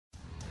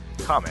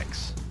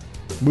Comics.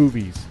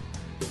 Movies.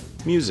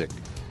 Music.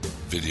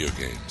 Video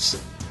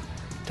games.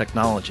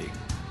 Technology.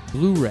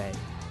 Blu-ray.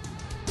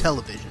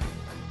 Television.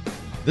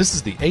 This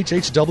is the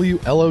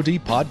HHW LOD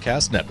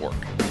Podcast Network.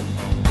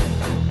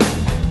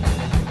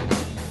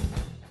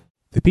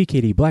 The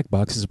PKD Black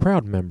Box is a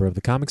proud member of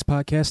the Comics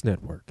Podcast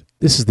Network.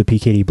 This is the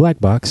PKD Black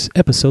Box,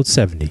 episode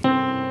 70.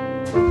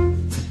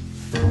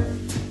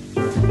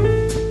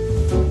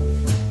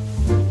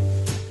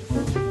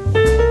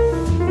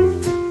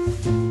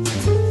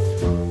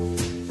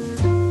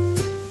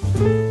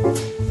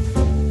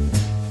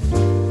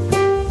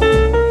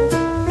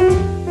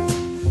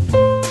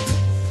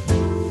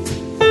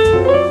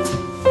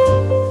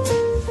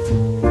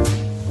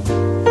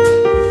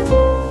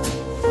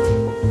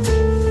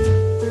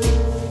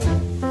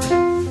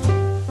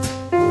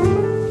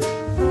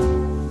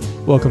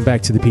 Welcome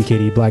back to the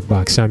PKD Black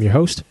Box. I'm your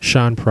host,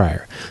 Shawn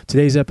Pryor.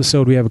 Today's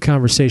episode, we have a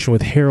conversation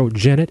with Harold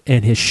Jennett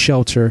and his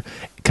Shelter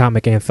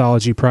comic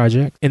anthology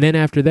project. And then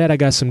after that, I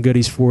got some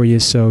goodies for you,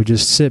 so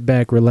just sit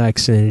back,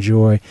 relax, and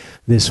enjoy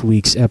this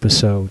week's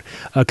episode.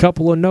 A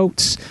couple of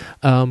notes.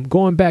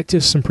 Going back to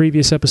some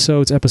previous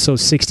episodes, episode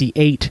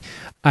 68,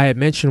 I had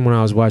mentioned when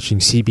I was watching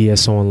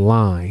CBS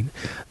Online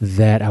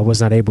that I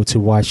was not able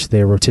to watch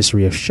their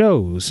rotisserie of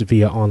shows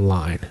via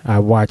online. I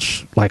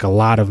watch like a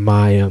lot of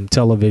my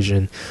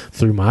television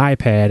through my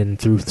iPad and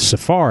through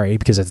Safari,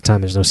 because at the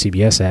time there's no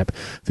CBS app.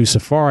 Through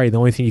Safari, the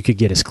only thing you could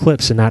get is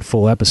clips and not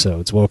full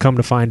episodes. Well, come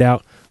to find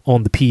out,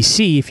 on the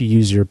PC, if you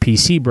use your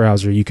PC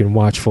browser, you can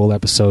watch full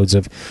episodes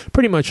of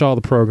pretty much all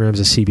the programs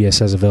that CBS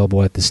has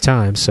available at this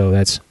time, so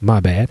that's my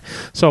bad.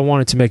 So I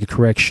wanted to make a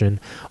correction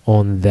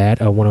on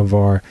that. One of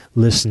our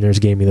listeners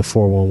gave me the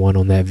 411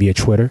 on that via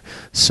Twitter.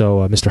 So,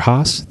 Mr.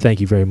 Haas, thank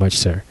you very much,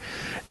 sir.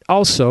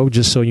 Also,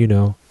 just so you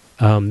know,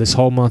 this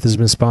whole month has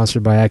been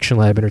sponsored by Action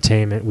Lab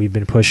Entertainment. We've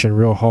been pushing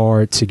real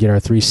hard to get our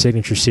 3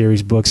 Signature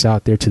Series books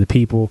out there to the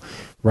people.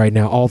 Right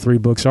now, all 3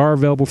 books are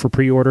available for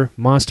pre-order.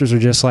 Monsters Are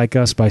Just Like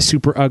Us by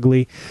Super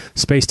Ugly,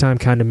 Space-Time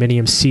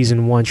Condominium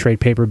Season 1 trade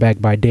paperback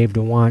by Dave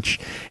DeWanch,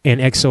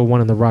 and XO1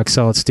 and the Rock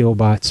Solid Steel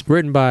Bots,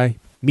 written by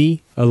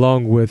me,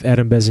 along with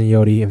Adam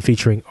Bezignotti, and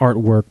featuring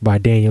artwork by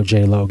Daniel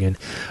J. Logan.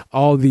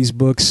 All of these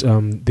books,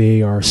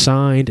 they are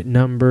signed,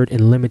 numbered,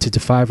 and limited to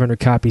 500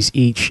 copies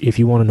each. If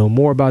you want to know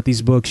more about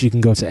these books, you can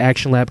go to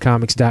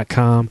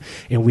actionlabcomics.com,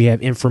 and we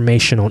have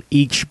information on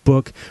each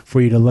book for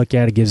you to look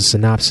at. It gives a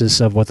synopsis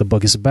of what the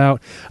book is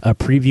about,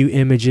 preview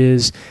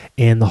images,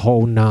 and the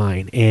whole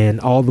 9. And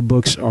all the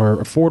books are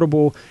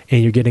affordable,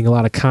 and you're getting a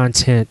lot of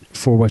content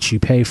for what you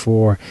pay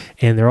for,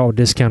 and they're all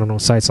discounted on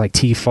sites like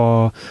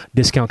TFAW,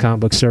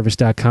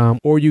 discountcomicbookservice.com,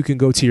 or you can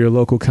go to your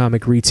local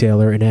comic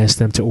retailer and ask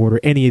them to order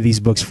any of these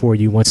books for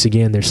you. Once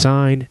again, they're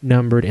signed,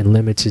 numbered, and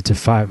limited to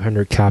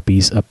 500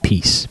 copies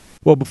apiece.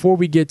 Well, before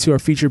we get to our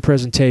featured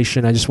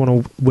presentation, I just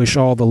want to wish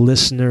all the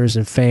listeners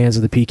and fans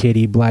of the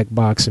PKD Black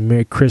Box a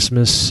Merry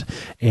Christmas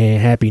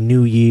and Happy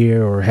New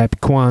Year, or Happy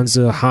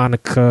Kwanzaa,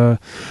 Hanukkah,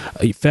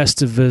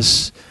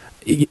 Festivus,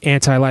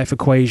 Anti-Life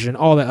Equation,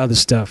 all that other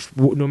stuff.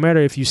 No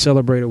matter if you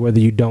celebrate or whether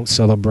you don't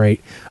celebrate,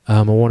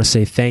 I want to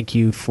say thank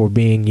you for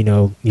being,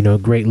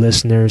 great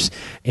listeners.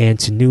 And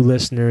to new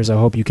listeners, I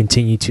hope you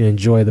continue to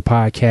enjoy the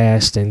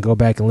podcast and go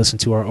back and listen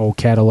to our old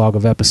catalog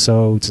of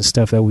episodes and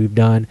stuff that we've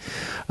done.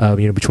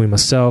 Between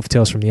myself,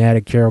 Tales from the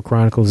Attic, Carol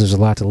Chronicles, there's a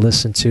lot to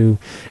listen to,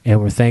 and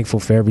we're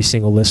thankful for every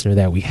single listener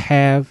that we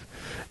have.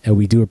 And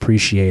we do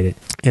appreciate it.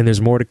 And there's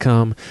more to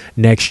come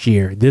next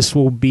year. This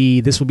will be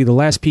the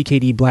last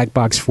PKD Black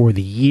Box for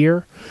the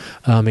year.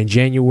 In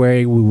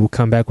January, we will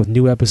come back with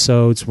new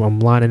episodes. I'm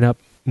lining up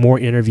more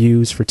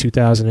interviews for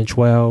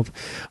 2012.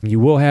 You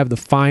will have the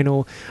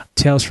final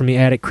Tales from the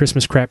Attic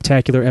Christmas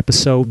Craptacular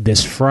episode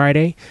this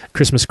Friday.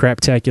 Christmas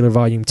Craptacular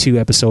Volume 2,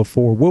 Episode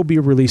 4 will be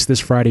released this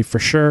Friday for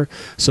sure,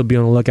 so be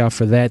on the lookout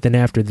for that. Then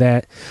after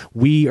that,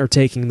 we are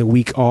taking the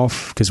week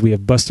off because we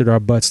have busted our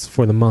butts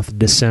for the month of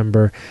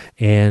December,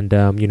 and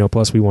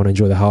plus we want to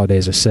enjoy the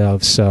holidays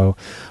ourselves. So,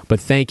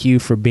 but thank you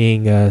for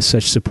being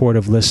such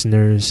supportive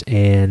listeners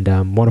and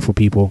wonderful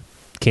people.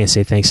 Can't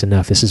say thanks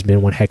enough. This has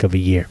been one heck of a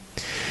year.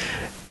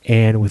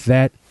 And with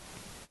that,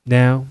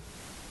 now,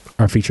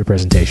 our feature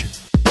presentation.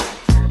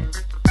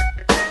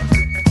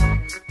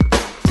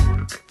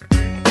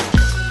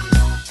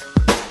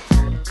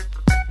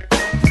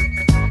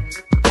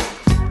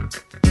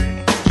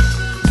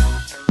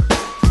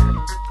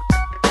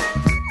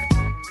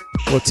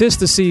 Well, 'tis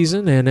the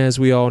season, and as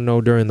we all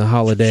know, during the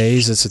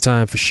holidays, it's a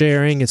time for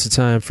sharing, it's a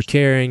time for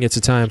caring, it's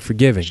a time for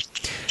giving.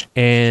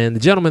 And the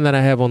gentleman that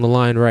I have on the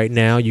line right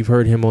now, you've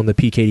heard him on the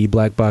PKD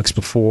Black Box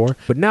before,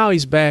 but now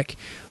he's back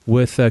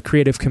with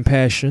Creative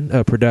Compassion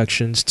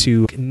Productions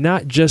to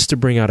not just to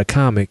bring out a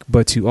comic,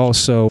 but to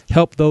also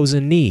help those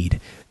in need.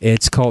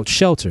 It's called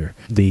Shelter.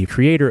 The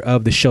creator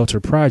of the Shelter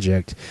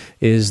project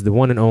is the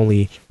one and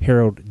only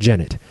Harold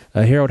Jennett.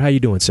 Harold, how you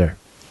doing, sir?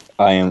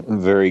 I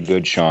am very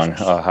good, Shawn.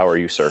 How are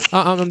you, sir?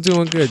 I'm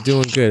doing good,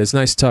 It's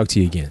nice to talk to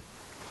you again.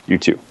 You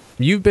too.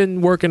 You've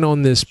been working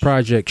on this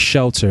project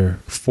Shelter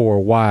for a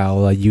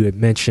while. You had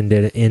mentioned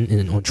it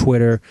on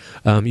Twitter.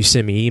 You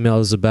sent me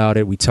emails about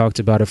it. We talked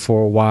about it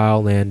for a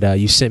while, and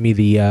you sent me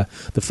the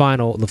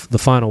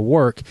final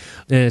work,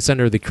 and it's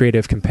under the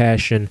Creative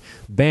Compassion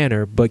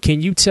banner. But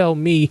can you tell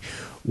me,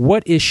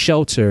 what is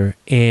Shelter,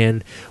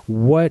 and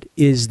what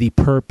is the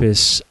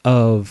purpose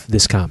of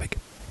this comic?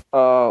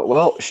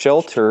 Well,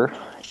 Shelter,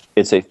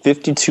 it's a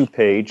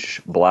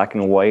 52-page black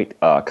and white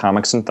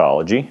comics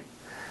anthology,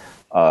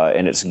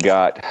 and it's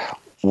got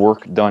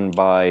work done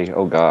by,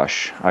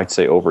 I'd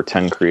say over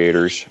 10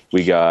 creators.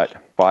 We got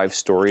 5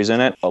 stories in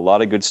it, a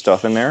lot of good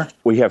stuff in there.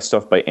 We have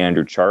stuff by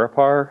Andrew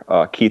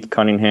Charapar, Keith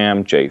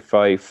Cunningham, Jay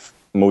Fife,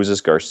 Moses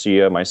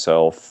Garcia,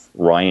 myself,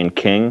 Ryan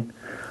King,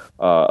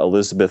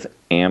 Elizabeth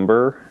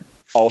Amber,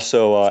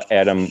 also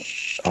Adam,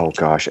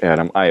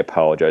 Adam, I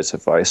apologize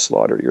if I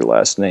slaughtered your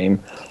last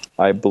name.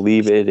 I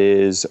believe it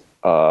is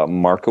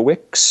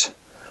Markowicz,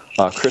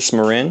 Chris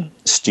Marin,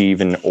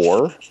 Stephen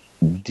Orr,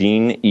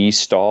 Dean E.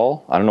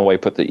 Stahl. I don't know why he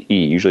put the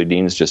E. Usually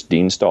Dean's just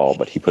Dean Stahl,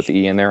 but he put the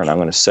E in there, and I'm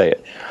going to say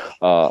it.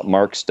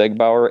 Mark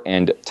Stegbauer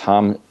and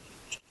Tom,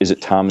 is it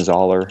Tom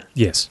Zoller?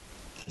 Yes.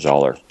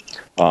 Zoller.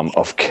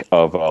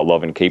 Of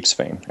Love and Capes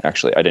fame.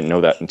 Actually, I didn't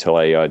know that until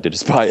I did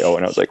his bio,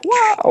 and I was like,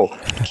 wow.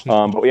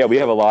 But yeah, we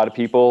have a lot of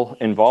people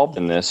involved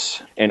in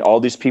this, and all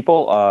these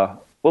people,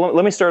 well,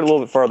 let me start a little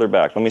bit farther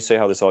back. Let me say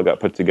how this all got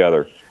put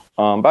together.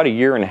 About a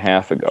year and a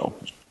half ago,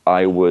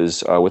 I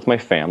was with my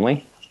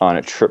family on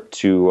a trip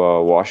to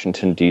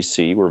Washington,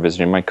 D.C. We're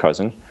visiting my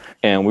cousin,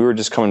 and we were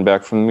just coming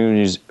back from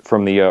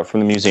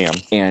the museum,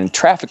 and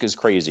traffic is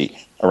crazy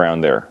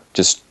around there.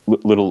 Just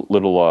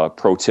little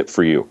pro tip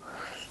for you.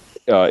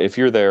 If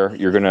you're there,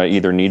 you're going to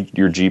either need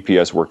your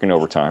GPS working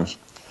overtime,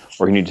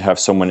 or you need to have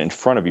someone in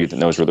front of you that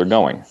knows where they're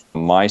going.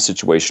 My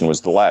situation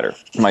was the latter.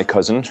 My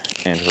cousin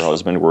and her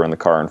husband were in the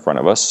car in front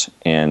of us,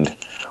 and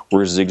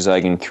we're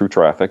zigzagging through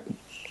traffic.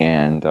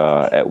 And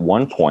at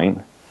one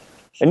point,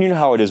 and you know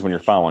how it is when you're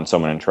following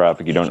someone in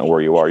traffic, you don't know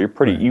where you are. You're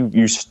pretty,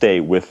 you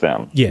stay with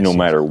them, no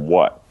matter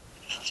what.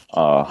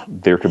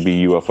 There could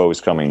be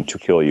UFOs coming to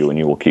kill you, and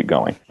you will keep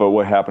going. But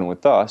what happened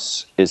with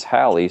us is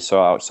Hallie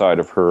saw outside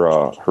of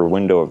her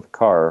window of the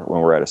car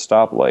when we're at a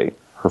stoplight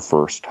her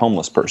first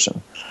homeless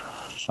person.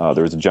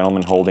 There was a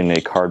gentleman holding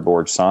a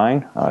cardboard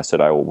sign.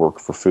 Said, "I will work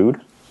for food."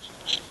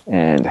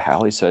 And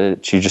Hallie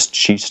said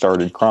she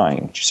started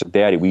crying. She said,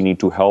 "Daddy, we need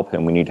to help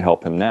him. We need to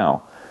help him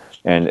now."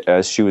 And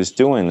as she was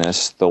doing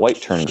this, the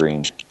light turned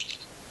green.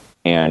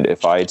 And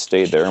if I had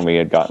stayed there and we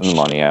had gotten the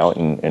money out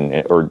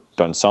or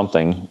done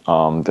something,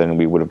 then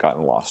we would have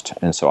gotten lost.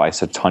 And so I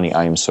said, "Honey,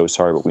 I am so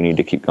sorry, but we need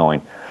to keep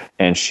going."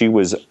 And she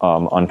was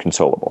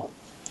unconsolable.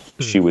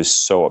 She was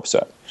so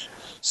upset.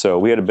 So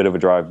we had a bit of a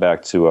drive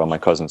back to my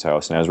cousin's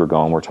house, and as we're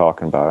going, we're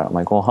talking about it. I'm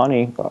like, "Well,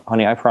 honey,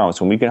 I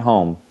promise, when we get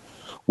home,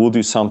 we'll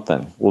do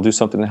something. We'll do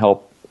something to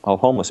help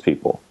homeless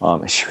people."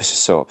 And she was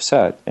just so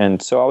upset.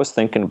 And so I was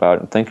thinking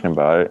about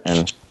it,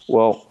 and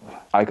well,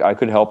 I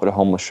could help at a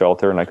homeless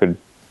shelter, and I could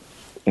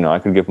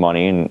give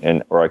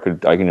money, or I could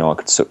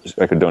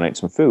donate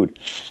some food,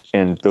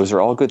 and those are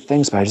all good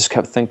things. But I just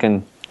kept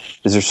thinking,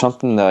 is there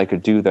something that I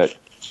could do that,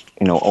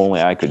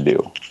 only I could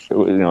do,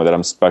 that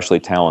I'm especially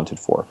talented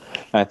for?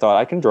 And I thought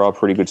I can draw a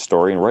pretty good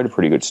story and write a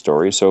pretty good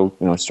story. So,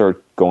 it started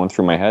going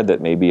through my head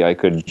that maybe I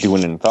could do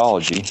an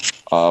anthology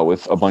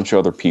with a bunch of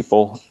other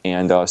people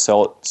and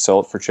sell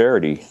it for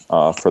charity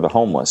for the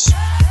homeless.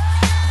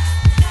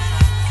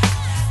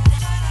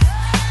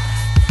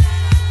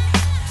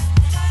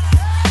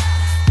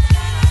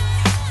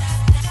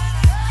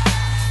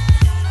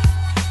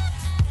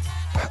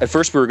 At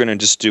first, we were going to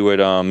just do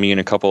it, me and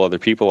a couple other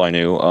people I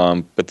knew.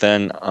 But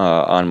then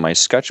on my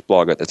sketch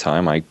blog at the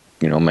time, I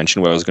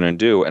mentioned what I was going to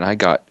do, and I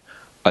got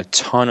a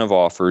ton of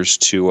offers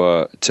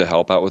to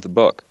help out with the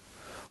book.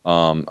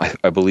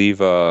 I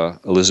believe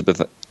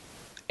Elizabeth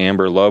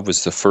Amber Love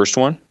was the first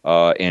one,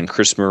 and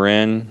Chris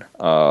Marin,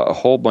 a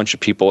whole bunch of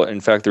people. In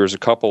fact, there was a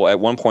couple.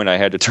 At one point, I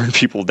had to turn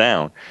people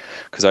down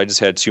because I just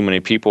had too many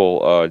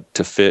people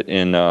to fit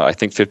in. I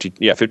think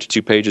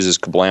 52 pages is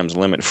Kablam's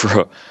limit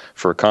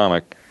for a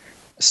comic.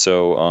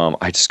 So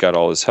I just got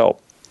all this help.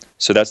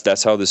 So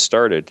that's how this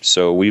started.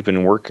 So we've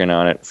been working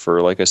on it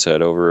for, like I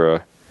said,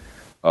 over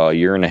a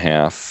year and a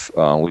half.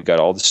 We got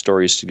all the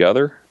stories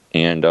together,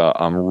 and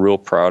I'm real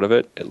proud of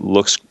it. It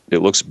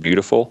looks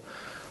beautiful.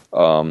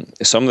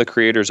 Some of the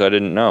creators I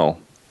didn't know,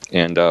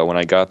 and when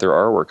I got their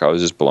artwork, I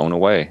was just blown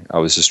away. I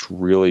was just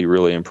really,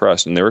 really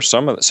impressed. And there were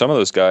some of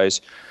those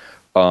guys.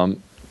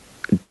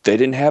 They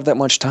didn't have that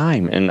much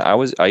time, and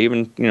I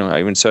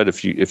even said,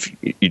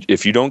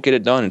 if you don't get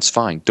it done, it's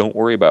fine. Don't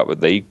worry about it. But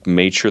they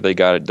made sure they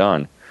got it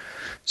done.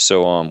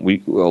 So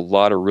a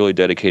lot of really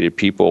dedicated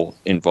people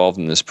involved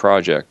in this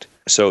project.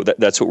 So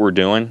that's what we're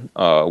doing.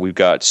 We've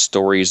got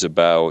stories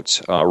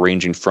about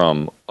ranging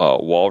from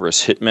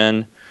walrus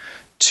hitmen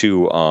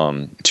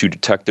to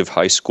detective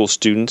high school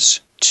students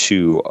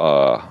to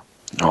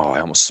I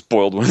almost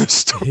spoiled one of the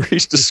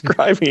stories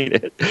describing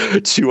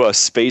it, to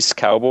space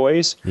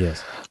cowboys.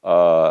 Yes.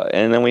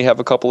 And then we have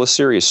a couple of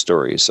serious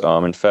stories.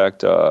 In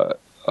fact,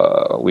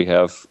 we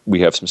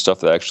have some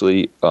stuff that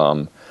actually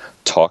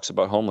talks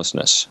about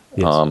homelessness,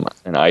 Yes.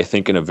 and I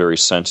think in a very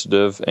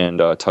sensitive and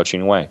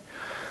touching way.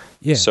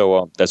 Yeah.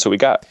 So that's what we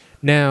got.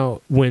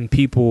 Now, when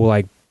people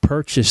like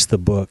purchase the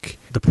book,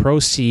 the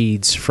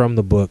proceeds from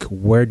the book,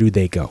 where do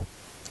they go?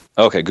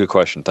 Okay, good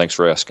question. Thanks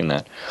for asking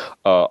that.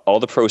 All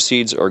the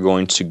proceeds are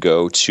going to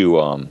go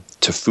to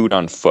Food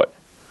on Foot.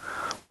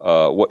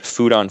 What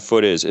Food on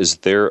Foot is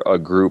they're a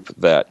group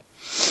that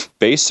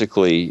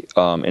basically,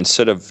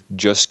 instead of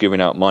just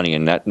giving out money,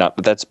 and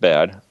that's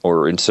bad,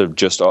 or instead of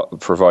just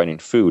providing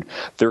food,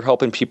 they're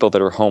helping people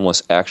that are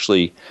homeless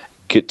actually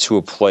get to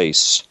a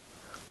place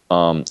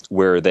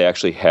where they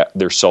actually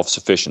they're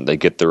self-sufficient. They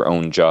get their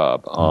own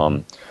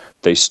job.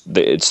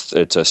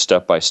 It's a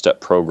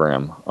step-by-step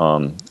program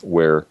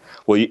where,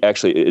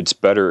 it's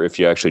better if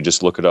you actually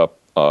just look it up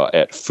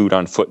at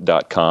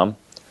foodonfoot.com.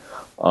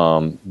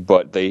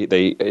 But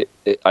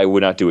I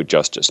would not do it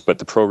justice. But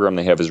the program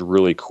they have is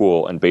really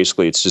cool, and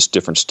basically it's just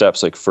different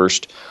steps. Like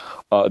first,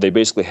 they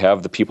basically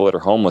have the people that are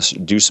homeless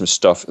do some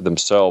stuff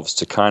themselves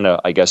to kind of,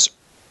 I guess,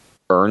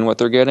 earn what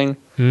they're getting.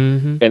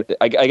 Mm-hmm. And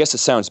I guess it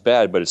sounds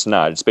bad, but it's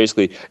not.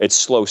 It's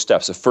slow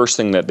steps. The first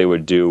thing that they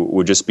would do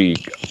would just be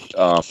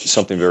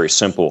something very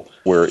simple,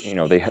 where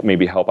they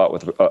maybe help out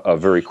with a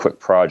very quick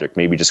project,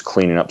 maybe just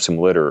cleaning up some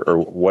litter or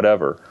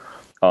whatever.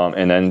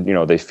 And then,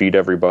 they feed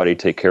everybody,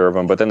 take care of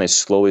them, but then they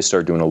slowly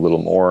start doing a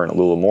little more and a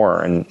little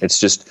more. And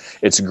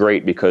it's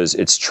great because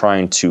it's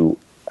trying to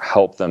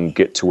help them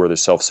get to where they're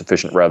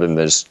self-sufficient rather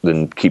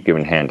than keep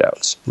giving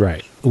handouts.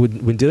 Right.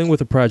 When dealing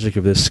with a project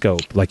of this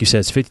scope, like you said,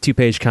 it's a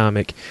 52-page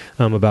comic,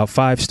 about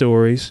 5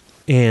 stories,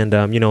 and,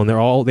 and they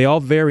all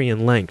vary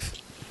in length.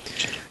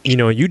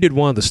 You did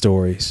one of the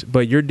stories,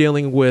 but you're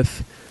dealing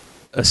with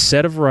a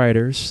set of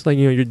writers,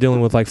 you're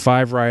dealing with like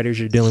 5 writers,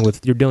 you're dealing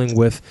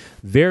with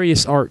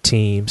various art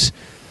teams.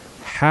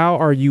 How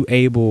are you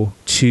able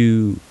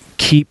to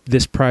keep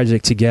this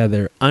project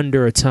together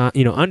under a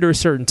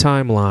certain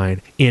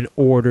timeline in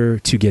order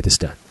to get this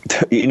done?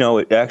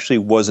 It actually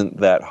wasn't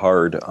that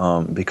hard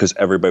because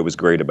everybody was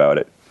great about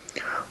it.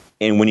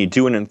 And when you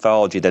do an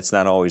anthology, that's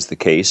not always the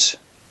case.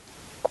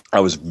 I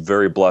was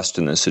very blessed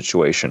in this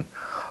situation.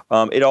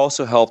 It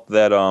also helped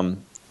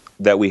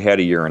that we had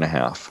a year and a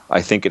half.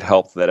 I think it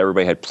helped that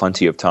everybody had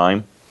plenty of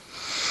time.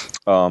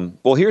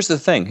 Here's the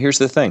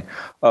thing.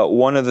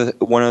 One of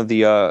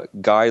the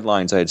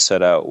guidelines I had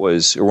set out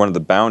was, or one of the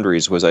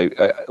boundaries was, I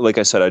like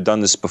I said, I'd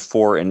done this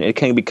before, and it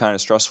can be kind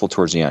of stressful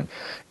towards the end.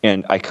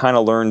 And I kind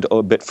of learned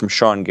a bit from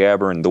Shawn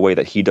Gabbern the way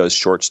that he does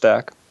short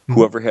stack. Mm-hmm.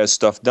 Whoever has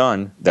stuff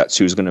done, that's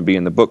who's going to be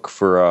in the book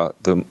for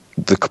the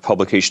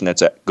publication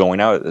that's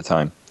going out at the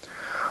time.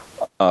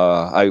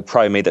 I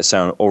probably made that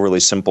sound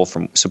overly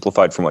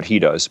simplified from what he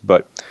does,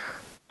 but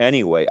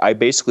anyway,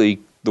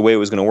 the way it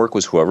was going to work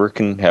was whoever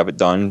can have it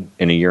done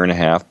in a year and a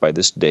half by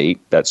this date,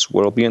 that's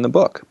what'll be in the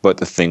book. But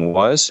the thing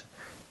was,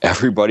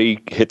 everybody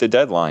hit the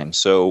deadline.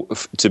 So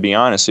to be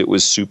honest, it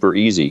was super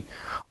easy.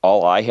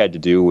 All I had to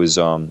do was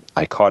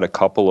I caught a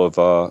couple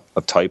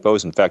of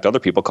typos. In fact, other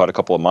people caught a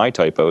couple of my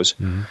typos,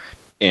 mm-hmm.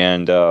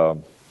 and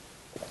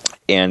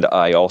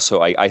I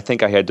also I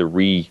think I had to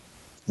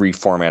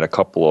reformat a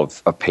couple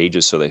of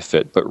pages so they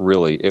fit. But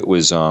really, it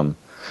was a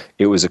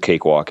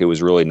cakewalk. It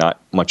was really not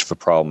much of a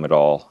problem at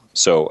all.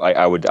 So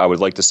I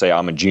would like to say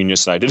I'm a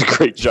genius and I did a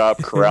great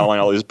job corralling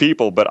all these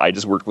people, but I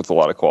just worked with a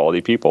lot of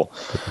quality people.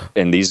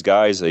 And these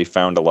guys, they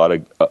found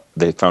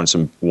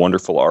some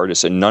wonderful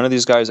artists, and none of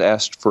these guys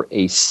asked for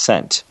a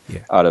cent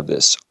out of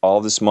this.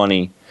 All this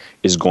money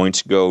is going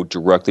to go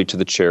directly to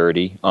the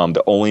charity.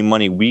 The only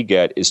money we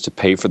get is to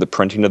pay for the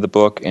printing of the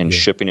book and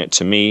shipping it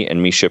to me,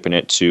 and me shipping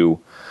it to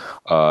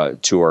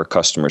our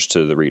customers,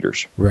 to the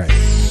readers. Right.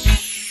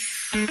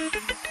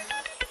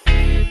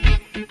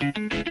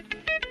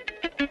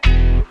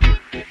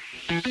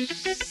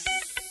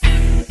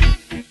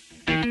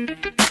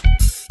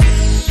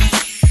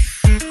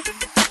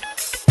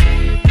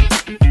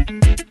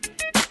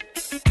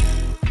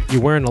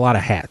 You're wearing a lot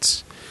of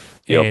hats.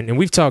 Yep. And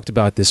we've talked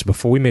about this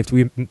before.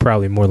 We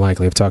probably more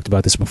likely have talked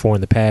about this before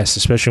in the past,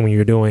 especially when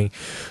you're doing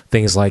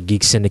things like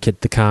Geek Syndicate,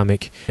 the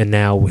comic, and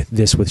now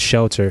with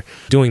Shelter.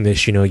 Doing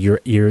this,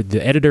 you're the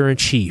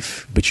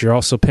editor-in-chief, but you're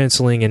also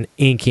penciling and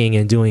inking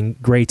and doing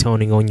gray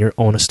toning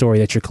on a story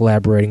that you're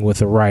collaborating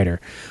with a writer.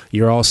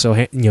 You're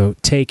also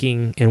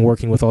taking and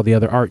working with all the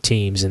other art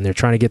teams, and they're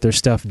trying to get their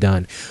stuff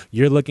done.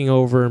 You're looking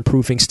over and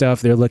proofing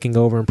stuff. They're looking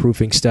over and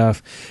proofing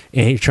stuff,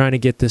 and you're trying to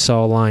get this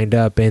all lined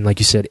up. And like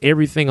you said,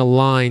 everything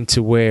aligned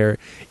to where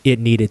it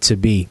needed to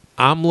be.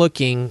 I'm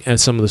looking at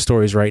some of the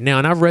stories right now,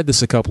 and I've read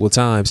this a couple of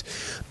times.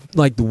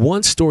 Like the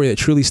one story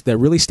that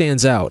really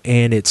stands out,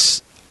 and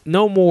it's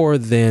no more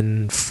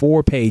than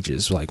 4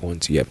 pages.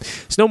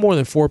 It's no more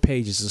than 4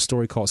 pages. It's a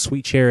story called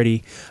Sweet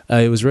Charity.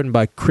 It was written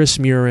by Chris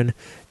Murin,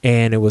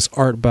 and it was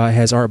art by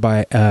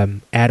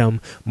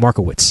Adam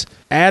Markowitz.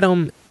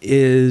 Adam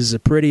is a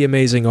pretty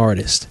amazing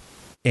artist.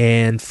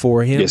 And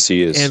for him, yes,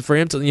 he is. And for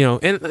him to,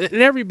 and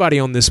everybody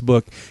on this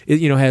book,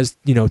 has,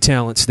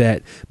 talents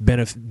that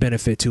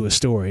benefit to a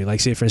story.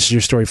 Like, say, for instance,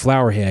 your story,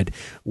 Flowerhead,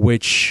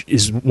 which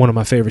is one of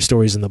my favorite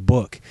stories in the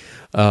book.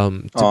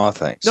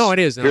 Thanks. No, it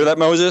is. Hear that,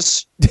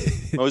 Moses?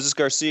 Moses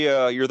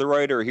Garcia, you're the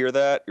writer. Hear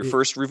that? Your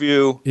first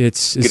review.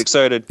 Get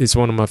excited. It's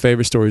one of my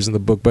favorite stories in the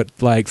book. But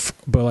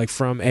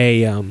from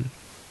a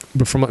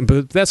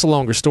but that's a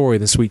longer story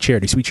than Sweet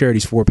Charity. Sweet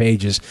Charity's 4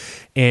 pages,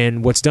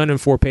 and what's done in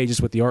 4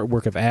 pages with the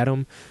artwork of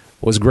Adam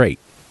was great.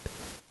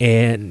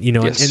 And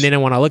yes. and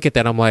then when I look at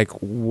that, I'm like,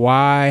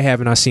 why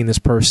haven't I seen this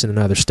person in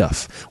other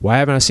stuff? Why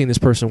haven't I seen this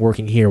person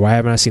working here? Why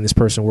haven't I seen this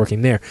person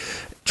working there?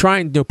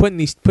 Putting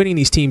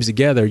these teams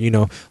together.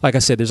 Like I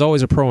said, there's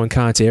always a pro and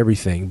con to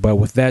everything. But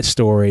with that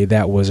story,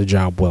 that was a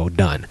job well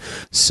done.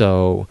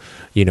 So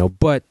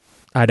but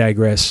I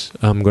digress.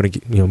 I'm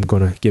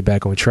gonna get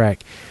back on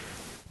track.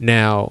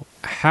 Now,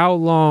 how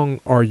long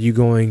are you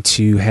going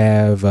to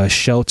have a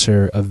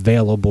shelter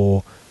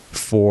available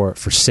for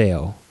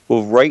sale?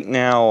 Well, right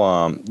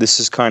now,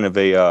 this is kind of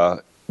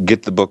a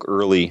get the book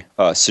early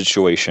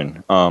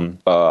situation.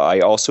 I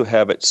also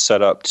have it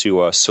set up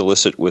to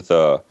solicit with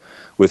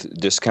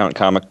Discount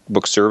Comic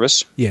Book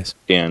Service. Yes.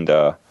 And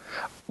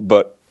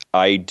but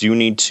I do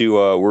need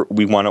to.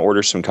 We want to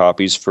order some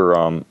copies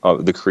for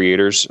the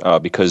creators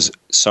because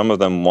some of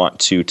them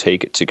want to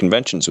take it to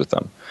conventions with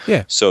them.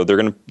 Yeah. So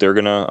they're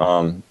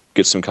gonna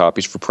get some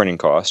copies for printing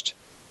cost.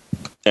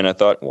 And I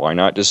thought, why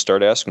not just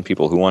start asking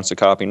people who wants a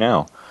copy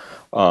now?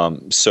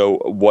 So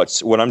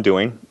what I'm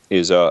doing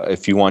is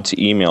if you want to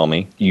email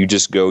me, you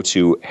just go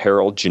to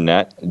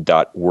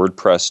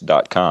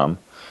haroldjennett.wordpress.com.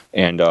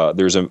 And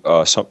there's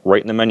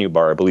right in the menu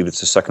bar, I believe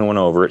it's the second one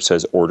over, it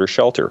says Order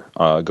Shelter.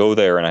 Go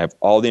there, and I have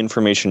all the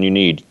information you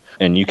need,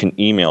 and you can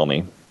email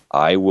me.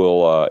 I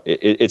will.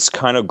 It's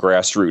kind of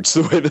grassroots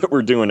the way that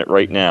we're doing it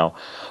right now,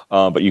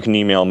 but you can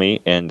email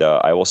me, and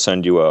I will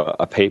send you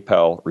a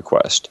PayPal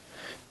request.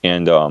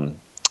 And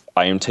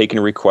I am taking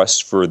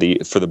requests for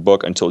the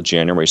book until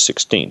January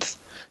 16th.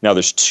 Now,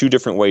 there's 2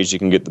 different ways you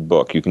can get the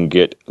book. You can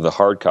get the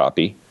hard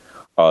copy.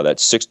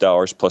 That's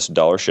 $6 plus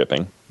 $1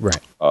 shipping. Right.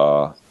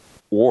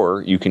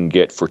 Or you can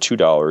get for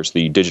 $2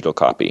 the digital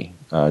copy.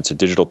 It's a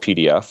digital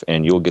PDF,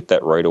 and you'll get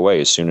that right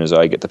away as soon as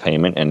I get the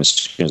payment, and as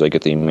soon as I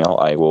get the email,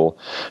 I will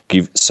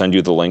send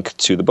you the link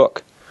to the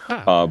book.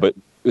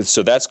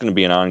 So that's going to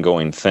be an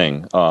ongoing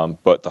thing.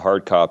 But the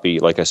hard copy,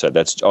 like I said,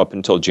 that's up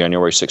until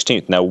January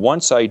 16th. Now,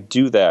 once I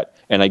do that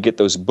and I get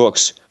those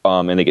books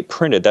and they get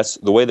printed, that's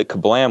the way that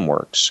Kablam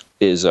works.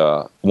 Is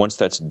once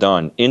that's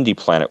done, Indie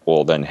Planet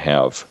will then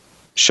have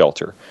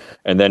shelter.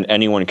 And then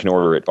anyone can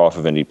order it off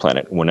of Indie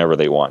Planet whenever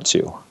they want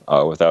to,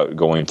 without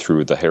going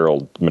through the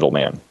Harold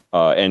middleman.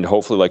 And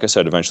hopefully, like I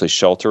said, eventually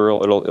Shelter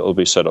it'll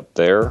be set up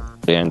there,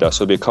 and so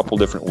there'll be a couple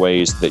different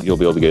ways that you'll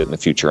be able to get it in the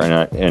future.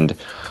 And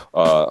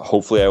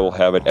hopefully, I will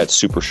have it at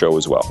Super Show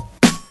as well.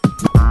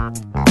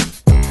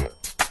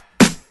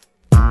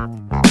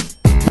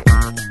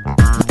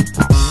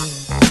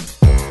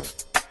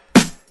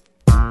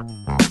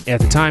 At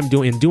the time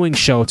doing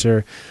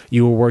Shelter,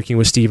 you were working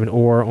with Stephen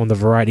Orr on the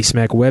Variety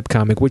Smack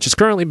webcomic, which has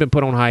currently been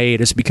put on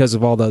hiatus because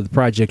of all the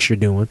projects you're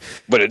doing.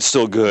 But it's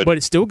still good. I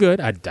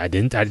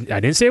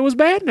didn't say it was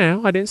bad.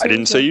 Now I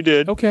didn't say you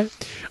did. Okay,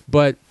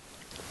 but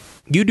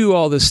you do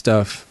all this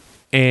stuff,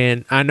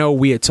 and I know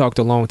we had talked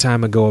a long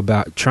time ago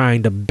about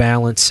trying to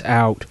balance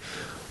out,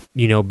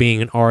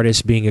 being an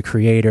artist, being a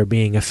creator,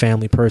 being a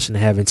family person,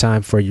 having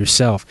time for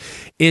yourself.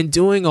 In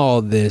doing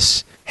all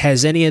this,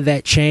 has any of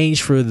that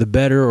changed for the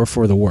better or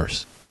for the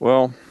worse?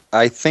 Well,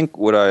 I think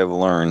what I have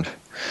learned,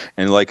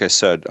 and like I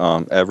said,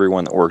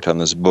 everyone that worked on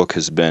this book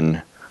has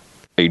been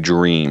a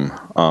dream.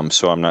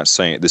 So I'm not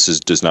saying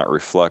does not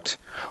reflect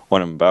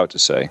what I'm about to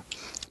say.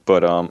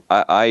 But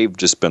I've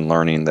just been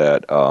learning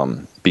that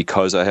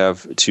because I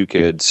have 2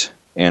 kids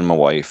and my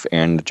wife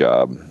and a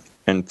job,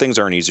 and things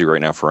aren't easy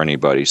right now for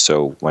anybody.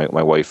 So my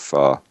wife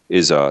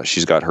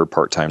she's got her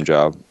part-time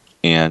job,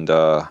 and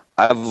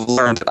I've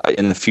learned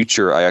in the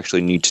future I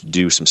actually need to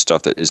do some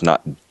stuff that is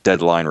not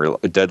deadline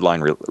reliant.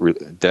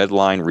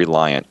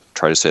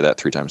 Try to say that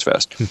 3 times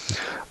fast.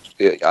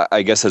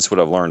 I guess that's what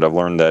I've learned. I've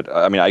learned that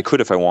I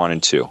could if I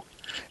wanted to.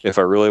 If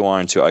I really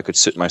wanted to, I could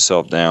sit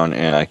myself down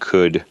and I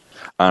could,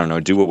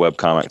 do a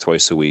webcomic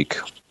twice a week.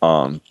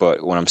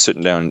 But when I'm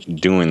sitting down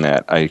doing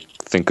that, I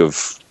think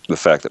of the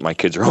fact that my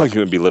kids are only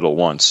going to be little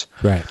once.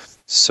 Right.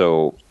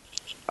 So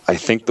I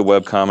think the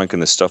webcomic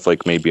and the stuff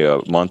like maybe a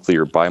monthly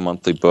or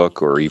bi-monthly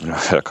book or even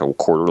a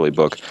quarterly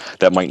book,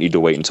 that might need to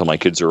wait until my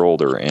kids are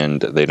older and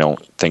they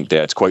don't think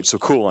Dad's quite so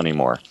cool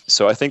anymore.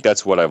 So I think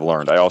that's what I've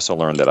learned. I also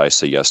learned that I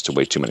say yes to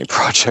way too many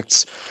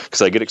projects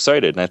because I get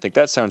excited and I think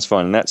that sounds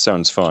fun and that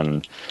sounds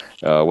fun.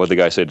 What the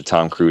guy said to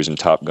Tom Cruise in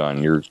Top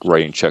Gun, you're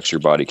writing checks your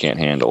body can't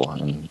handle.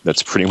 And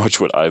that's pretty much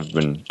what I've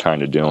been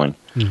kind of doing.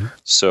 Mm-hmm.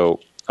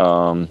 So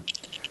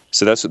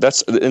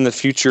that's in the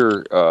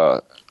future.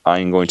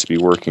 I'm going to be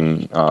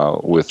working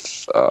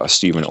with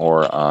Stephen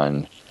Orr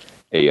on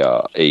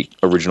a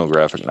original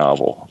graphic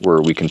novel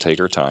where we can take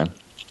our time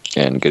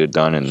and get it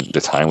done in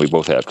the time we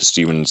both have, because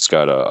Steven's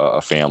got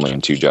a family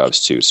and 2 jobs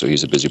too, so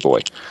he's a busy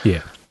boy.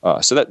 Yeah.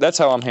 So that's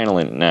how I'm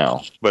handling it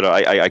now. But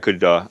I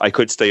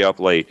could stay up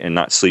late and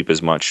not sleep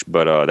as much,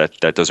 but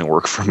that doesn't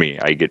work for me.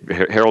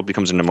 Harold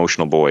becomes an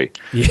emotional boy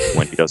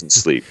when he doesn't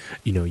sleep.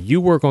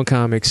 You work on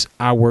comics.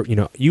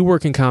 You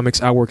work in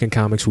comics. I work in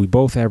comics. We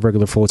both have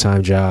regular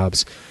full-time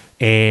jobs,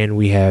 and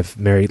we have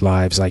married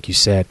lives, like you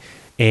said.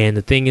 And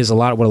the thing is,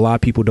 what a lot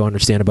of people don't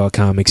understand about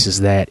comics is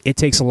that it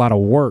takes a lot of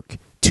work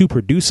to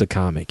produce a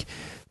comic.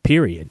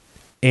 Period.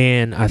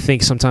 And I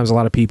think sometimes a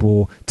lot of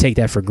people take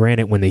that for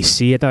granted when they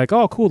see it. They're like,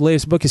 oh, cool, the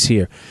latest book is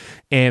here.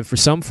 And for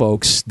some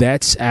folks,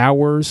 that's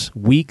hours,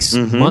 weeks,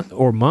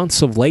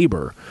 months of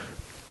labor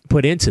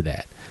put into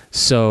that.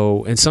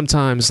 So, and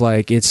sometimes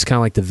it's kind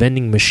of like the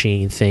vending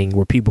machine thing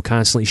where people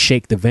constantly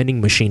shake the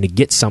vending machine to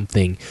get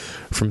something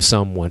from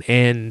someone.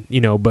 And,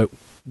 but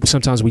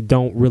sometimes we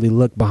don't really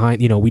look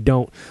behind, we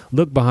don't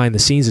look behind the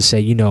scenes to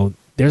say,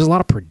 there's a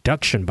lot of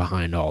production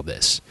behind all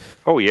this.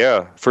 Oh,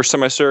 yeah. First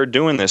time I started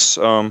doing this,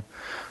 when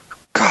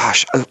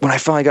I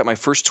finally got my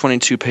first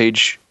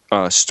 22-page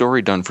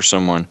story done for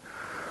someone,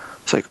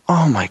 it's like,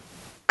 oh my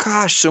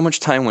gosh, so much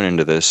time went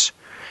into this.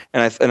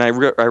 And I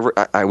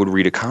would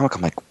read a comic.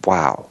 I'm like,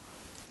 wow.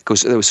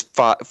 It was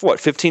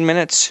 15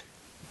 minutes?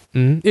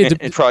 Mm-hmm.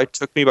 It probably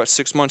took me about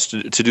 6 months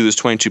to do this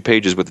 22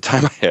 pages with the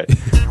time I had.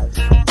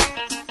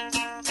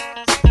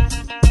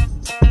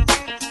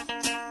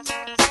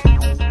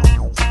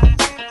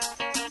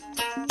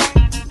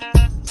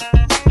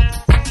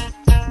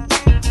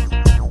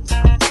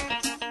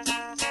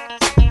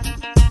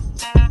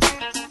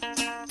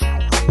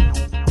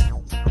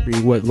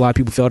 What a lot of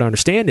people fail to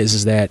understand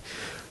is that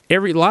a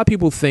lot of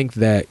people think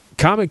that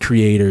comic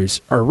creators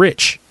are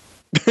rich.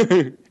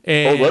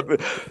 And,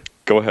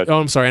 go ahead. Oh,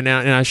 I'm sorry. And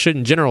I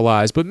shouldn't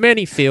generalize, but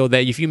many feel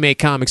that if you make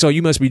comics,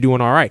 you must be doing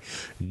all right.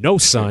 No,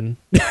 son.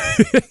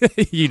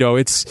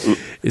 It's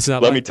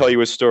not. Let me tell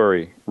you a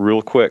story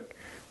real quick.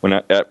 When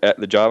at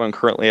the job I'm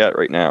currently at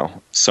right now,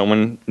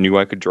 someone knew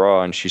I could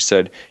draw, and she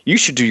said, "You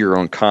should do your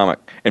own comic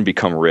and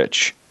become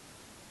rich."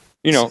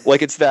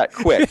 It's that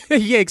quick.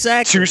 Yeah,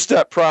 exactly.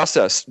 2-step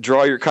process: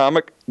 draw your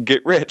comic, get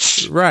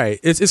rich. Right.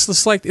 It's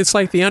just like the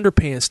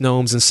underpants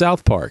gnomes in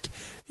South Park.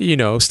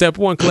 Step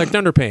 1, collect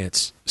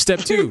underpants.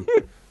 Step 2,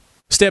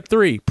 step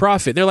 3,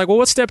 profit. They're like, well,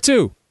 what's step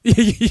 2?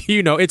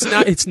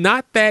 It's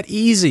not that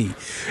easy.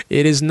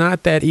 It is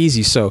not that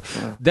easy. So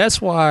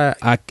that's why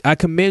I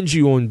commend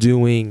you on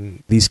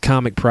doing these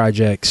comic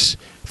projects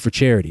for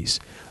charities.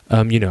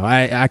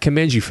 I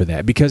commend you for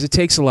that, because it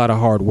takes a lot of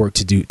hard work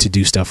to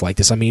do stuff like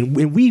this. I mean,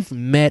 when we've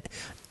met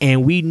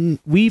and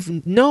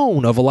we've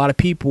known of a lot of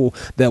people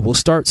that will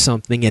start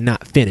something and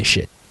not finish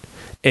it.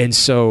 And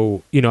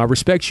so, I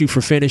respect you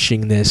for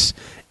finishing this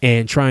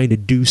and trying to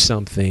do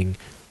something,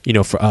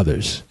 for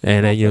others.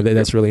 And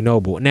that's really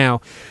noble.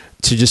 Now,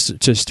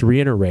 to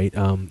reiterate,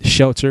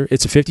 Shelter,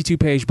 it's a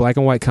 52-page black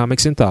and white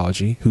comics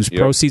anthology whose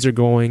proceeds are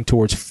going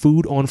towards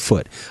Food on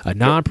Foot, a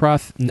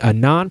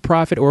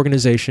nonprofit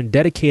organization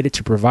dedicated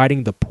to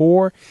providing the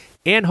poor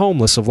and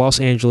homeless of Los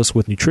Angeles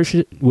with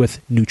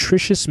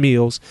nutritious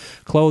meals,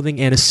 clothing,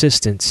 and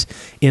assistance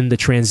in the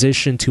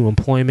transition to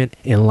employment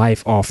and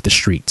life off the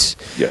streets.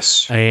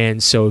 Yes.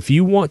 And so if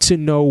you want to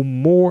know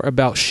more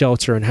about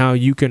Shelter and how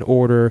you can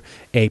order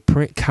a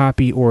print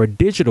copy or a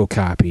digital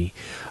copy,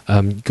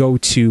 go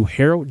to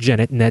Harold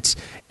Jennett, and that's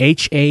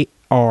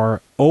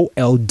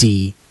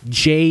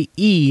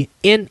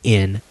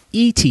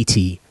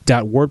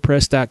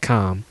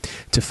HaroldJennett.wordpress.com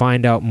to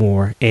find out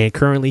more. And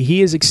currently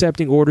he is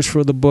accepting orders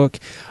for the book.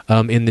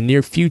 In the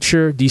near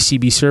future,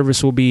 DCB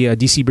service will be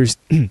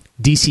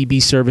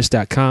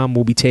DCBservice.com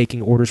will be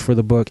taking orders for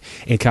the book,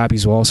 and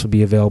copies will also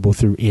be available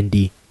through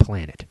Indie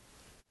Planet.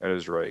 That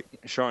is right.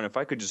 Shawn, if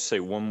I could just say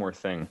one more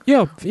thing.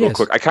 Real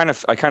quick. I kind of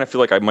feel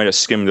like I might have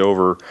skimmed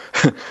over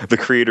the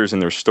creators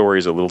and their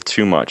stories a little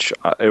too much.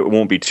 It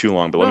won't be too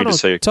long, but let me just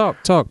say... Talk,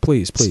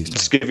 please.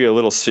 Just give you a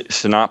little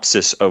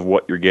synopsis of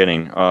what you're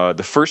getting.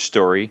 The first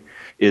story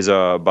is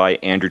by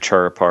Andrew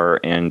Charapar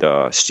and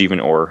Stephen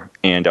Orr,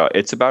 and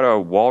it's about a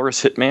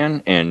walrus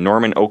hitman in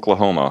Norman,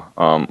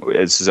 Oklahoma.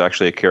 This is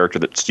actually a character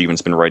that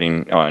Stephen's been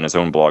writing in his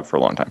own blog for a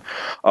long time.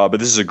 But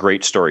this is a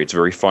great story. It's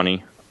very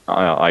funny.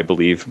 I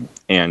believe,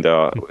 and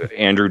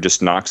Andrew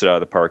just knocks it out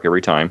of the park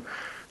every time.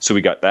 So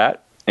we got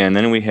that, and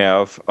then we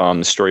have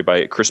the story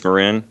by Chris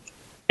Marin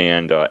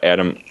and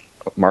Adam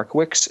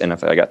Markowicz, and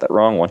if I got that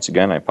wrong, once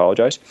again, I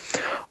apologize,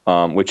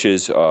 which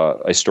is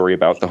a story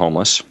about the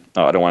homeless.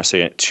 I don't want to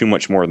say too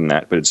much more than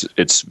that, but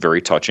it's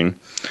very touching.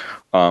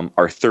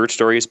 Our third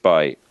story is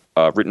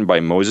written by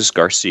Moses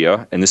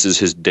Garcia, and this is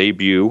his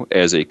debut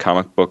as a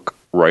comic book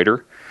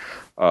writer,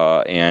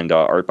 and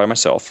art by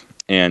myself.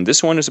 And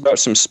this one is about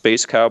some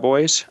space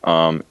cowboys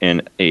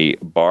in a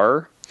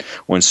bar.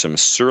 When some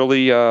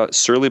surly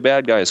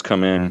bad guys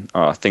come in,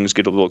 things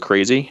get a little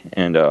crazy,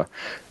 and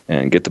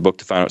get the book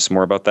to find out some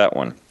more about that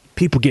one.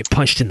 People get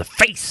punched in the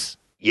face.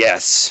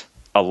 Yes,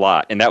 a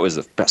lot, and that was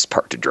the best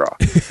part to draw.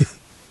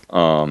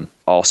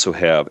 Also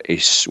have a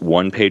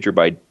one-pager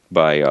by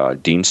by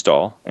Dean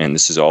Stahl, and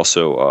this is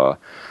also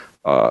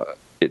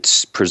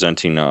it's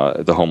presenting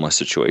the homeless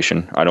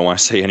situation. I don't want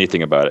to say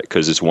anything about it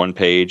because it's one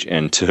page,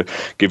 and to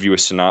give you a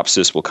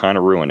synopsis will kind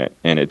of ruin it,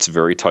 and it's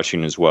very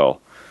touching as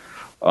well.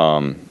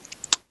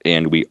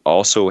 And we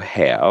also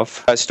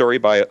have a story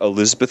by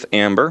Elizabeth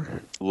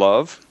Amber,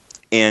 Love,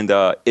 and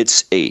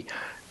it's a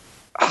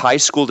high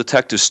school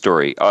detective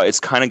story. It's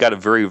kind of got a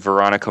very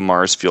Veronica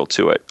Mars feel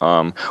to it.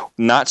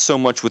 Not so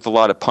much with a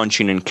lot of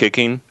punching and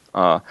kicking,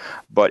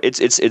 but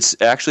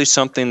it's actually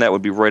something that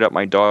would be right up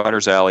my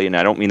daughter's alley, and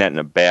I don't mean that in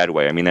a bad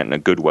way. I mean that in a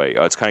good way.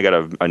 It's kind of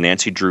got a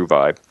Nancy Drew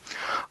vibe.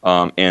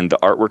 And the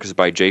artwork is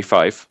by Jay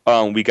Fife.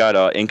 We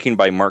got inking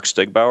by Mark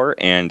Stegbauer,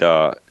 and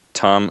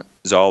Tom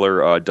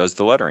Zoller does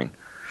the lettering.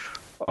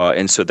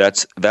 And so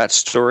that's that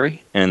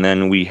story. And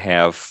then we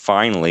have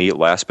finally,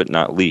 last but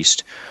not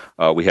least,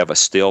 we have a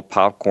stale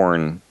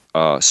popcorn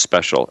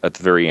special at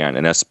the very end,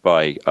 and that's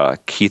by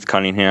Keith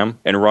Cunningham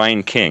and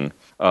Ryan King.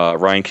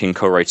 Ryan King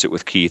co-writes it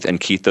with Keith, and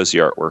Keith does the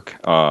artwork.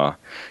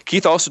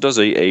 Keith also does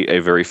a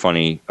very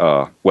funny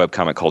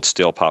webcomic called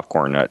Stale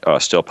Popcorn at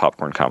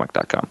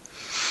stalepopcorncomic.com.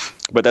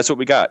 But that's what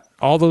we got.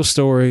 All those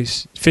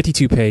stories,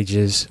 52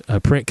 pages,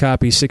 print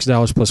copies,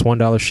 $6 plus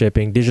 $1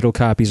 shipping. Digital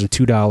copies are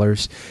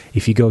 $2.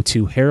 If you go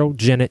to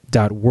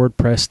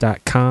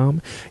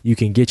haroldjennett.wordpress.com, you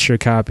can get your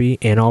copy,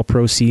 and all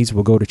proceeds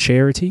will go to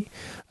charity.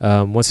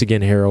 Once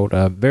again, Harold,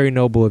 very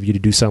noble of you to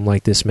do something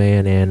like this,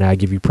 man, and I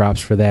give you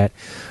props for that.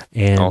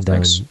 And,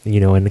 thanks.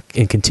 And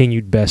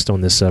continued best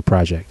on this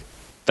project.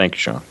 Thank you,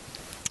 Shawn.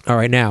 All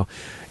right, now,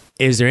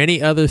 is there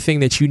any other thing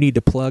that you need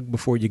to plug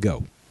before you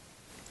go?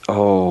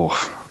 Oh,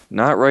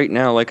 not right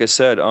now. Like I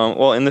said,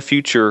 well, in the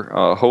future,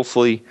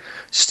 hopefully,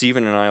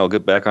 Steven and I will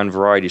get back on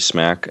Variety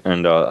Smack,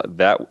 and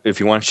that, if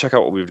you want to check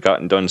out what we've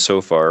gotten done so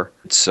far,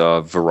 it's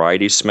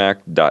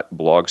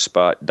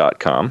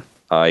varietysmack.blogspot.com.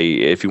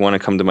 If you want to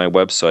come to my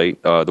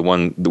website, the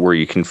one where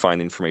you can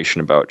find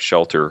information about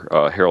Shelter,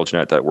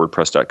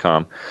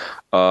 haroldjennett.wordpress.com,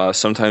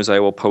 sometimes I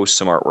will post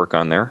some artwork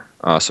on there,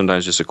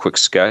 sometimes just a quick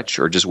sketch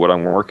or just what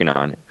I'm working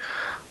on.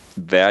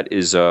 That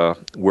is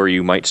where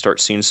you might start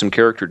seeing some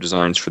character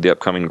designs for the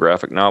upcoming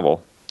graphic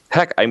novel.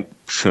 Heck, I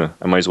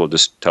might as well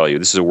just tell you,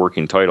 this is a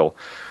working title.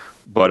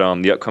 But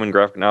the upcoming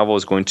graphic novel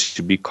is going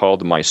to be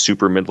called My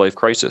Super Midlife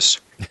Crisis.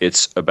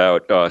 It's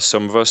about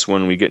some of us,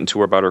 when we get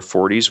into about our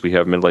 40s, we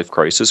have midlife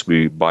crisis.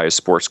 We buy a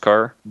sports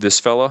car. This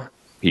fella,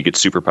 he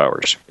gets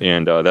superpowers.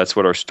 And that's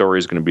what our story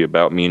is going to be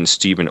about, me and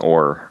Stephen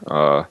Orr.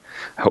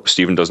 I hope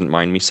Stephen doesn't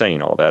mind me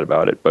saying all that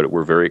about it, but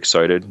we're very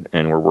excited,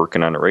 and we're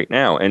working on it right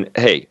now. And,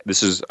 hey,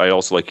 I'd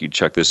also like you to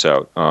check this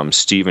out.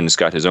 Stephen's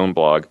got his own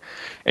blog,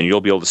 and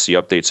you'll be able to see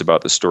updates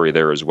about the story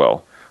there as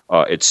well.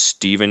 It's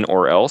Stephen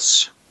or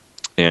Else,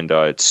 and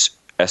it's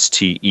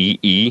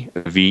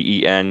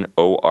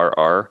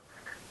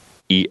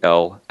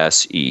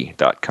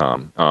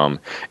Stevenorrelse.com.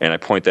 And I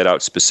point that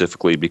out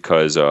specifically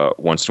because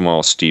once in a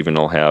while Stephen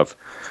will have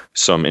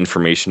some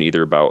information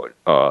either about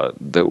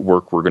the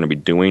work we're going to be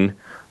doing,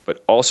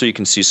 but also you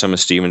can see some of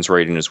Stephen's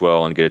writing as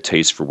well and get a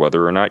taste for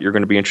whether or not you're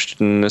going to be interested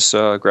in this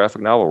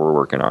graphic novel we're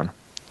working on.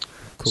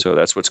 Cool. So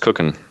that's what's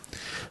cooking.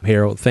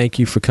 Harold, thank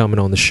you for coming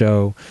on the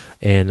show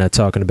and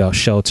talking about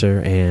Shelter.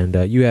 And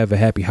you have a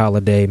happy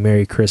holiday,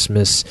 Merry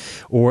Christmas,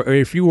 or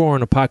if you are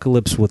on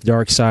Apocalypse with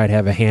Darkseid,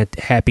 have a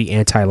happy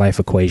anti-life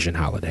equation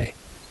holiday.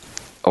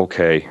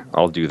 Okay,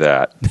 I'll do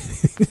that.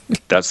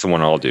 That's the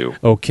one I'll do.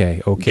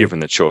 Okay.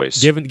 Given the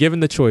choice. Given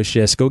the choice,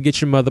 yes. Go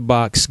get your mother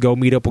box. Go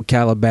meet up with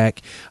Calabac.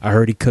 I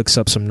heard he cooks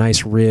up some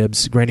nice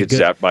ribs. Granny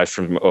Get zapped by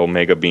from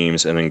Omega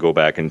beams and then go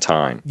back in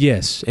time.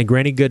 Yes, and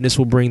Granny Goodness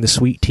will bring the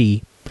sweet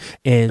tea,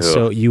 and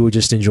so you will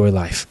just enjoy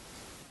life.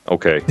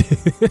 Okay.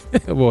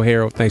 Well,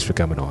 Harold, thanks for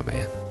coming on,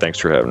 man. Thanks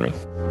for having me.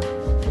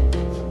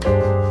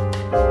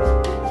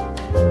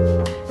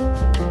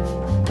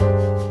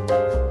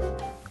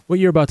 What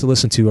you're about to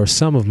listen to are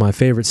some of my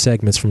favorite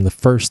segments from the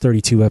first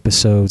 32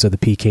 episodes of the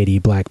PKD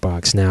Black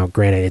Box. Now,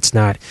 granted, it's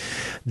not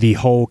the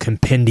whole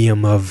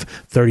compendium of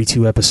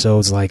 32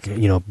 episodes like,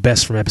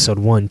 best from episode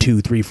 1,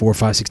 2, 3, 4,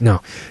 5, 6.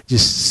 No,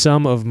 just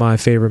some of my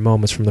favorite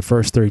moments from the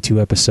first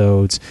 32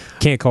 episodes.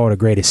 Can't call it a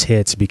greatest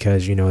hits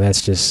because,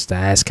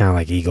 that's kind of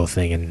like ego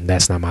thing, and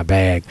that's not my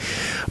bag.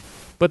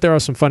 But there are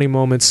some funny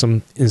moments,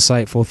 some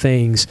insightful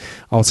things,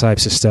 all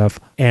types of stuff.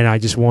 And I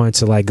just wanted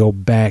to go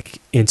back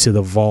into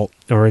the vault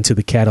or into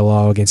the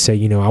catalog and say,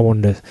 I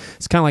wanted to,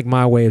 it's kind of like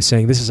my way of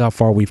saying this is how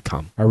far we've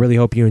come. I really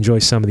hope you enjoy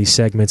some of these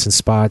segments and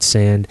spots.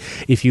 And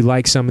if you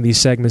like some of these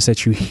segments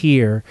that you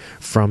hear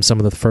from some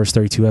of the first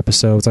 32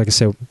 episodes, like I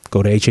said,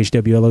 go to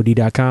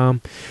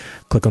hhwlod.com.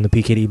 Click on the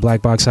PKD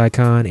Black Box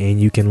icon, and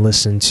you can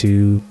listen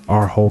to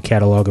our whole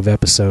catalog of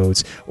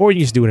episodes. Or you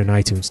can just do it in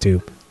iTunes,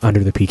 too,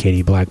 under the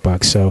PKD Black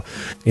Box. So,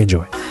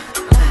 enjoy.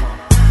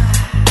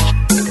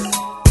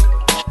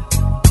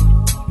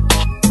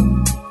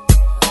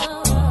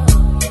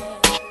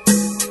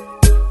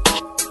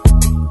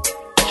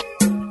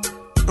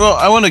 Well,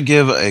 I want to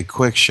give a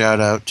quick shout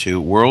out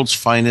to World's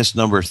Finest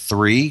number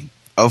 3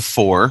 of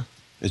 4.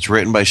 It's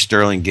written by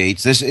Sterling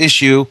Gates. This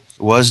issue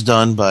was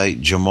done by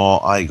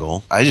Jamal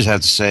Igle. I just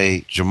have to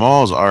say,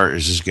 Jamal's art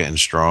is just getting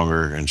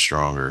stronger and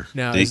stronger.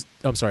 Now,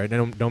 I'm sorry, I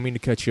don't mean to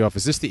cut you off.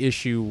 Is this the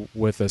issue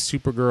with a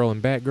Supergirl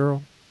and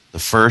Batgirl? The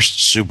first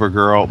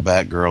Supergirl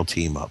Batgirl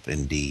team up,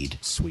 indeed.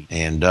 Sweet.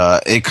 And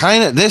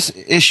this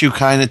issue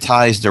kind of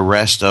ties the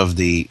rest of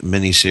the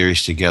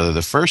miniseries together.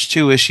 The first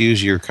 2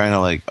 issues, you're kind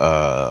of like,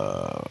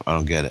 I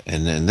don't get it.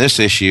 And then this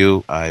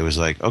issue, I was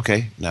like,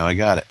 okay, now I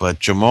got it. But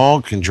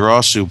Jamal can draw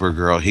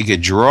Supergirl. He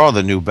could draw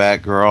the new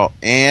Batgirl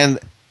and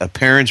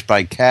appearance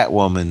by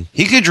Catwoman.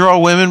 He could draw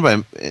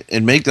women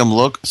and make them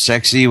look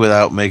sexy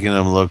without making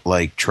them look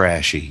like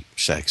trashy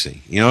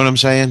sexy. You know what I'm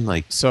saying?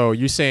 Like, so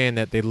you're saying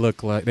that they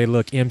look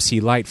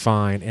MC Light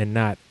fine and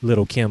not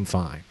Little Kim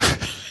fine.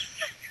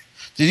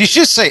 Did you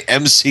just say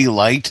MC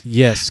Light?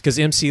 Yes, because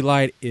MC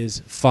Light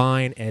is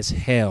fine as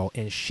hell,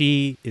 and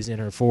she is in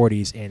her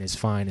 40s and is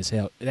fine as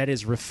hell. That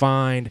is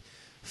refined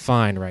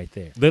fine right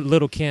there.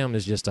 Little Kim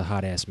is just a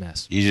hot ass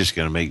mess. You're just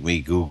gonna make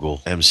me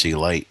Google MC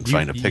Light and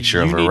find a picture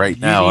of her right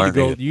now, aren't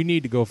you? You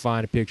need to go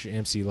find a picture of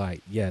MC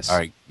Light. Yes. All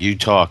right, you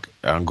talk.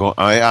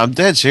 I'm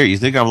dead serious. You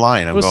think I'm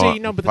lying? But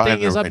the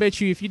thing is, I bet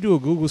you if you do a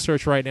Google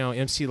search right now,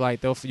 MC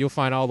Light, you'll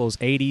find all those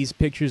 '80s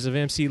pictures of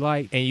MC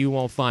Light, and you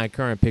won't find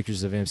current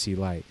pictures of MC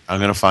Light.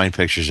 I'm gonna find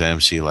pictures of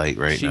MC Light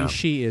now.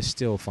 She is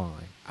still fine.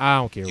 I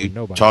don't care what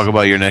nobody talk says.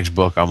 about your next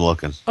book. I'm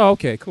looking. Oh,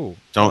 okay, cool.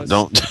 Don't.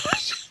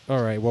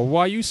 All right. Well,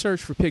 while you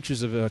search for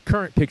pictures of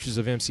current pictures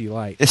of MC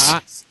Light,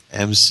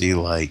 MC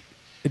Light.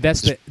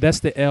 That's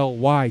the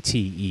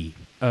LYTE.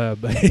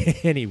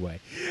 But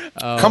anyway,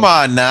 come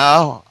on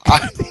now.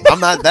 I'm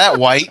not that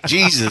white.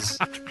 Jesus.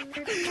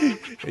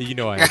 You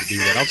know I had to do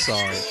that.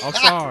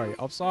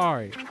 I'm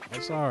sorry.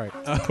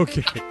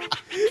 Okay.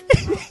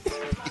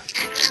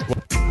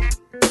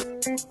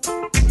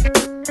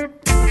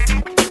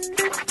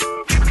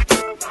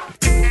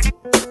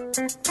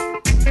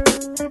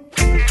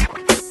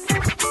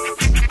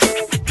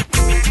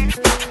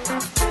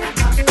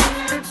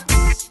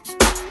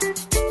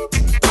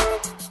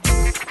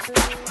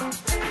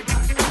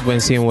 When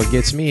seeing what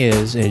gets me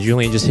is, and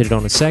Julian just hit it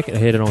on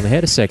the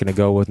head a second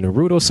ago with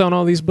Naruto selling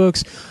all these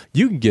books.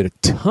 You can get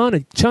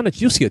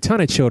you'll see a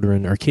ton of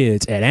children or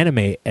kids at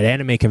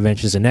anime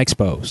conventions and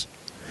expos,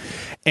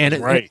 and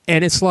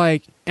it's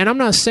like, and I'm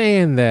not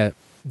saying that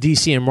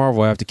DC and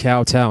Marvel have to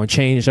kowtow and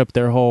change up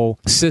their whole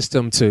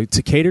system to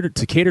cater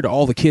to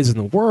all the kids in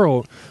the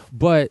world,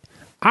 but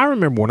I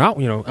remember when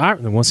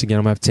once again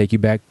I'm gonna have to take you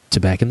back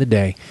in the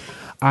day.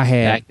 I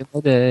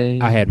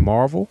had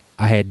Marvel,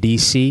 I had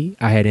DC,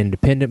 I had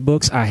independent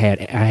books, I had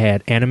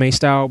anime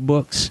style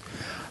books,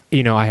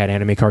 I had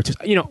anime cartoons.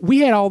 We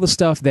had all the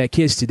stuff that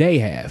kids today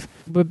have.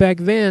 But back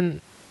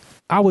then,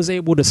 I was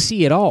able to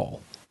see it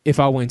all. If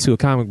I went to a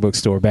comic book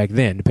store back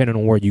then, depending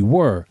on where you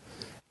were,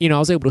 I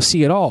was able to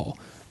see it all.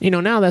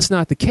 Now that's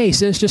not the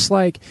case. It's just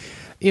like,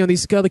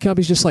 these other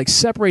companies just like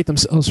separate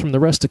themselves from the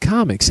rest of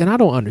comics, and I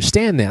don't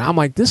understand that. I'm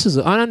like,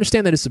 I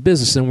understand that it's a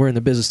business and we're in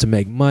the business to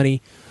make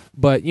money.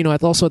 But,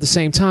 also at the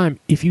same time,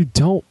 if you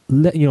don't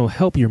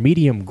help your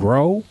medium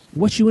grow,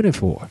 what you in it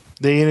for?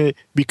 They in it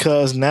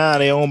because now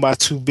they owned by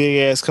 2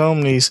 big-ass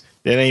companies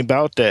that ain't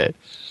about that.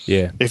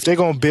 Yeah. If they're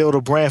going to build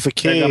a brand for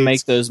kids... They're going to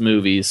make those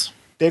movies.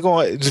 They're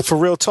going to... For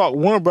real talk,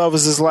 Warner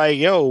Brothers is like,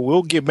 yo,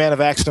 we'll get Man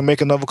of Action to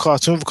make another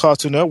cartoon for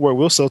Cartoon Network.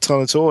 We'll sell a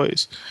ton of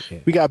toys. Yeah.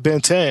 We got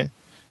Ben 10.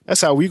 That's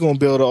how we gonna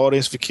build an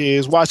audience for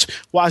kids. Watch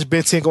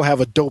Ben 10 gonna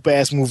have a dope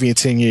ass movie in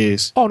 10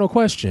 years. Oh, no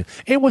question.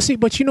 And what's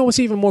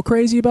even more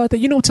crazy about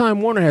that? Time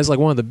Warner has like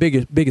one of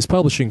the biggest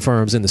publishing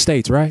firms in the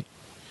States, right?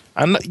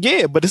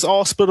 Yeah, but it's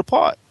all split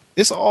apart.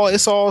 It's all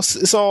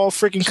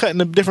freaking cut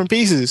into different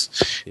pieces.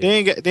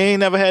 Yeah. They ain't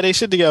never had their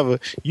shit together.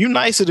 You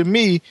nicer than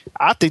me.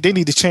 I think they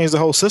need to change the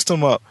whole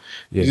system up.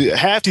 Yeah.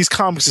 Half these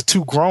comics are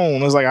too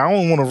grown. It's like I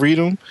don't want to read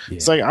them. Yeah.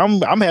 It's like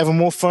I'm having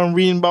more fun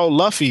reading about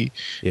Luffy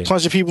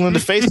punching people in the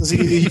face because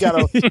he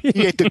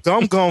ate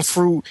the gum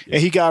fruit and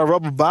he got a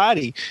rubber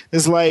body.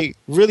 It's like,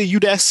 really,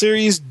 you that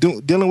serious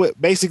dealing with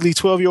basically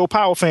 12-year-old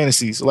power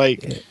fantasies?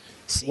 Like,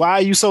 why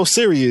are you so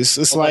serious?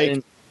 It's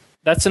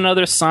that's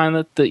another sign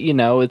that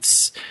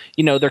it's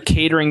they're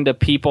catering to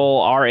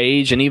people our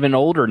age and even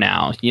older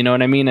now. You know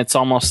what I mean? It's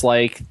almost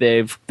like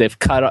they've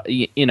cut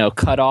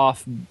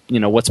off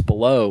what's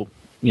below.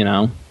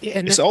 Yeah,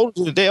 and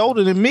they're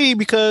older than me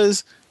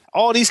because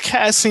all these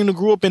cats seem to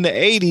grew up in the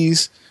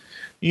 80s.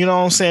 You know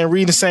what I'm saying?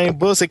 Reading the same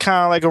books. They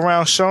kind of like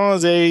around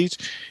Shawn's age.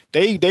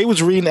 They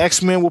was reading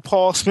X-Men with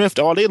Paul Smith.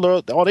 All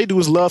they do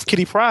is love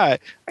Kitty Pryde.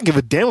 I give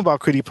a damn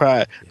about Kitty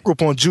Pryde. I grew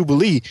up on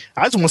Jubilee.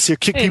 I just want to see her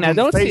kick people in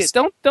the face.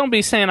 Don't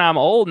be saying I'm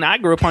old and I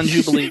grew up on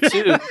Jubilee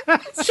too.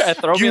 Try to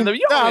throw me in the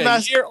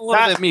you're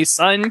older than me,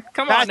 son.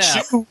 Come on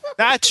now.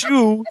 Not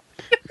you.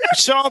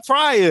 Shawn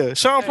Pryor.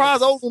 Shawn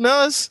Pryor's older than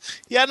us.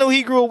 Yeah, I know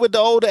he grew up with the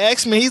older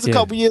X-Men. He's a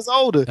couple years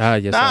older.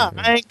 Yes,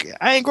 I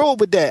ain't grow up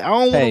with that. I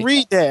don't want to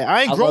read that.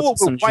 I ain't grow up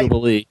with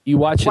Jubilee. You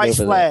watch White it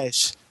over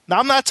Flash. There. Now,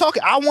 I'm not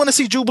talking. I want to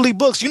see Jubilee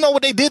books. You know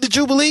what they did to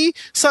Jubilee?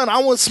 Son, I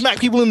want to smack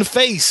people in the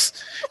face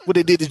what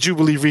they did to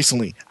Jubilee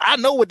recently. I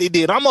know what they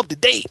did. I'm up to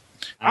date.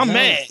 I'm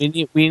mad.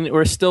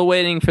 We're still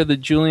waiting for the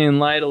Julian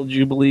Lytle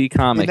Jubilee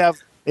comic.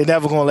 They're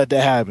never gonna let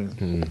that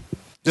happen.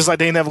 Just like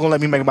they ain't never gonna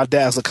let me make my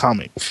dad's a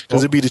comic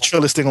because it'd be the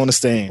trillest thing on the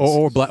stands.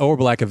 Or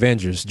Black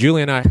Avengers.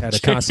 Julie and I had a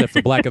concept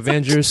for Black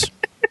Avengers.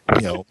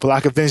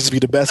 Black Avengers be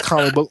the best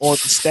comic book on the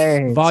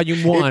stand.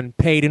 Volume 1,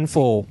 paid in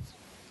full.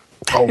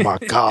 Oh my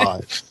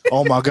god!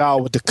 Oh my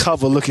god! With the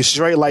cover looking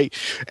straight like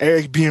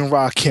Eric B. and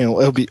Rakim.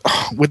 It'll be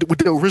with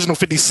the original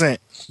 50 Cent.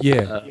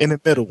 Yeah, in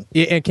the middle.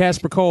 Yeah, and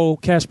Casper Cole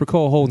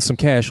holding some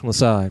cash on the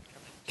side.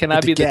 Can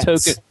I be the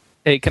token?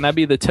 Hey, can I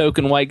be the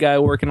token white guy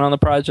working on the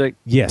project?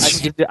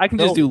 Yes, I can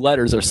just do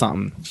letters or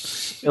something.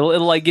 It'll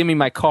like give me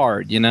my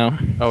card, you know.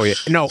 Oh yeah,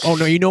 no.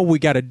 You know what we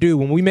got to do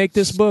when we make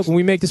this book? When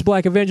we make this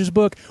Black Avengers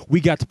book, we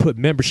got to put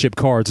membership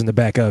cards in the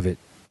back of it.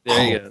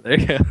 There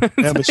you go.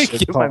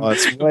 Membership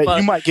cards.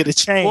 You might get a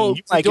chain. Well,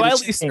 do I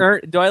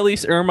at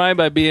least earn mine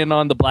by being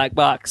on the black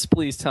box?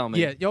 Please tell me.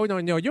 Yeah,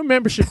 no. Your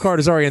membership card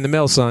is already in the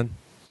mail, son.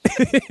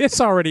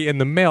 It's already in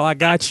the mail. I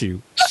got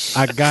you.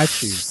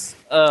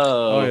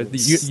 Oh,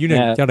 you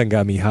done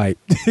got me hyped.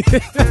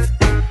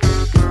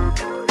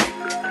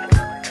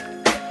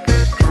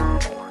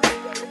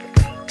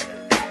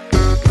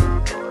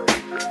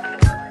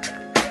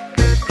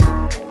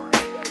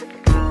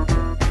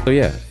 So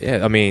yeah.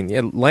 I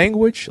mean,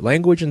 language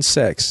and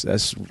sex.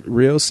 That's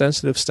real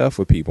sensitive stuff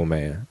with people,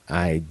 man.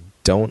 I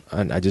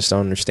just don't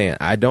understand.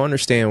 I don't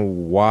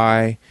understand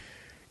why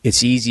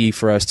it's easy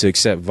for us to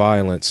accept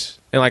violence.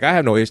 And like, I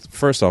have no issue.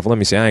 First off, let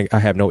me say, I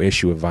have no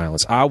issue with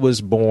violence. I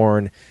was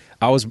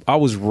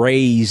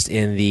raised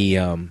in the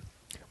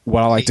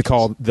what I like to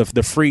call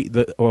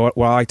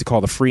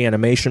the free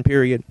animation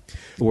period,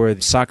 where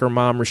the soccer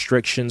mom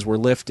restrictions were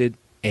lifted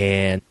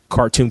and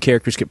cartoon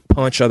characters could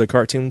punch other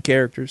cartoon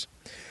characters.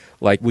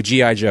 Like with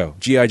G.I. Joe.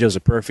 G.I. Joe's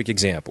a perfect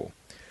example.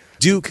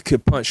 Duke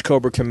could punch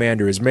Cobra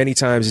Commander as many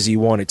times as he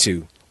wanted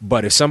to,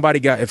 but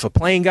if a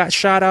plane got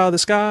shot out of the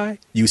sky,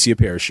 you see a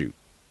parachute.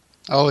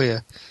 Oh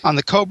yeah, on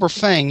the Cobra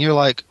Fang, you're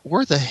like,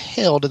 where the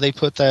hell did they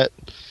put that?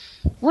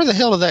 Where the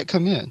hell did that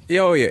come in?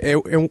 Oh yeah,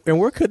 and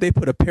where could they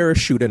put a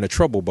parachute in a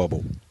trouble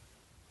bubble?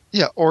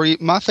 Yeah, or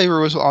my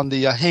favorite was on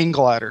the hang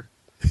glider.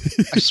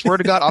 I swear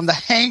to God, on the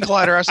hang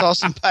glider, I saw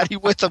somebody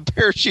with a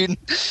parachute,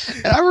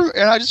 and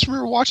I just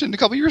remember watching it a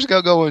couple years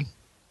ago, going,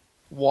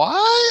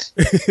 "Why?"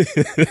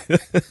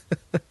 Because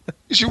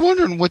you're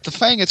wondering with the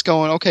Fang, it's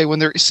going okay when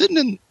they're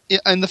sitting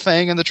in the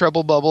Fang and the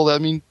treble bubble. I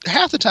mean,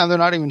 half the time they're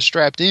not even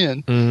strapped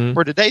in. Mm-hmm.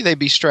 Where today they'd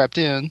be strapped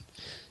in,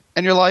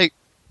 and you're like,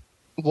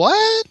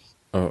 "What?"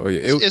 Oh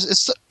yeah,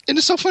 it's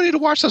so funny to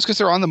watch those because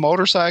they're on the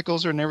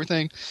motorcycles and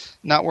everything,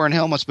 not wearing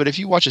helmets. But if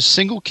you watch a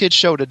single kid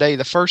show today,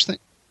 the first thing,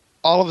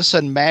 all of a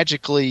sudden,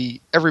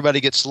 magically, everybody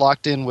gets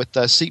locked in with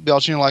seatbelts,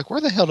 and you're like, "Where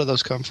the hell do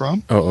those come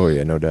from?" Oh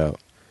yeah, no doubt.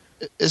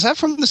 Is that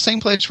from the same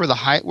place where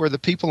the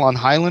people on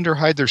Highlander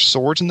hide their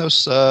swords in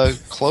those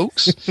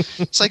cloaks?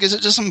 It's like, is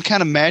it just some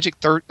kind of magic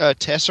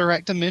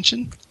Tesseract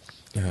dimension?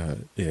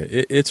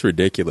 It's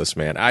ridiculous,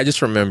 man. I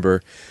just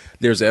remember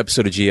there's an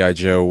episode of G.I.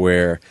 Joe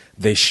where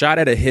they shot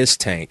at a HISS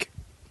tank,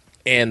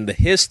 and the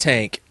HISS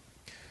tank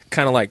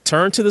kind of like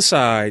turned to the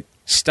side,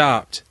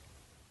 stopped.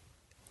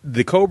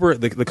 The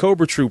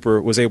Cobra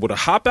Trooper was able to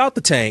hop out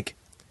the tank,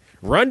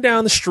 run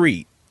down the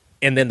street,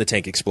 and then the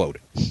tank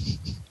exploded.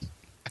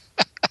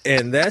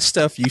 And that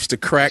stuff used to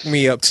crack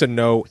me up to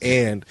no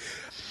end.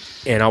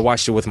 And I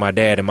watched it with my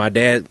dad,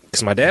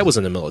 because my dad was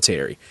in the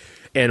military.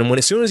 And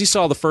as soon as he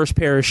saw the first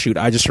parachute,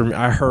 I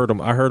heard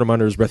him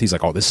under his breath. He's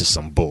like, "Oh, this is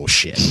some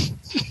bullshit."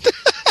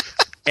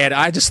 And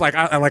I just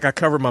I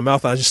covered my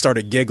mouth. I just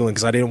started giggling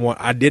because I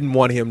didn't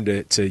want him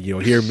to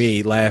hear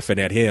me laughing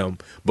at him.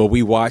 But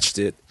we watched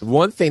it.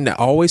 One thing that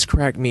always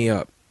cracked me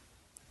up,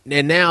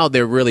 and now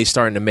they're really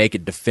starting to make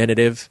it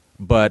definitive,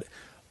 but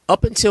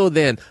up until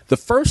then, the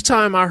first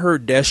time I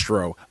heard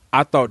Destro,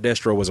 I thought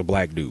Destro was a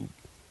black dude.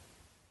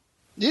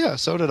 Yeah,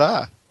 so did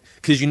I.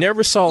 Because you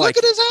never saw Look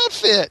at his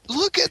outfit.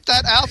 Look at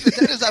that outfit.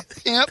 That is a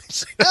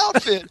pimp's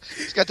outfit.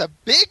 He's got the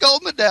big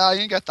old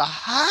medallion, got the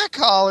high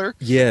collar.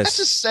 Yes.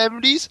 That's a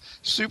 70s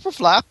super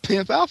fly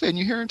pimp outfit. And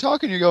you hear him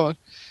talking, you're going,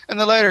 and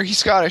then later he's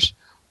Scottish.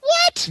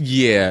 What?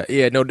 Yeah,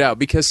 no doubt.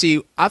 Because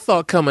see, I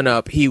thought coming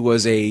up he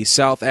was a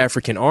South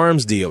African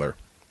arms dealer.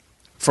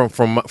 From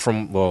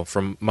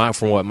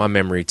what my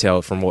memory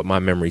tells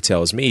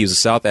me, he was a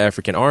South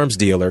African arms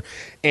dealer,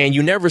 and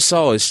you never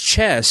saw his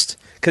chest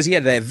because he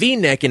had that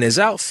V-neck in his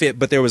outfit,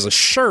 but there was a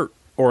shirt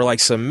or like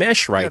some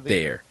mesh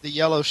there. The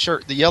yellow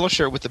shirt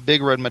with the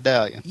big red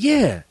medallion.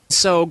 Yeah.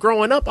 So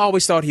growing up, I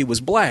always thought he was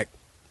black,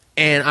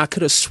 and I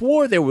could have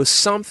swore there was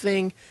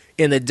something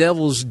in the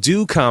Devil's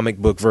Due comic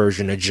book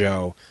version of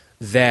Joe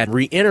that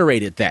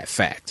reiterated that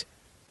fact.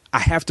 I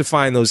have to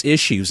find those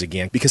issues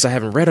again because I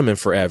haven't read them in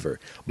forever.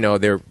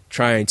 They're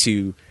trying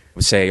to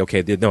say,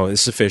 okay, no,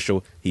 this is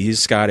official.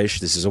 He's Scottish.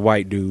 This is a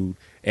white dude.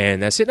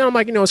 And that's it. And I'm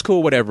like, it's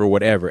cool,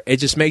 whatever. It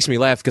just makes me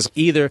laugh because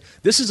either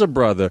this is a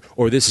brother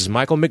or this is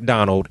Michael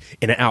McDonald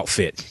in an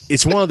outfit.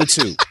 It's one of the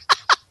two.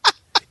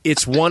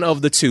 It's one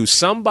of the two.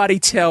 Somebody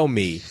tell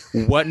me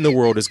what in the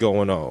world is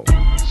going on.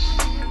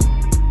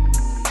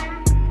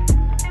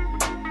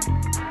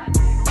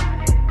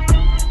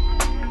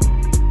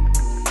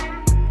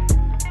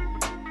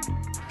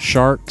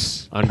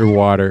 sharks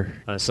underwater.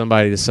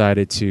 Somebody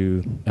decided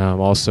to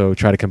also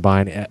try to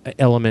combine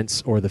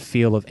elements or the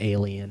feel of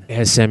Alien. It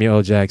has Samuel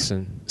L.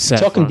 Jackson. You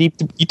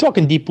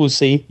talking Deep Blue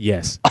Sea?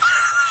 Yes.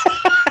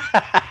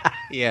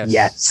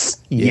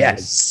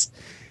 Yes.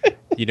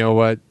 You know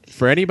what?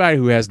 For anybody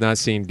who has not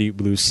seen Deep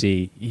Blue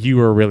Sea, you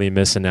are really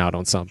missing out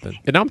on something.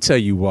 And I'm tell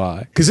you why.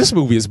 Because this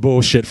movie is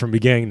bullshit from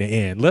beginning to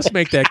end. Let's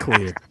make that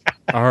clear.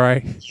 All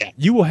right? Yeah.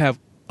 You will have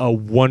a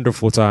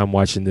wonderful time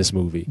watching this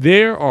movie.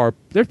 There's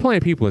plenty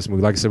of people in this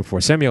movie, like I said before.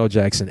 Samuel L.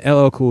 Jackson,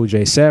 LL Cool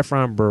J,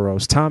 Saffron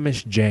Burrows,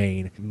 Thomas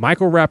Jane,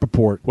 Michael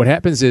Rappaport. What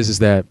happens is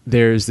that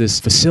there's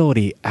this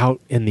facility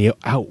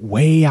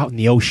way out in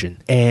the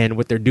ocean, and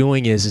what they're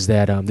doing is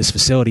that this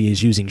facility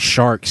is using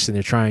sharks, and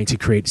they're trying to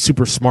create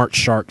super smart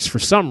sharks for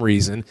some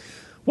reason.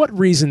 What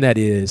reason that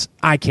is,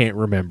 I can't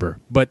remember.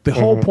 But the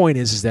whole point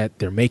is that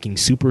they're making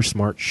super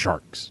smart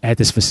sharks at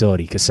this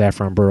facility because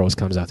Saffron Burrows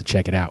comes out to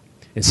check it out.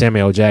 And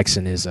Samuel L.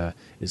 Jackson is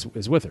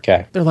with her.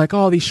 Okay. They're like,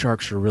 oh, these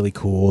sharks are really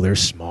cool. They're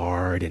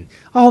smart, and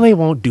they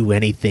won't do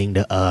anything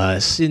to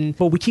us.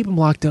 But we keep them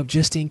locked up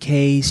just in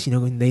case,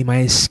 they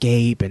might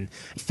escape and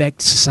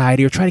affect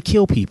society or try to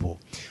kill people.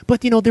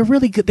 But they're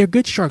really good. They're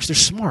good sharks. They're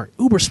smart,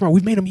 uber smart.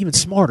 We've made them even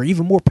smarter,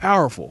 even more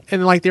powerful.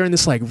 And they're in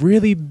this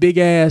really big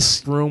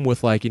ass room with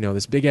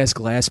this big ass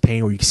glass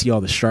pane where you can see all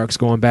the sharks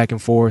going back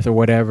and forth or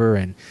whatever.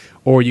 And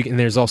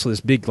there's also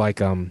this big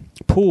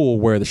pool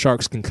where the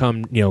sharks can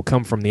come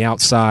from the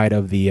outside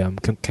of the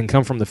can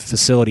come from the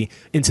facility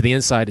into the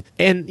inside.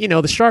 And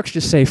the sharks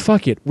just say,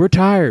 "Fuck it, we're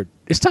tired.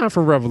 It's time for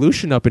a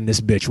revolution up in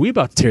this bitch. We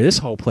about to tear this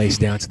whole place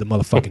down to the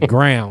motherfucking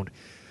ground."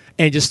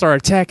 And just start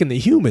attacking the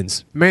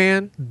humans.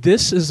 Man,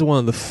 this is one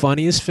of the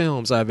funniest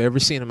films I've ever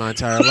seen in my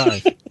entire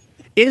life. It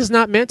is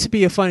not meant to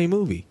be a funny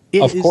movie.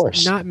 It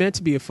is not meant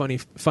to be a funny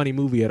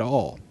movie at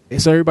all. And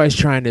so everybody's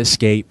trying to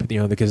escape,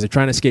 because they're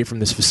trying to escape from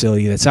this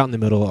facility that's out in the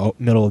middle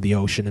of the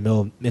ocean, in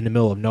the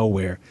middle of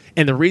nowhere.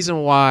 And the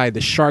reason why the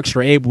sharks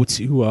are able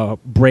to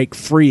break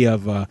free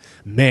of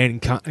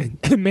mankind's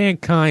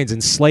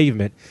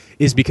enslavement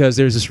is because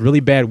there's this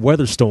really bad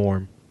weather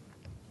storm.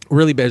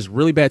 Really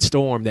bad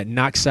storm that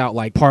knocks out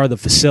part of the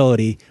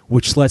facility,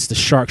 which lets the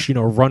sharks,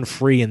 run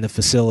free in the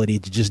facility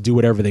to just do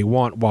whatever they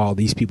want while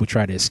these people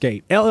try to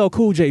escape. LL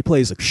Cool J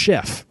plays a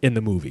chef in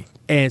the movie.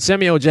 And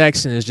Samuel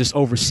Jackson is just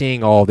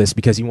overseeing all this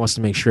because he wants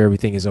to make sure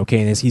everything is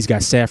okay. And he's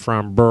got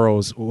Saffron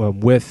Burrows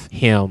with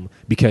him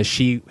because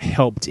she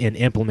helped in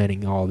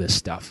implementing all this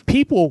stuff.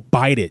 People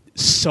bite it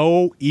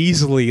so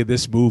easily in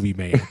this movie,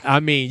 man.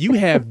 I mean, you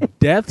have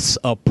deaths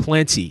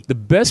aplenty. The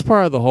best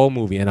part of the whole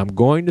movie, and I'm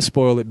going to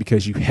spoil it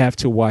because you have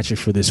to watch it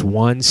for this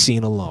one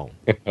scene alone.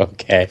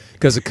 Okay.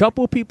 Because a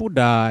couple of people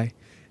die.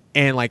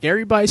 And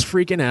everybody's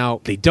freaking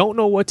out. They don't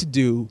know what to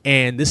do.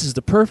 And this is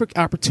the perfect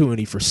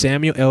opportunity for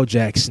Samuel L.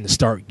 Jackson to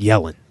start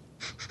yelling.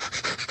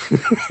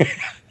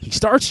 He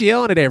starts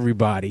yelling at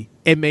everybody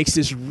and makes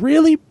this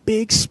really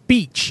big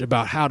speech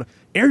about how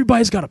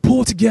everybody's got to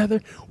pull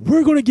together.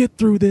 We're going to get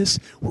through this.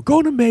 We're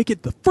going to make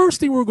it. The first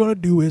thing we're going to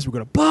do is we're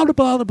going to blah, blah,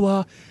 blah, blah,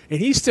 blah. And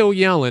he's still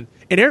yelling.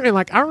 And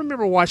I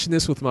remember watching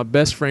this with my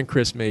best friend,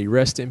 Chris May.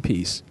 Rest in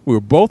peace. We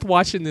were both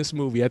watching this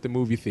movie at the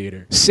movie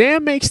theater.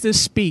 Sam makes this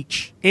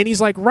speech, and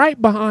he's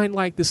right behind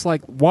this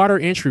water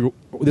entry,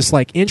 this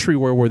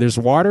entryway where there's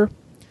water.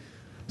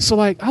 So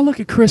I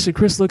look at Chris, and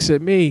Chris looks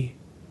at me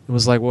and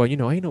was like, well,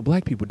 ain't no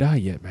black people die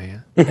yet,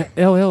 man.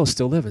 LL is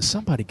still living.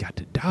 Somebody got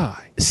to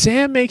die.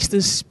 Sam makes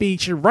this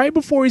speech, and right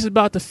before he's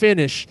about to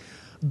finish,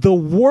 the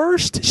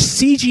worst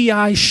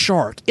CGI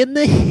shark in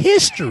the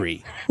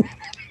history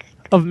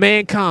of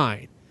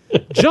mankind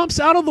jumps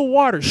out of the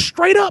water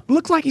straight up,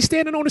 looks like he's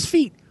standing on his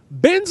feet,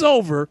 bends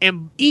over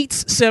and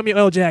eats Samuel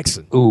L.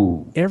 Jackson.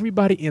 Ooh.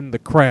 Everybody in the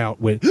crowd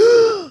went,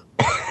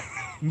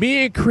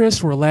 me and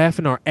Chris were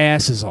laughing our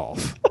asses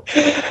off.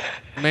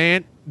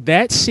 Man,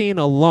 that scene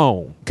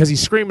alone, because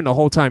he's screaming the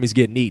whole time he's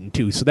getting eaten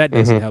too, so that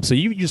doesn't help. So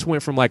you just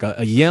went from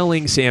a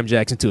yelling Sam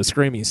Jackson to a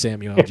screaming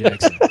Samuel L.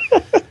 Jackson.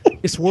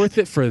 It's worth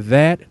it for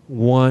that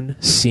one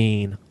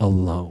scene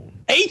alone.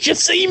 Ain't you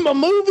seen my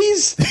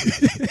movies?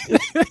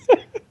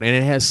 And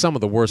it has some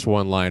of the worst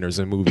one-liners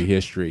in movie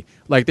history.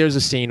 There's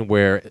a scene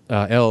where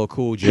LL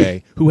Cool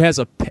J, who has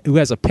a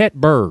pet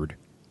bird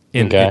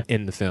in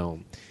the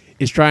film,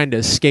 is trying to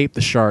escape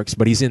the sharks,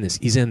 but he's in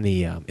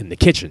the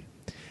kitchen,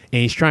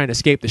 and he's trying to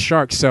escape the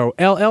sharks. So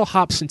LL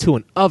hops into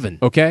an oven,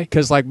 okay?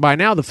 Because by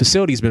now the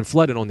facility's been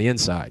flooded on the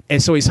inside,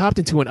 and so he's hopped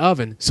into an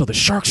oven. So the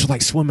sharks are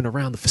swimming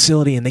around the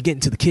facility, and they get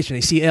into the kitchen.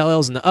 They see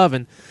LL's in the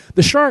oven.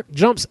 The shark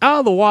jumps out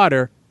of the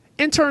water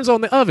and turns on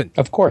the oven.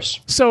 Of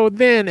course. So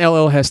then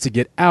LL has to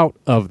get out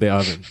of the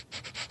oven.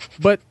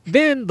 But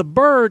then the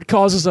bird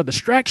causes a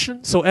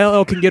distraction, so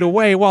LL can get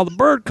away. While the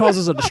bird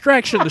causes a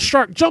distraction, the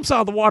shark jumps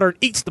out of the water and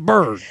eats the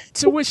bird.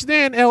 To which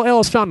then LL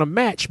has found a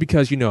match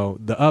because,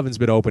 the oven's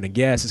been open and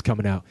gas is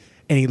coming out.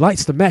 And he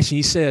lights the match and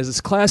he says, this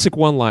classic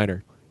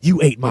one-liner,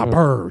 "You ate my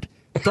bird."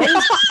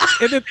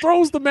 And then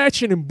throws the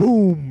match in and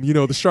boom,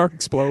 the shark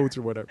explodes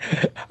or whatever.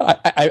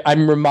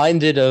 I'm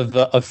reminded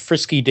of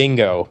Frisky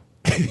Dingo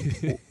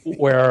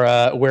where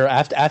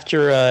after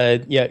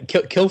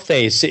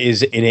Killface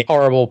is in a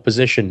horrible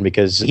position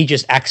because he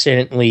just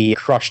accidentally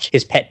crushed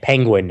his pet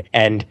penguin,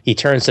 and he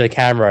turns to the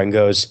camera and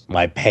goes,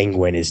 "My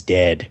penguin is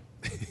dead,"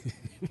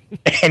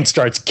 and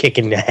starts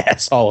kicking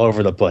ass all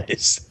over the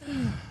place.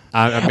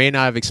 I may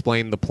not have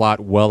explained the plot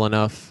well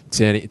enough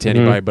to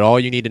anybody, but all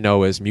you need to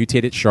know is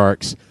mutated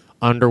sharks,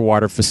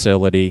 underwater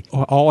facility,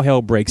 all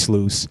hell breaks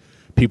loose.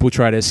 People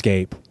try to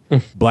escape.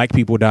 Black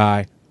people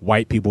die.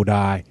 White people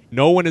die.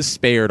 No one is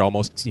spared.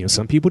 Almost,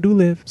 some people do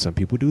live. Some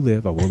people do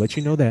live. I will let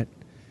you know that.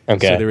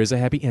 Okay. So there is a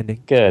happy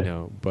ending. Good.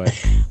 But.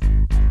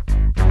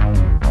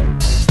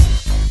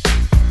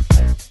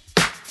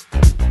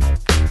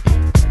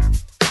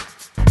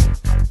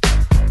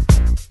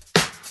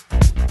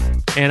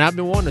 And I've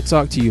been wanting to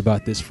talk to you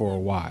about this for a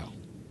while.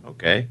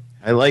 Okay.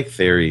 I like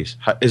theories.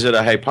 Is it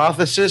a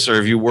hypothesis, or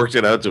have you worked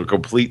it out to a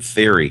complete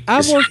theory?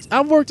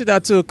 I've worked it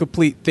out to a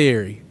complete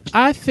theory.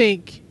 I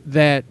think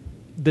that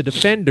the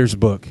Defenders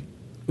book,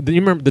 you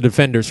remember the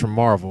Defenders from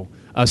Marvel,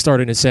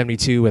 started in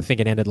 1972. I think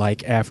it ended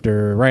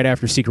right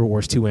after Secret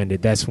Wars 2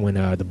 ended. That's when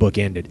the book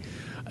ended,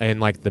 in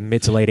like the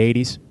mid to late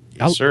 80s.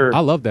 Yes, sir. I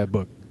love that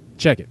book.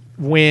 Check it.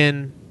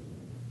 When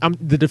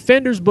the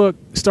Defenders book,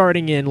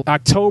 starting in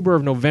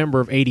November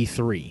of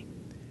 83,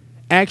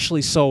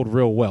 actually sold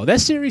real well.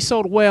 That series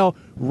sold well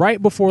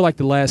right before like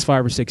the last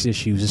 5 or 6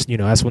 issues.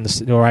 That's when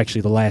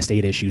the last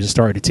 8 issues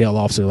started to tail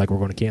off. So like, we're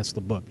going to cancel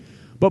the book.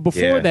 But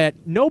before that,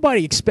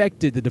 nobody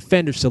expected the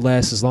Defenders to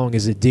last as long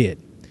as it did,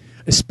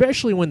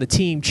 especially when the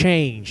team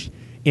changed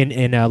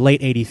in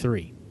late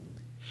 83.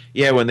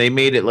 Yeah, when they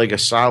made it like a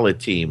solid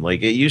team.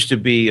 Like, it used to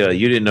be,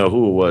 you didn't know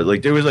who it was.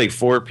 Like, there was like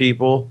 4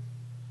 people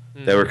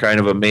that were kind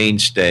of a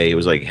mainstay. It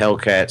was like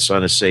Hellcat,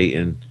 Son of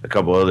Satan, a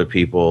couple other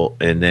people,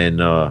 and then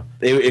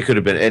it could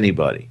have been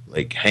anybody.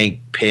 Like,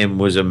 Hank Pym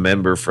was a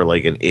member for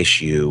like an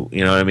issue.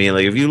 You know what I mean?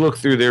 Like, if you look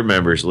through their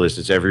members list,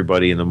 it's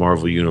everybody in the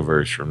Marvel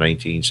Universe from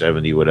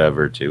 1970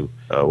 whatever to,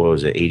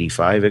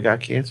 85 it got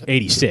canceled?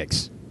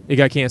 86. It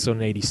got canceled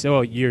in 86.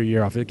 Oh,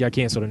 year off. It got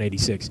canceled in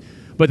 86.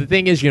 But the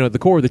thing is, the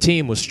core of the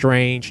team was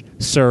Strange,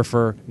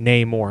 Surfer,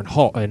 Namor, and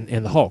Hulk, and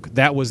the Hulk.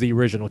 That was the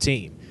original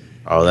team.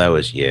 Oh, that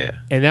was, yeah.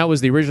 And that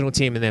was the original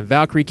team, and then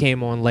Valkyrie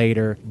came on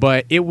later.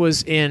 But it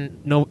was in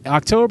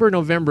October,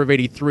 November of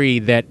 83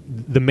 that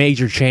the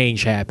major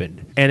change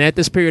happened. And at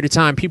this period of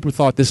time, people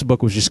thought this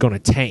book was just going to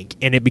tank,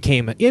 and it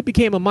became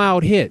a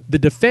mild hit. The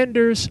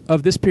Defenders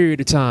of this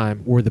period of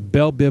time were the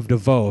Belle Biv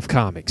DeVoe of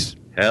comics.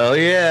 Hell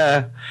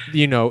yeah.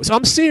 So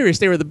I'm serious.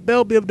 They were the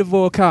Belle Biv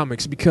DeVoe of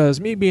comics, because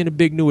me being a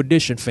big New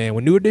Edition fan,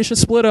 when New Edition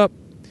split up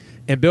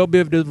and Belle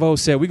Biv DeVoe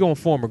said, we're going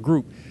to form a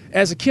group,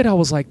 as a kid, I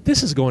was like,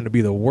 this is going to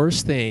be the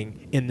worst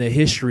thing in the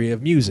history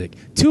of music.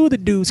 2 of the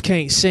dudes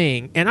can't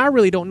sing, and I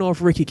really don't know if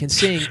Ricky can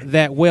sing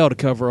that well to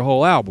cover a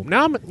whole album.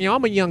 Now,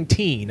 I'm a young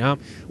teen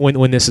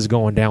when this is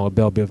going down with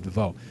Belle Biv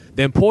DeVoe.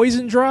 Then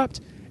Poison dropped,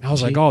 and I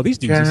was like, oh, these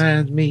dudes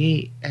drive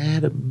me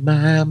out of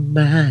my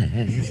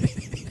mind.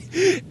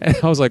 And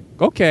I was like,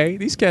 okay,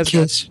 these cats.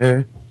 Kiss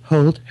her,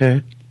 hold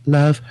her,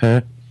 love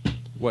her.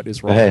 What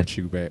is wrong with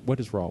you, man? What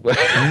is wrong with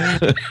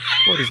you?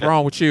 What is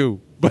wrong with you?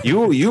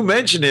 You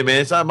mentioned it, man.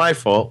 It's not my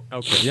fault.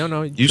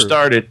 Okay, you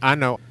started. I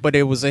know, but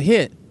it was a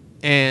hit,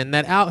 and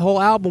that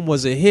whole album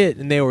was a hit,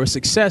 and they were a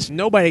success.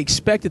 Nobody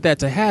expected that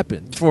to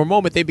happen. For a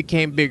moment, they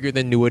became bigger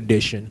than New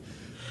Edition,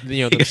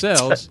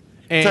 themselves.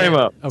 Time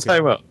out.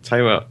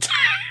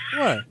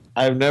 What?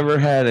 I've never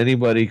had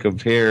anybody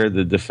compare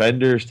the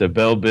Defenders to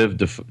Belle Biv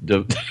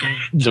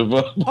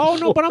DeVoe. Oh,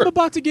 no, but I'm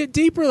about to get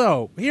deeper,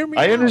 though. Hear me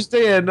out. I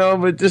understand,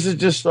 but this is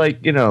just like,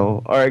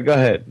 all right, go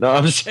ahead. No,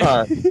 I'm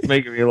sorry.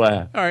 Making me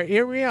laugh. All right,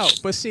 hear me out.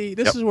 But see,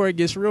 this is where it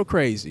gets real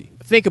crazy.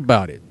 Think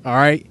about it, all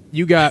right?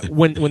 You got,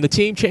 when the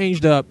team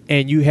changed up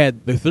and you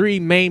had the 3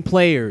 main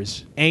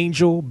players,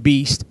 Angel,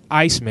 Beast,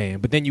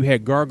 Iceman, but then you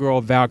had Gargoyle,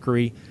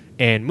 Valkyrie,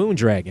 and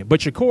Moondragon.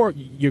 But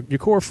your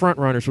core front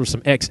runners were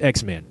some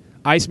X-Men.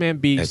 Iceman,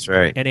 Beast,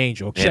 and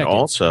Angel. And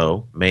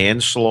also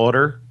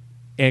Manslaughter.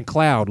 And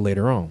Cloud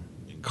later on.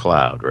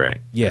 Cloud, right.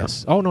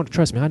 Yes. Yeah. Oh, no,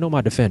 trust me. I know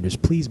my Defenders.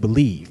 Please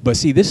believe. But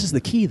see, this is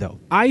the key, though.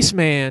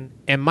 Iceman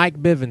and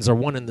Mike Bivens are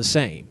one and the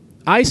same.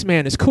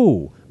 Iceman is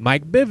cool.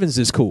 Mike Bivens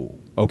is cool.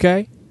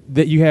 Okay?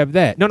 That you have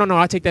that. No,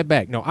 I take that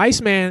back. No,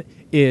 Iceman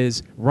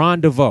is Ron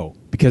DeVoe,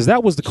 because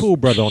that was the cool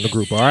brother on the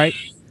group, all right?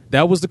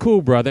 That was the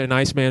cool brother, and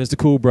Iceman is the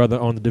cool brother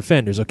on the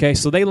Defenders, okay?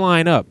 So they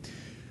line up.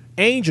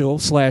 Angel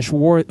 /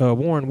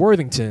 Warren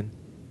Worthington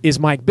is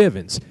Mike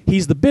Bivens.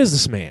 He's the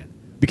businessman,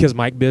 because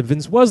Mike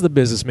Bivens was the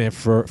businessman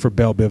for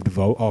Belle Biv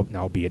DeVoe,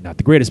 albeit not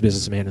the greatest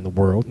businessman in the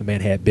world. The man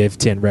had Biv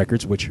 10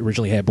 Records, which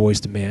originally had Boys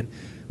to Men,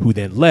 who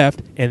then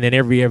left, and then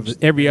every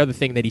other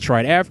thing that he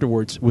tried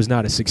afterwards was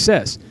not a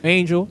success.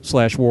 Angel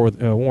 /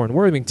 Warren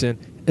Worthington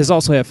has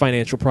also had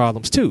financial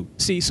problems too.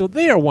 See, so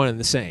they are one and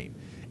the same.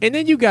 And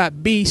then you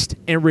got Beast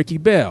and Ricky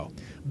Bell.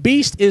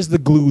 Beast is the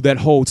glue that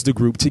holds the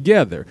group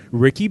together.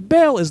 Ricky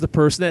Bell is the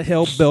person that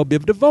held Belle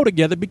Biv DeVoe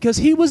together, because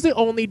he was the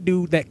only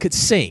dude that could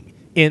sing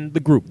in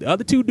the group. The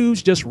other 2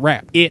 dudes just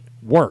rap. It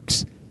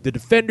works. The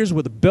Defenders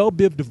were the Belle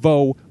Biv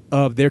DeVoe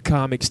of their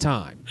comics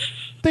time.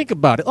 Think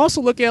about it.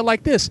 Also look at it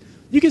like this.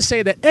 You can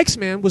say that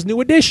X-Men was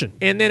New Edition.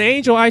 And then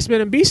Angel,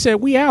 Iceman, and Beast said,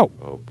 we out.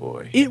 Oh,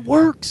 boy. It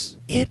works.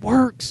 It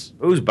works.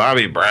 Who's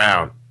Bobby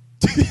Brown?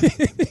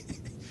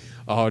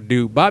 Oh,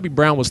 dude. Bobby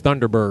Brown was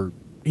Thunderbird.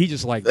 He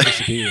just, like,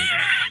 disappeared.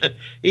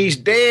 He's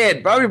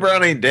dead. Bobby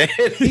Brown ain't dead.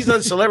 He's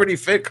on Celebrity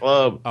Fit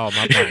Club. Oh,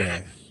 my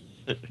bad.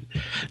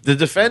 The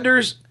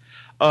Defenders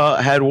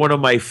had one of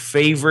my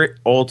favorite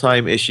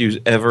all-time issues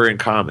ever in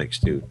comics,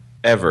 dude.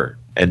 Ever.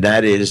 And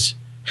that is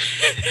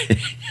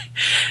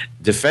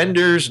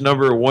Defenders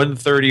number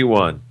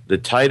 131. The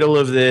title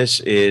of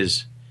this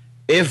is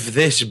If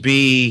This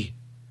Be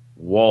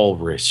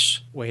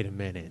Walrus. Wait a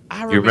minute.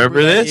 You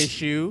remember that this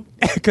issue?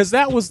 Because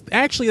that was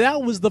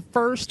the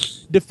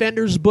first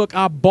Defenders book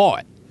I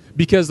bought.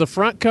 Because the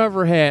front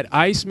cover had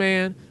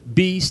Iceman,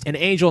 Beast, and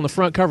Angel on the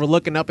front cover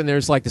looking up, and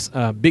there's like this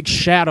big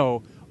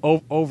shadow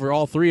over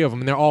all three of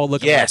them, and they're all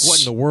looking like, what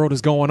in the world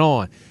is going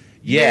on?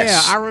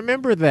 Yes. Yeah, I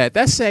remember that.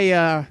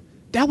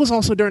 That was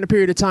also during the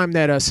period of time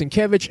that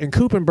Sienkiewicz and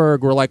Kuppenberg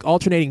were like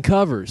alternating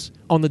covers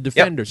on the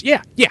Defenders.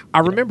 Yep. Yeah, I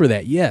remember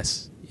that.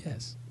 Yes.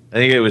 I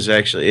think it was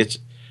actually,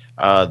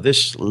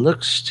 this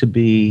looks to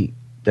be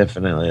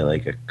definitely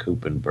like a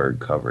Kuppenberg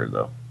cover,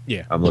 though.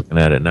 Yeah. I'm looking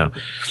at it now.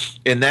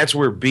 And that's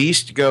where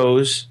Beast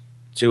goes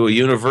to a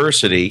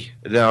university.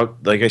 Now,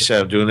 like I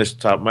said, I'm doing this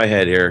top of my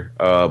head here.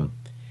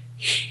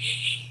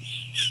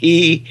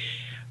 He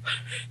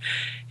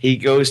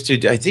goes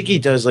to, I think he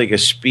does like a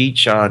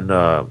speech on,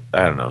 I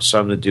don't know,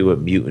 something to do with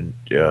mutant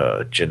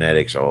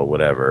genetics or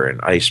whatever.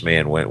 And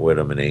Iceman went with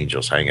him and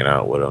Angel's hanging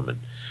out with him. And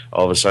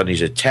all of a sudden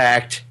he's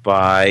attacked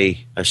by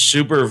a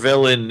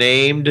supervillain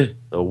named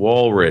the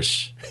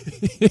Walrus.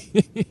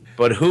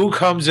 But who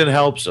comes and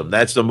helps him?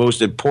 That's the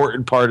most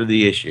important part of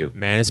the issue.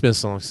 Man, it's been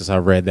so long since I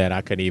read that.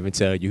 I couldn't even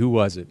tell you. Who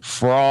was it?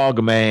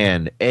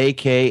 Frogman,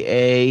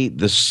 a.k.a.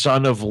 the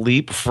son of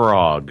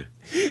Leapfrog.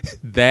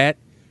 That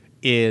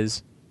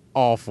is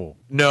awful.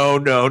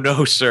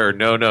 No, sir.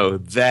 No.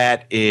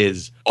 That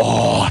is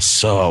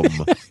awesome.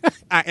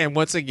 And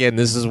once again,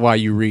 this is why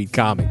you read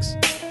comics.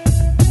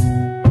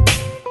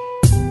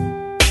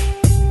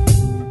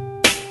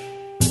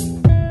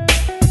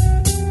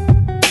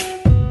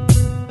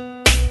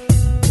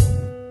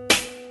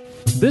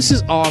 This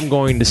is all I'm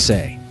going to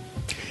say.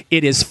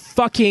 It is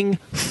fucking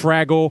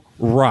Fraggle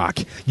Rock.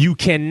 You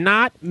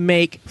cannot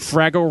make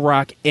Fraggle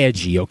Rock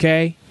edgy,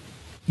 okay?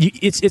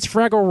 It's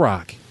Fraggle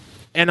Rock.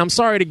 And I'm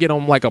sorry to get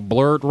on like a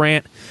blurred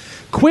rant.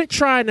 Quit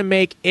trying to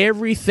make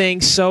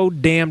everything so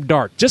damn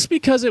dark. Just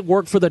because it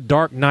worked for the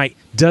Dark Knight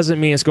doesn't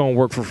mean it's going to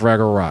work for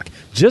Fraggle Rock.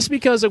 Just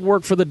because it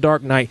worked for the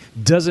Dark Knight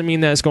doesn't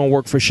mean that it's going to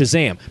work for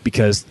Shazam.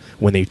 Because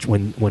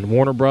when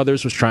Warner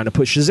Brothers was trying to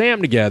put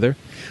Shazam together,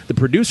 the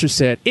producer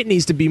said it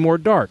needs to be more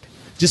dark.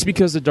 Just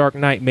because the Dark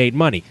Knight made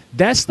money.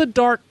 That's the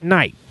Dark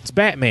Knight. It's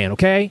Batman,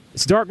 okay?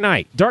 It's Dark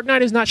Knight. Dark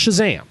Knight is not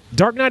Shazam.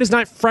 Dark Knight is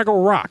not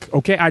Fraggle Rock,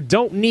 okay? I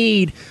don't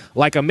need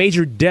like a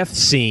major death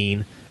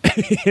scene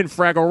in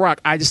Fraggle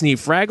Rock. I just need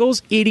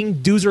Fraggles eating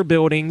doozer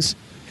buildings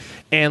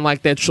and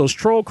like those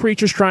troll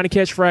creatures trying to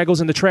catch Fraggles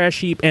in the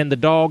trash heap and the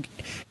dog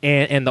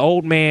and the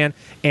old man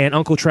and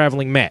Uncle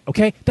Traveling Matt,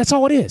 okay? That's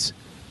all it is.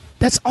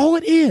 That's all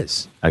it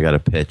is. I got a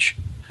pitch.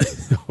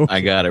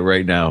 I got it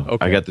right now.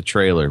 Okay. I got the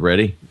trailer.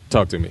 Ready?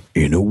 Talk to me.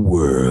 In a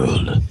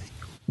world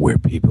where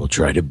people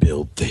try to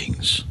build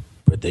things,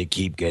 but they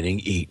keep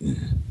getting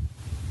eaten,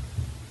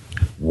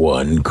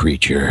 one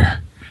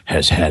creature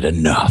has had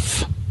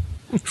enough.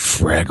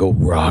 Fraggle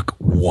Rock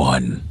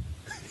 1.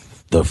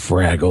 The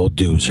Fraggle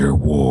Doozer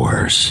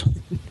Wars.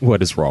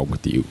 What is wrong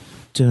with you?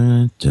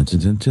 Dun, dun, dun,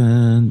 dun,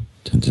 dun,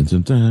 dun, dun,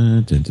 dun,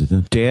 dun, dun, dun,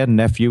 dun. Dear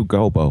nephew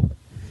Gobo,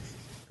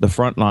 the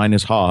front line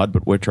is hard,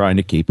 but we're trying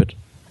to keep it.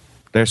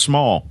 They're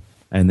small,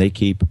 and they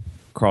keep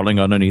crawling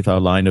underneath our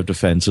line of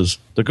defenses.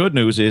 The good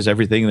news is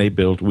everything they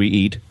build, we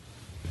eat.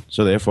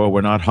 So therefore,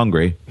 we're not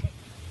hungry.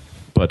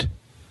 But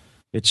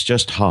it's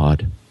just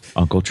hard,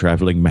 Uncle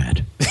Traveling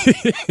Matt.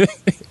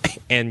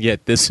 And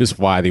yet this is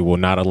why they will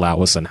not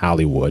allow us in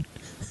Hollywood.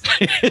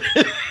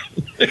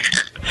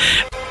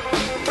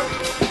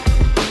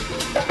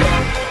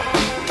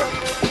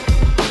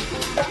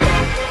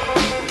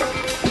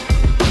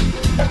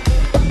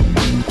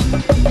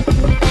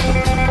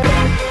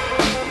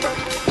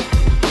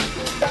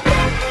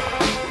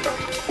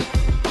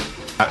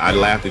 I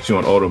laughed at you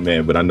on Auto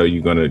Man, but I know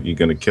you're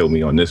gonna kill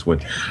me on this one.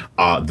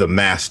 The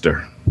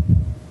Master.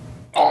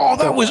 Oh,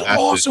 that was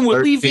awesome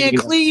with Lee Van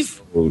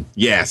Cleef.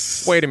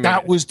 Yes. Wait a minute.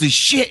 That was the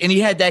shit. And he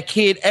had that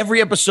kid.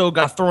 Every episode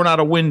got thrown out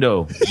a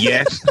window.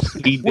 Yes.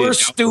 He did.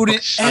 Worst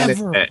student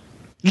ever.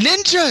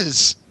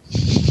 Ninjas.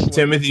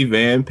 Timothy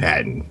Van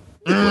Patten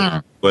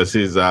was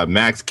his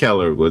Max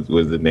Keller was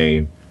the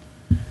name.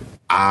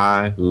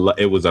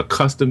 It was a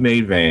custom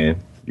made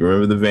van. You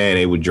remember the van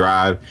they would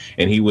drive,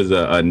 and he was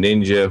a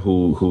ninja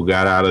who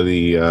got out of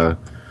the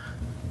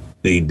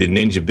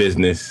ninja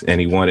business,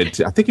 and he wanted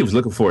to. I think he was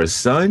looking for his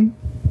son.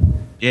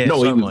 Yeah,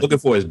 no, he was looking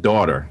for his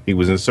daughter. He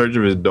was in search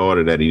of his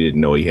daughter that he didn't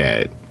know he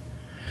had.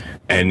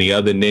 And the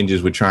other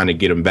ninjas were trying to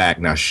get him back.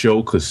 Now,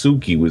 Sho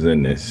Kosugi was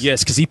in this.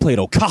 Yes, because he played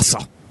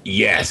Okasa.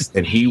 Yes,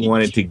 and he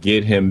wanted to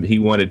get him. He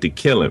wanted to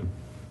kill him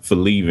for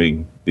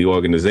leaving the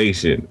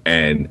organization,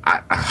 and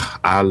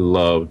I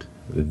loved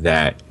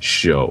that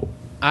show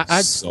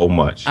so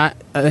much.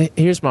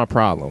 Here's my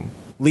problem.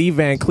 Lee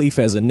Van Cleef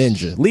as a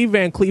ninja. Lee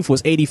Van Cleef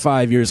was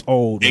 85 years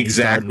old when he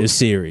started this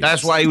series.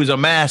 That's why he was a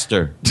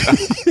master.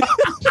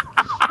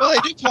 Well,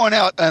 they do point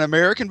out an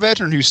American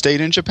veteran who stayed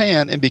in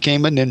Japan and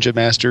became a ninja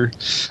master.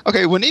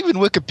 Okay, when even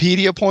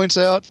Wikipedia points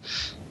out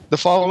the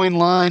following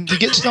line, he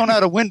gets thrown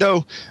out a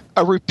window,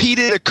 a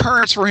repeated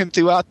occurrence for him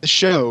throughout the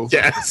show.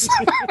 Yes.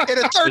 In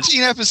a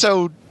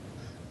 13-episode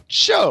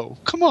show.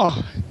 Come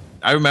on.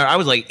 I remember I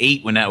was like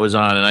 8 when that was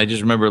on, and I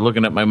just remember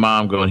looking at my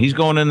mom going, he's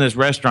going in this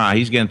restaurant.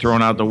 He's getting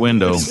thrown out the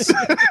window.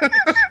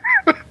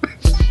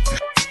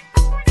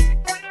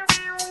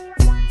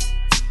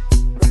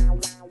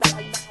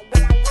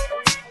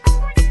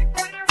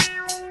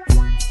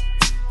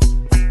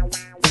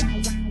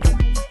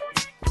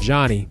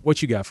 Johnny,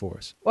 what you got for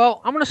us?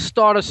 Well, I'm going to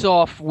start us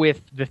off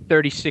with the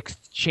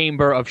 36th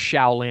Chamber of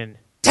Shaolin.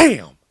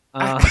 Damn.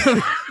 I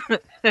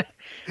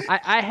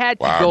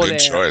had to go there. Good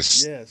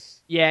choice. Yes.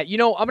 Yeah,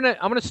 I'm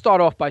gonna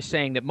start off by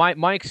saying that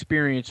my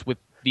experience with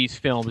these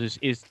films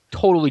is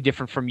totally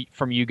different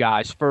from you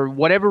guys. For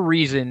whatever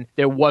reason,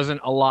 there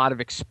wasn't a lot of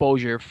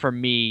exposure for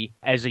me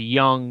as a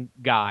young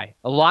guy.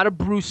 A lot of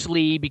Bruce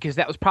Lee, because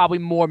that was probably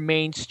more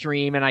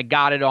mainstream, and I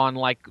got it on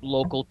like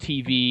local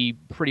TV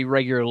pretty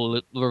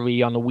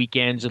regularly on the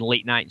weekends and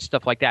late night and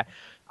stuff like that.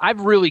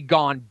 I've really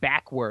gone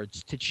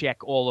backwards to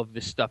check all of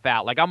this stuff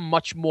out. Like, I'm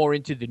much more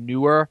into the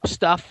newer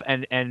stuff,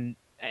 and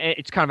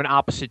it's kind of an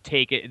opposite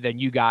take than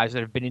you guys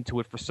that have been into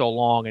it for so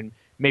long, and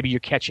maybe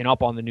you're catching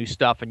up on the new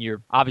stuff, and you're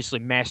obviously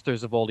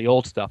masters of all the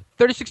old stuff.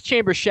 36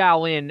 Chamber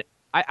Shaolin,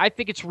 I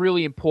think it's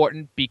really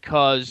important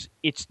because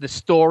it's the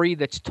story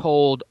that's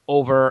told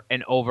over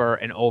and over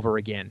and over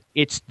again.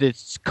 It's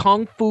this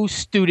kung fu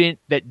student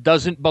that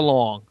doesn't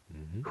belong,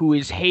 who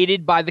is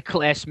hated by the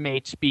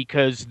classmates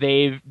because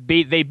they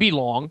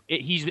belong.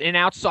 He's an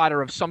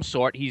outsider of some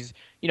sort. He's,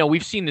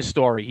 we've seen the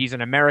story. He's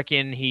an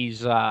American.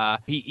 He's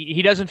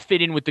he doesn't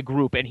fit in with the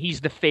group, and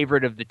he's the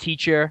favorite of the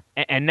teacher.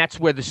 And that's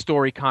where the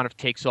story kind of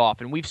takes off.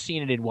 And we've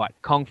seen it in what?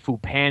 Kung Fu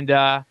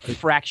Panda,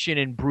 Fraction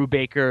and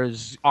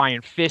Brubaker's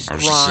Iron Fist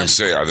run. I was just going to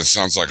say, this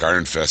sounds like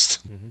Iron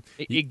Fist.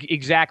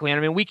 Exactly. And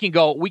I mean, we can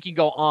go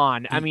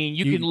on. I mean,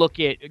 you can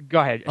look at. Go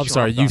ahead. I'm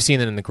sorry. You've seen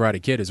it in The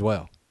Karate Kid as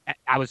well.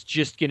 I was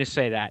just gonna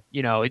say that.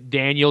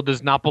 Daniel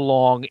does not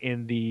belong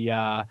in the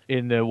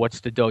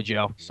what's the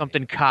dojo?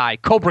 Something Kai,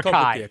 Cobra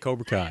Kai. Yeah,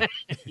 Cobra Kai.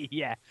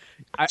 Yeah,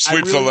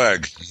 sweep the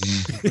leg.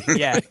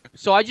 Yeah.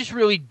 So I just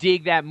really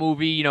dig that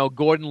movie.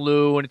 Gordon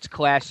Liu, and it's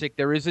classic.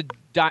 There is a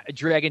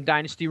Dragon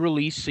Dynasty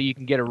release, so you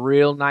can get a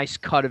real nice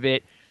cut of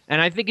it.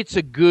 And I think it's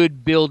a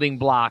good building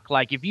block.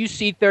 Like, if you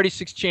see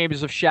 36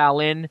 Chambers of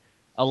Shaolin,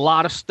 a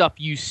lot of stuff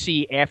you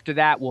see after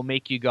that will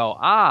make you go,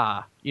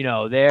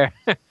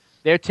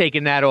 they're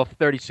taking that off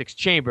 36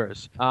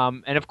 Chambers.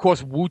 And of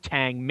course,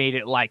 Wu-Tang made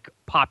it like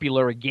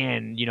popular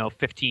again,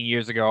 15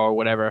 years ago or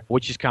whatever,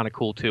 which is kind of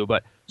cool too.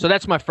 But so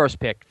that's my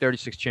first pick,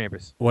 36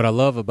 Chambers. What I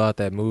love about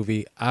that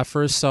movie, I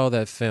first saw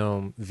that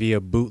film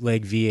via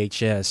bootleg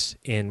VHS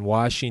in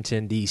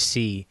Washington,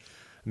 D.C.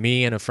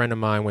 Me and a friend of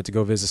mine went to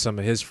go visit some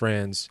of his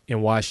friends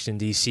in Washington,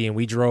 D.C., and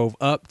we drove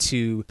up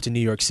to New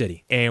York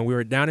City. And we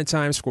were down in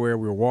Times Square.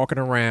 We were walking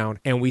around,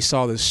 and we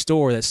saw this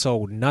store that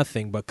sold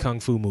nothing but kung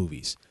fu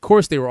movies. Of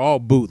course, they were all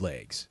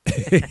bootlegs.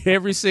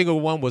 Every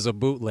single one was a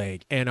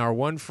bootleg. And our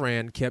one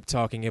friend kept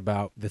talking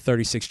about the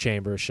 36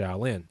 Chamber of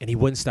Shaolin, and he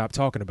wouldn't stop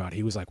talking about it.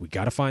 He was like, we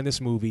got to find this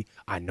movie.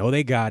 I know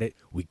they got it.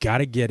 We got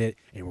to get it,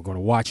 and we're going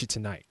to watch it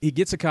tonight. He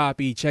gets a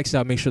copy, checks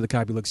out, makes sure the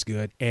copy looks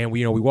good. And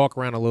we walk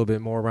around a little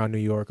bit more around New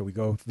York, and we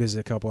go visit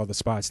a couple other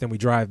spots. Then we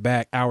drive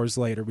back hours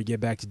later. We get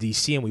back to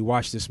DC and we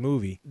watch this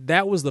movie.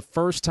 That was the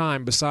first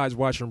time, besides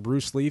watching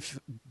Bruce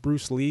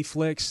Lee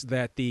flicks,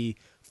 that the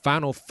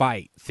final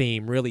fight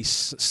theme really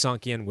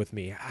sunk in with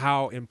me.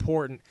 How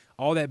important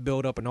all that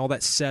build up and all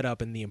that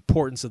setup and the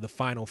importance of the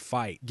final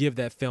fight give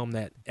that film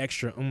that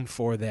extra oomph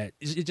for that.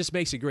 It just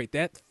makes it great.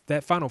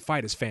 That final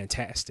fight is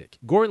fantastic.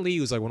 Gordon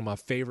Liu was like one of my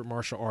favorite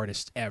martial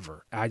artists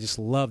ever. I just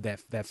love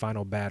that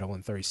final battle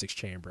in 36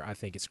 Chamber. I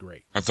think it's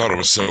great. I thought it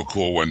was so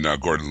cool when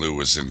Gordon Liu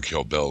was in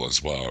Kill Bill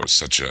as well. It was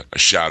such a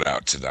shout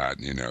out to that,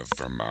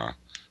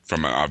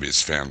 from an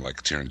obvious fan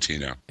like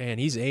Tarantino. And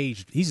he's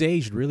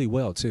aged really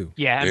well too.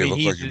 Yeah, it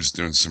looked like he was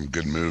doing some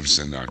good moves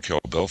in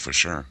Kill Bill for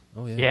sure.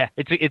 Oh yeah. Yeah,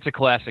 it's a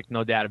classic,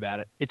 no doubt about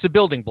it. It's a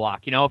building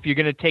block. If you're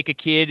going to take a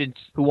kid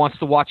who wants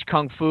to watch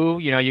kung fu,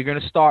 you're going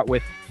to start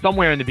with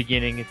somewhere in the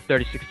beginning. It's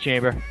 36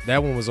 Chamber.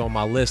 That one was on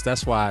my list.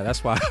 That's why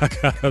I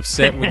got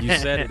upset when you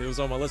said it. It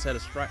was on my list.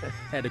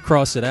 Had to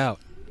cross it out.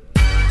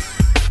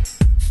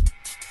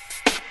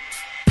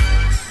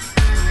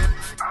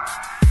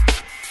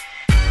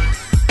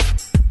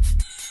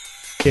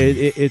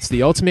 It's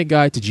the Ultimate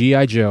Guide to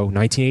G.I. Joe,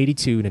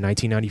 1982 to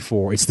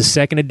 1994. It's the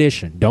second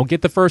edition. Don't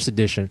get the first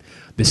edition.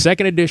 The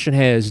second edition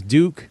has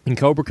Duke and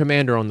Cobra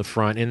Commander on the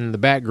front, and in the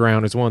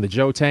background is one of the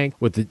Joe tank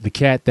with the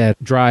cat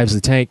that drives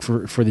the tank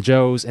for the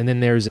Joes, and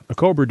then there's a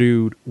Cobra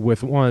dude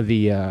with one of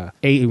the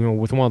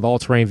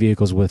all-terrain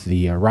vehicles with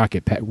the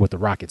rocket with the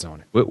rockets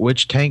on it.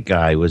 Which tank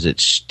guy was it?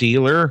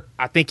 Steeler?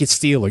 I think it's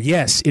Steeler.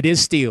 Yes, it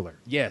is Steeler.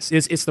 Yes,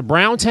 it's the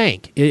brown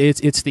tank.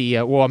 It's the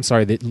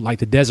like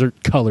the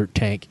desert colored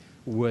tank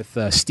with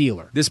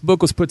Steeler. This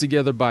book was put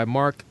together by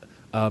Mark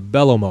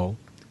Bellomo,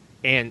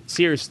 and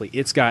seriously,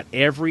 it's got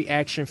every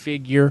action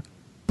figure,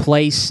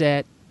 play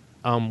set,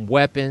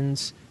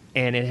 weapons,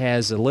 and it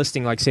has a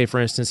listing. Like, say for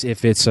instance,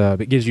 if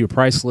it gives you a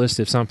price list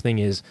if something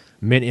is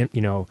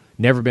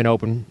never been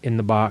opened in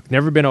the box,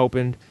 never been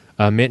opened,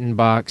 mint in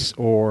box,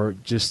 or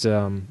just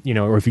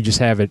or if you just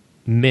have it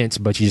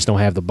mint but you just don't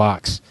have the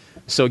box.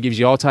 So it gives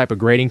you all type of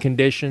grading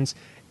conditions.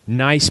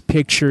 Nice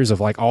pictures of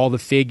like all the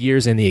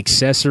figures and the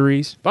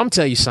accessories. But I'm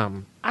tell you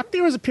something.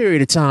 There was a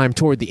period of time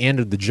toward the end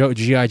of the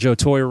G.I. Joe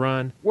toy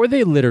run where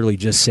they literally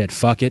just said,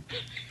 fuck it.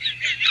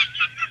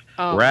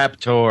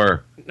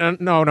 Raptor.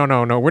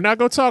 No. We're not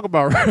going to talk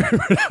about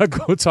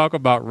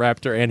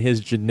Raptor and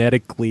his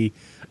genetically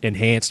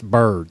enhanced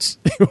birds.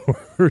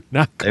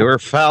 They were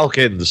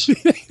falcons.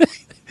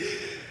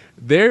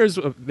 There's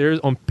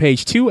on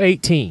page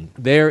 218,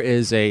 there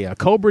is a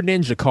Cobra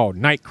Ninja called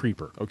Night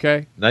Creeper,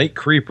 okay? Night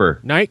Creeper.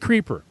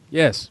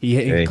 Yes.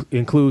 He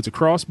includes a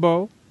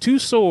crossbow, 2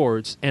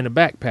 swords, and a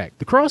backpack.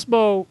 The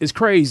crossbow is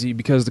crazy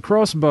because the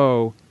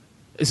crossbow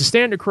is a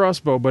standard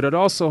crossbow, but it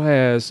also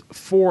has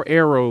 4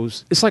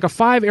 arrows. It's like a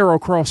 5-arrow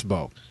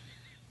crossbow,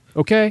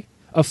 okay?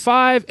 A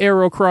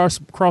 5-arrow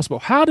crossbow.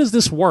 How does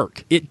this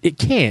work? It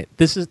can't.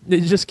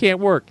 It just can't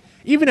work.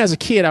 Even as a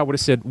kid, I would have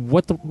said,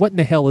 what in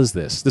the hell is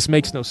this? This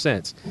makes no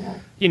sense.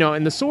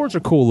 And the swords are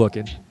cool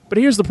looking. But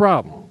here's the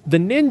problem. The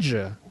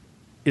ninja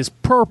is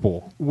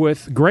purple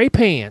with gray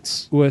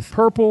pants with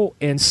purple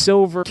and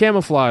silver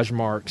camouflage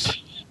marks.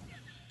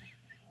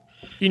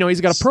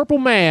 He's got a purple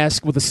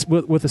mask with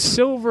a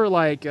silver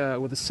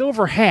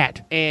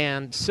hat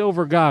and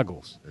silver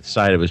goggles. The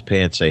side of his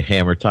pants say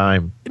Hammer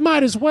Time. It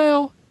might as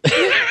well.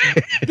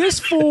 This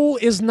fool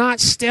is not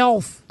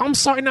stealth. I'm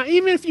sorry. Now,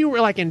 even if you were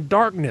like in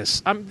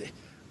darkness,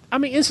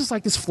 it's just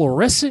like this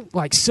fluorescent,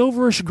 like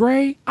silverish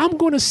gray. I'm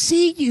going to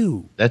see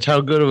you. That's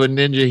how good of a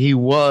ninja he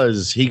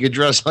was. He could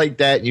dress like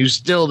that, and you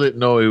still didn't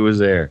know he was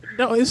there.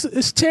 No,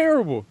 it's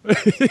terrible. And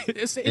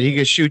he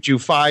could shoot you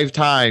 5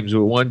 times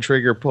with one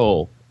trigger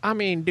pull.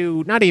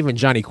 Dude, not even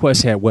Johnny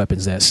Quest had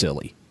weapons that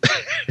silly.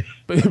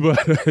 but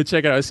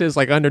check it out. It says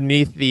like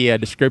underneath the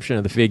description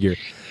of the figure.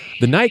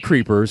 The Night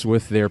Creepers,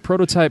 with their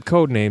prototype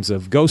code names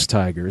of Ghost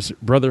Tigers,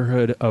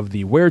 Brotherhood of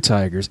the Were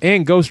Tigers,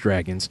 and Ghost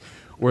Dragons,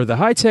 were the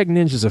high-tech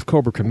ninjas of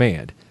Cobra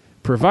Command.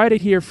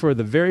 Provided here for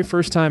the very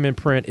first time in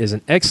print is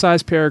an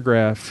excised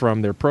paragraph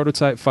from their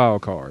prototype file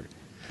card.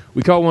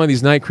 We caught one of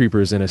these Night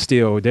Creepers in a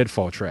steel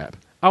deadfall trap.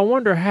 I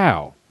wonder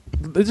how.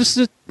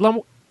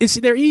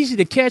 They're easy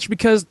to catch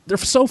because they're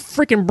so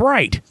freaking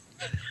bright.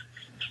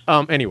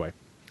 Anyway.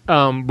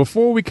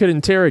 Before we could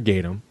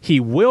interrogate him, he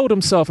willed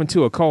himself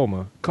into a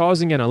coma,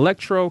 causing an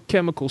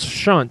electrochemical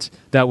shunt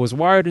that was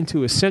wired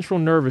into his central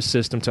nervous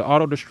system to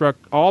auto-destruct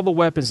all the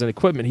weapons and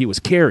equipment he was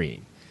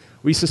carrying.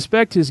 We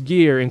suspect his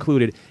gear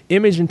included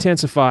image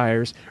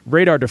intensifiers,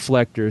 radar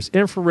deflectors,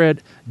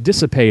 infrared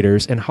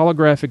dissipators, and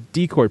holographic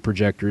decoy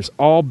projectors,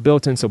 all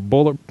built into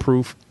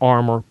bulletproof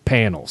armor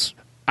panels.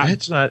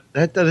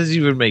 That doesn't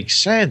even make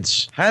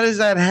sense. How does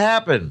that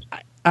happen?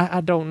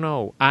 I don't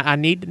know. I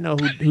need to know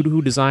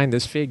who designed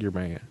this figure,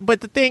 man.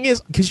 But the thing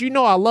is, because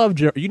I love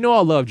Joe.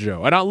 I love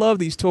Joe, and I love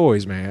these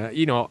toys, man.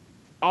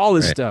 All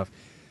this stuff.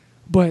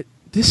 But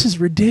this is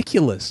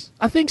ridiculous.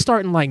 I think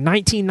starting like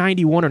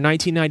 1991 or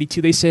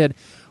 1992, they said,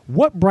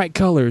 what bright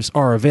colors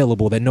are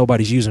available that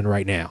nobody's using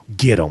right now?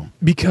 Get them.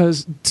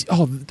 Because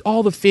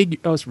all the figure,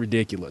 it's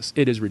ridiculous.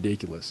 It is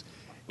ridiculous.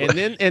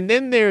 And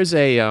then there's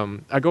I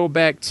go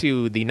back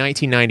to the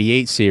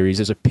 1998 series.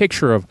 There's a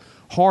picture of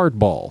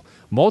Hardball.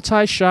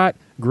 Multi-shot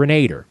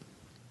grenader.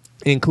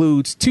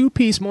 Includes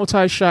 2-piece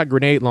multi-shot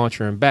grenade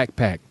launcher and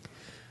backpack.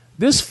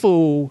 This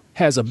fool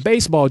has a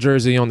baseball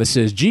jersey on that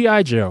says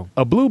G.I. Joe,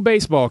 a blue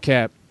baseball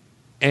cap,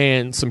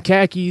 and some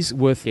khakis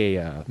with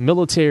a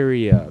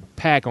military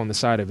pack on the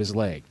side of his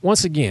leg.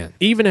 Once again,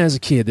 even as a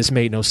kid, this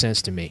made no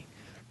sense to me.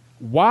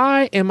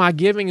 Why am I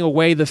giving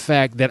away the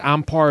fact that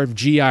I'm part of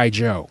G.I.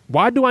 Joe?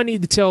 Why do I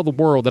need to tell the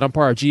world that I'm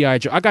part of G.I.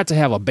 Joe? I got to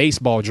have a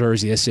baseball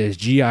jersey that says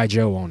G.I.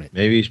 Joe on it.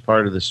 Maybe he's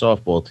part of the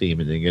softball team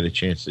and didn't get a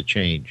chance to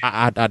change.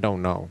 I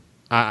don't know.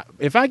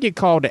 If I get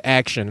called to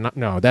action,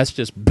 no, that's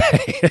just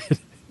bad.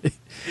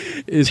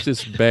 It's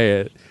just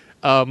bad.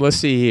 Let's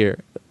see here.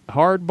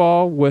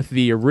 Hardball with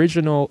the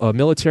original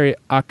military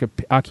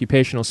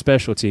occupational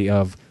specialty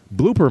of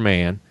Blooper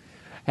Man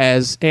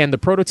and the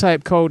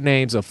prototype code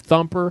names of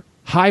Thumper,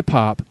 High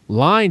Pop,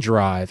 Line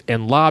Drive,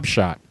 and Lob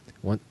Shot.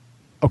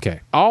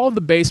 Okay. All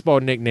the baseball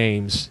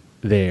nicknames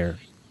there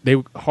They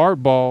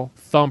hardball,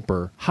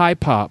 thumper, high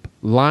pop,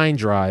 line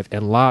drive,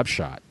 and lob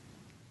shot.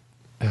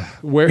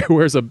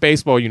 Wears a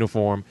baseball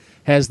uniform.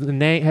 Has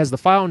the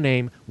file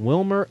name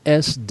Wilmer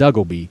S.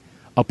 Duggleby,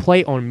 a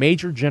play on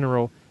Major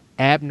General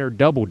Abner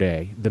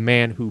Doubleday, the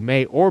man who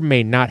may or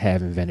may not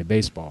have invented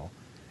baseball,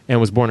 and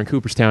was born in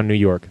Cooperstown, New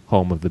York,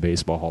 home of the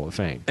Baseball Hall of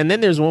Fame. And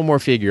then there's one more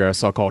figure I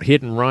saw called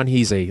Hit and Run.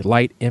 He's a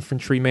light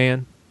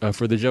infantryman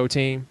for the Joe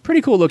team.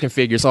 Pretty cool looking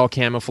figure. It's all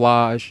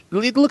camouflage.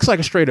 It looks like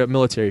a straight up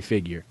military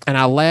figure. And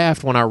I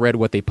laughed when I read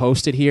what they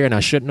posted here, and I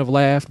shouldn't have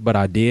laughed, but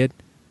I did.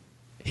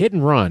 Hit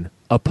and Run,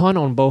 a pun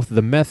on both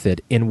the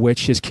method in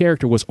which his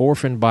character was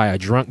orphaned by a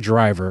drunk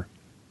driver.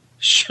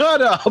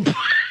 Shut up.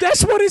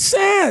 That's what it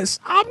says.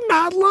 I'm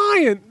not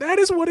lying. That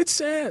is what it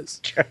says.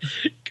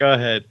 Go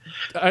ahead.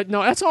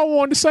 No, that's all I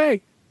wanted to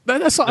say.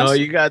 That's all.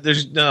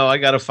 No, I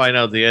got to find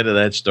out the end of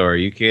that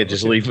story. You can't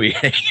just leave me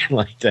hanging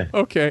like that.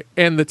 Okay.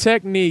 And the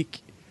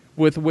technique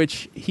with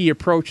which he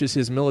approaches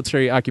his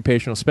military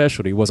occupational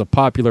specialty was a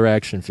popular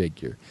action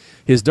figure.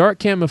 His dark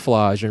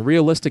camouflage and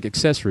realistic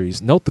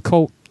accessories, note the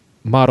Colt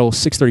Model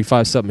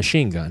 635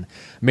 submachine gun,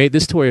 made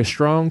this toy a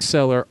strong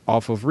seller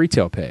off of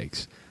retail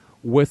pegs.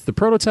 With the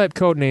prototype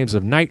code names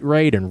of Night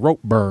Raid and Rope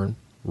Burn.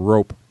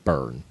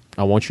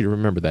 I want you to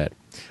remember that.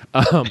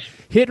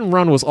 Hit and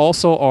Run was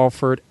also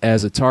offered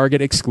as a Target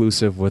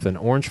exclusive with an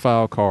orange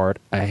file card,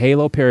 a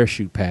Halo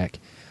parachute pack,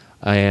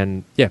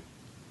 and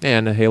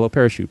a Halo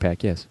parachute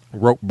pack, yes.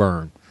 Rope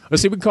Burn.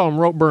 Let's see, we can call him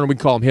Rope Burn, or we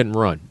can call him Hit and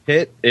Run.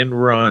 Hit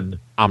and Run.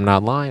 I'm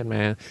not lying,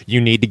 man.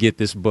 You need to get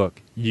this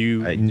book.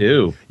 I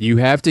do. You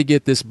have to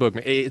get this book.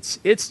 It's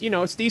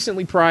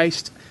decently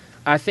priced.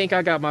 I think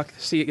I got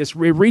it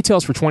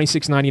retails for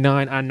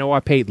 $26.99. I know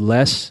I paid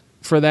less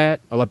for that.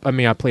 I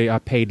mean, I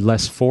paid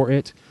less for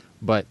it,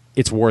 but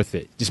it's worth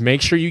it. Just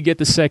make sure you get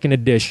the second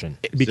edition.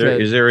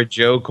 Is there a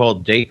Joe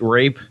called Date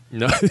Rape?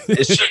 No.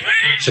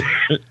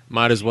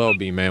 Might as well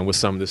be, man, with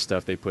some of the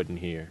stuff they put in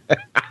here.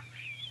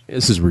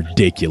 This is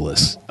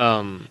ridiculous.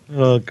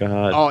 Oh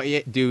God. Oh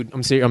yeah, dude.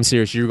 I'm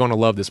serious. You're gonna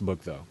love this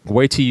book, though.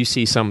 Wait till you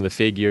see some of the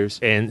figures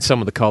and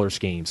some of the color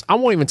schemes. I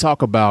won't even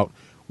talk about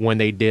when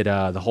they did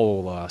the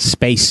whole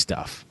space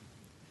stuff.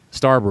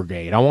 Star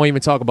Brigade. I won't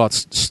even talk about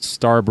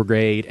Star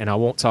Brigade, and I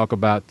won't talk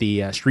about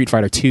the Street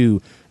Fighter II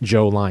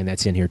Joe line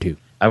that's in here too.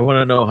 I want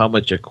to know how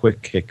much a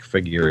Quick Kick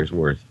figure is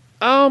worth.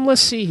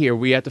 Let's see here.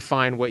 We have to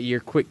find what year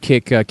Quick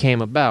Kick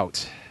came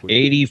about.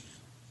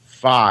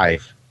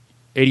 85.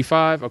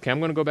 85? Okay, I'm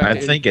going to go back.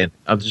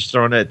 I'm just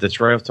throwing that's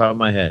right off the top of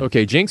my head.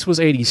 Okay, Jinx was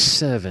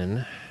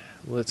 87.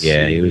 Let's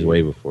see. He was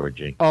way before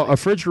Jinx. Oh, a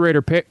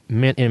refrigerator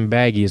mint in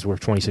baggie is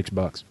worth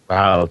 $26.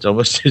 Wow, it's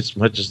almost as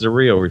much as the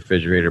real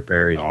refrigerator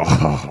Perry.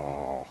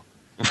 Oh.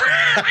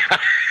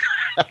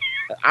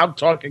 I'm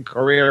talking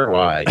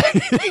career-wise.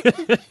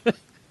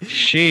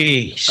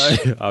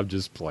 Sheesh. I'm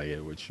just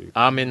playing with you.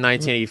 I'm in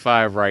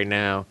 1985 right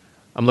now.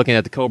 I'm looking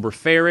at the Cobra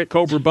Ferret,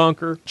 Cobra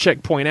Bunker,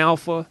 Checkpoint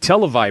Alpha,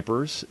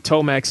 Televipers,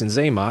 Tomax and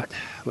Zaymot.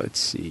 Let's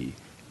see.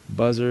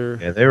 Buzzer.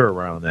 Yeah, they were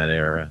around that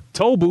era.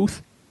 Toll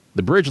Booth,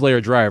 the Bridge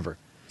Layer Driver.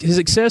 His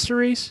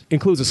accessories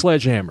includes a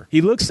sledgehammer.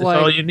 He looks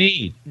That's all you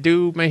need.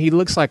 Dude, man, he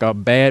looks like a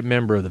bad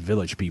member of the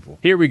Village People.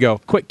 Here we go.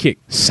 Quick Kick.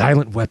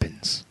 Silent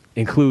Weapons.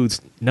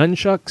 Includes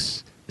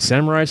nunchucks,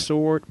 samurai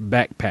sword,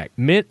 backpack.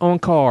 Mint on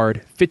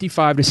card,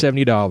 $55 to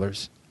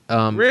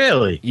 $70.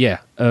 Really?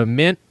 Yeah.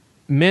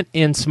 Mint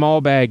in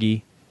small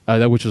baggie,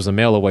 which was a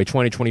mail away,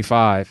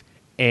 $20-$25.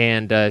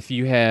 And if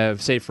you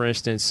have, say, for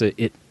instance,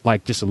 it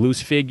like just a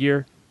loose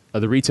figure,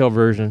 the retail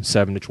version,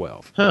 $7 to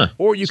 $12. Huh.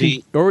 Or you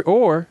can,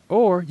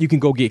 or you can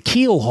go get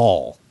Keel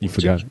Haul. You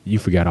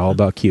forgot all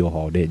about Keel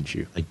Haul, didn't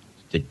you? I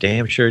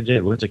damn sure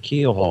did. What's a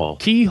Keel Haul?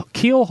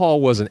 Keel Haul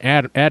was an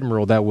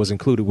admiral that was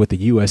included with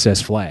the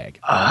USS Flag.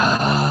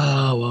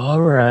 Oh,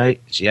 all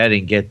right. See, I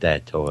didn't get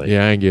that toy.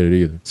 Yeah, I didn't get it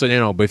either.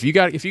 So but if you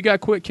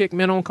got Quick Kick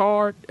Mint on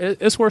card,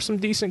 it's worth some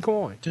decent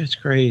coin. That's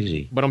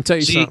crazy. But I'm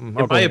telling you something.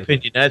 In my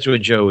opinion, that's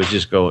when Joe was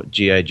just going.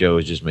 GI Joe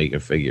was just making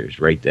figures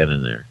right then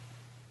and there.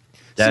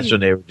 That's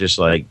when they were just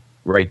like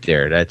right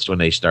there. That's when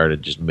they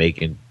started just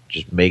making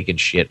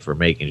shit for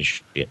making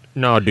shit.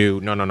 No,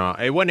 dude. No.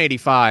 It wasn't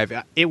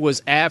 85. It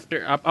was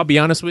after. I'll be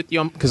honest with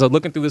you, because I'm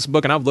looking through this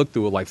book, and I've looked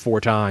through it like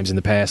 4 times in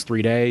the past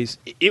 3 days.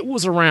 It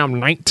was around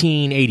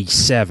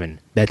 1987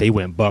 that they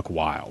went buck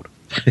wild.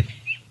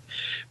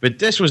 But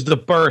this was the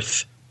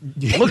birth.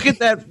 Look at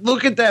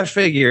that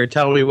figure.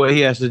 Tell me what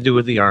he has to do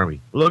with the Army.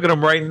 Look at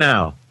him right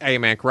now. Hey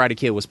man, Karate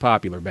Kid was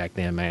popular back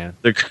then, man.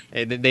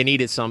 They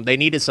needed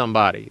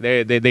somebody.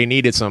 They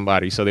needed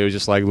somebody, so they was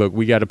just like, look,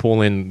 we got to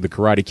pull in the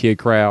Karate Kid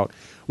crowd.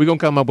 We're gonna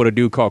come up with a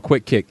dude called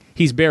Quick Kick.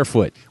 He's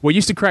barefoot. What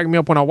used to crack me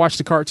up when I watched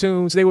the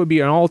cartoons, they would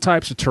be in all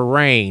types of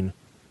terrain,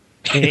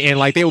 and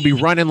like they would be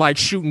running like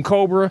shooting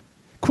Cobra.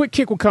 Quick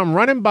Kick would come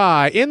running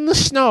by in the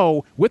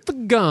snow with the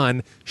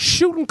gun,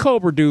 shooting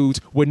Cobra dudes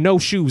with no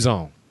shoes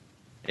on.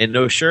 And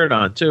no shirt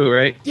on, too,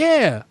 right?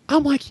 Yeah.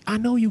 I'm like, I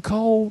know you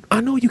cold.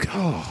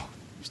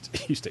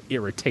 It used to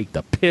irritate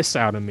the piss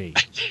out of me.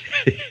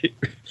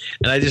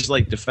 And I just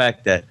like the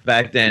fact that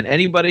back then,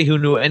 anybody who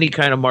knew any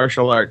kind of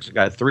martial arts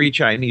got 3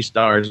 Chinese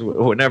stars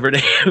whenever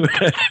they,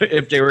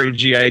 if they were in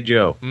G.I.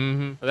 Joe.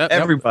 Mm-hmm.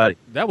 Everybody.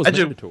 That was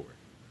mandatory.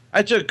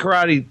 I took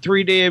karate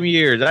 3 damn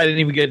years. I didn't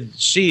even get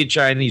to see a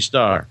Chinese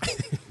star.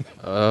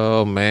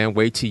 Oh man,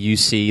 wait till you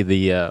see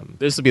the.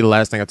 This will be the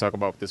last thing I talk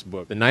about with this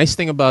book. The nice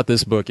thing about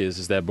this book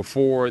is that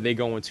before they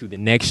go into the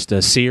next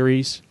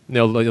series,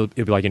 it'll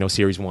be like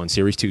series 1,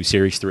 series 2,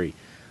 series 3.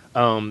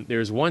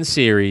 There's one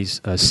series,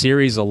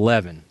 series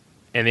 11,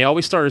 and they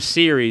always start a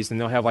series and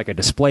they'll have like a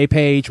display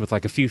page with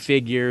like a few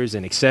figures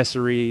and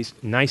accessories.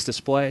 Nice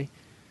display.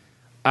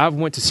 I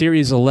went to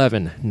series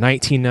 11,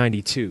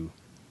 1992.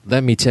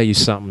 Let me tell you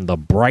something. The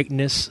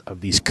brightness of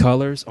these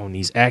colors on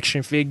these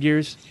action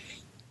figures.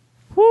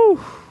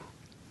 Whew.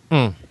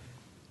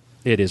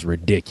 It is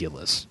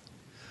ridiculous.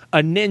 A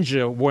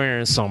ninja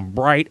wearing some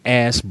bright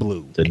ass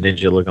blue. The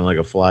ninja looking like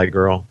a fly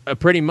girl.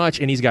 Pretty much,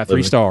 and he's got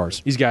 3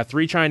 stars. He's got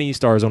 3 Chinese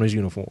stars on his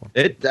uniform.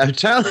 I'm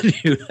telling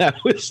you,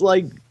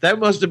 that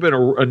must have been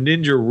a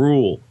ninja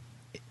rule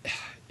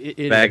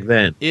back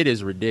then. It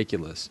is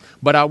ridiculous.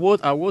 But I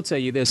will tell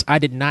you this: I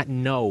did not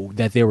know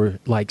that there were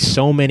like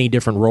so many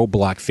different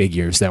Roadblock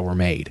figures that were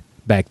made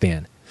back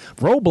then.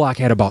 Roadblock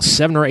had about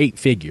 7 or 8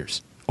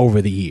 figures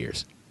over the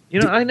years.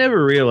 I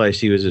never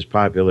realized he was as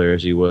popular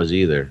as he was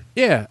either.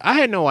 Yeah, I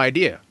had no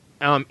idea.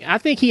 I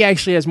think he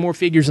actually has more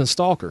figures than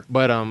Stalker.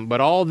 But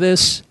all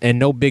this and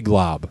no Big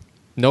Lob.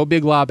 No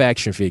Big Lob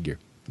action figure.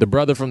 The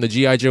brother from the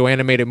G.I. Joe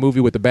animated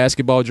movie with the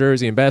basketball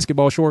jersey and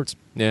basketball shorts.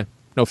 Yeah,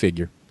 no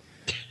figure.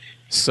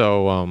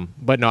 So,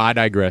 but no, I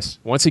digress.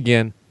 Once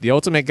again, The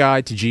Ultimate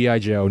Guide to G.I.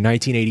 Joe,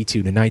 1982 to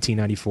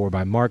 1994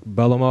 by Mark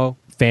Bellomo.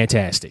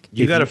 Fantastic.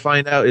 You got to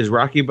find out, is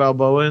Rocky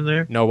Balboa in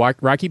there? No,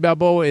 Rocky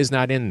Balboa is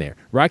not in there.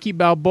 Rocky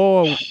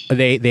Balboa,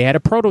 they had a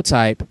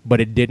prototype, but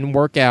it didn't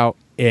work out,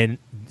 and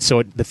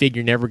so the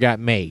figure never got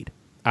made.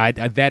 I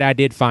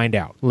did find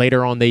out.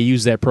 Later on, they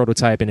used that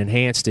prototype and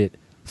enhanced it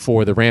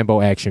for the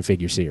Rambo action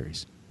figure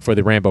series, for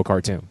the Rambo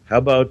cartoon. How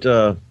about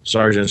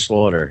Sergeant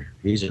Slaughter?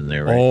 He's in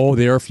there, right? Oh,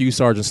 there are a few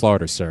Sergeant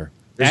Slaughters, sir.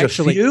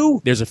 Actually,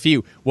 there's a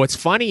few. What's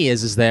funny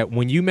is that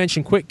when you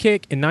mention Quick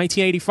Kick in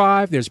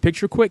 1985, there's a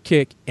picture of Quick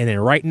Kick, and then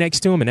right next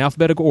to him in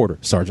alphabetical order,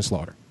 Sergeant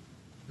Slaughter.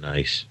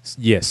 Nice.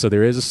 Yes, so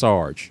there is a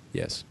Sarge.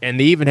 Yes, and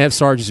they even have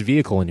Sarge's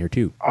vehicle in here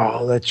too.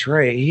 Oh, that's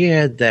right. He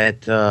had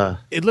that.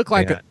 It looked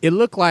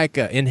like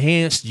a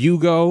enhanced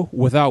Yugo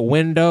without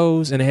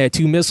windows, and it had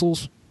 2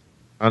 missiles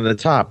on the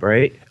top,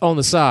 right? On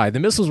the side. The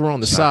missiles were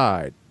on the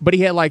side, but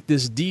he had like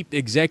this deep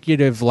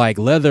executive like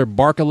leather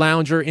Barca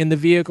lounger in the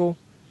vehicle.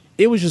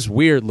 It was just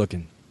weird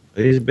looking.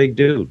 He's a big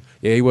dude.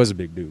 Yeah, he was a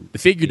big dude. The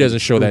figure doesn't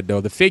show that, though.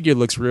 The figure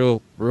looks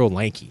real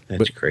lanky.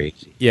 That's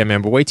crazy. Yeah,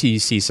 man, but wait till you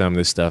see some of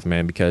this stuff,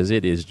 man, because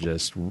it is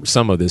just,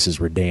 some of this is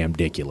damn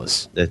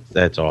ridiculous.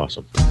 That's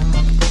awesome. Go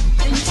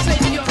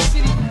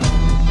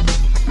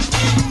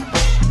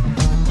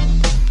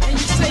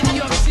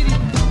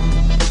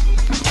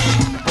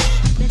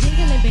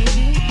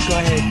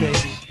ahead,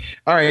 baby.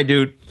 All right,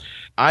 dude.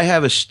 I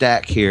have a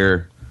stack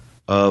here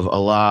of a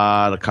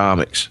lot of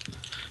comics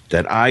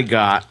that I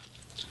got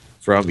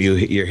from you.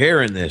 You're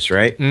hearing this,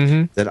 right?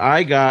 Mm-hmm. That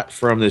I got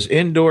from this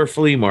indoor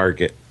flea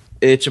market.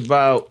 It's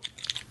about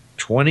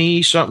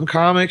 20-something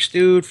comics,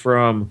 dude,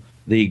 from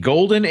the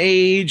Golden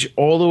Age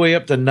all the way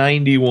up to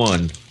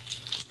 91.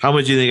 How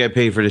much do you think I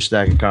paid for this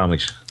stack of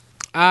comics?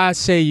 I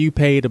say you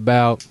paid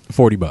about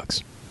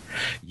 $40.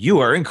 You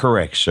are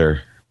incorrect,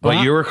 sir.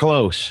 But you were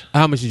close.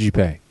 How much did you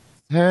pay?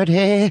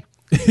 30.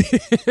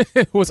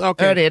 Was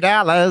okay.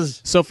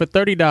 $30. So for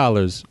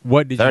 $30,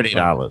 what did $30. you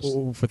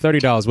find? For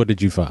 $30, what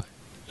did you find?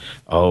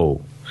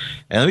 Oh,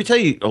 and let me tell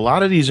you, a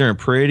lot of these are in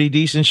pretty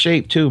decent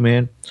shape too,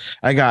 man.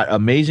 I got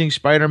Amazing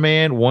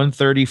Spider-Man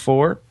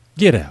 134.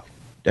 Get out.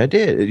 I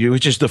did. It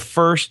was just the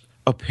first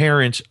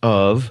appearance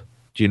of,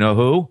 do you know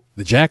who?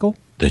 The Jackal?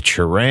 The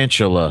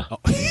Tarantula.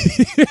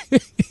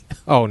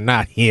 Oh,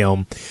 not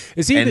him.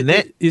 Is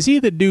he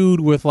the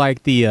dude with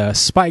like the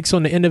spikes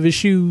on the end of his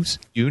shoes?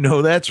 You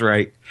know that's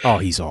right. Oh,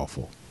 he's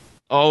awful.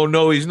 Oh,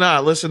 no, he's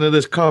not. Listen to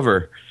this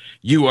cover.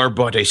 You are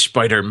but a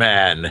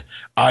Spider-Man.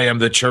 I am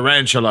the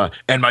Tarantula,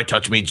 and my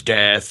touch means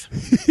death.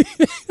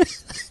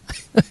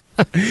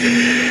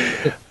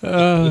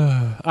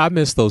 I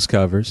miss those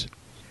covers.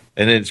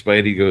 And then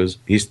Spidey goes,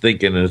 he's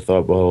thinking in a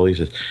thought bubble. He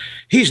says,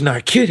 he's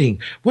not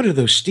kidding. One of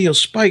those steel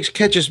spikes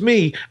catches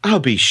me, I'll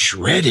be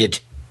shredded.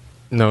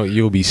 No,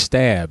 you'll be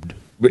stabbed.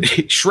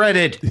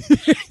 Shredded.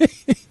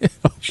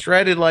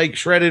 Shredded like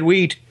shredded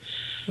wheat.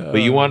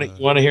 But you want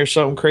to hear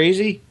something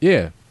crazy?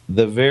 Yeah.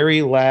 The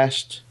very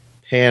last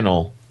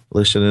panel.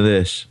 Listen to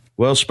this.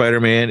 Well,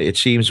 Spider-Man, it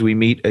seems we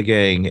meet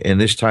again, and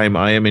this time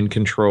I am in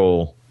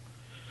control.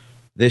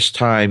 This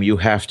time you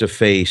have to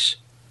face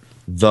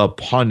the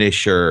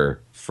Punisher.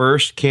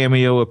 First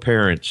cameo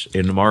appearance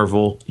in the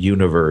Marvel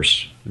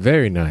Universe.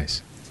 Very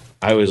nice.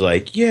 I was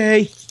like,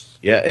 yay.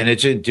 Yeah, and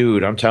it's in,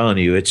 dude, I'm telling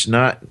you, it's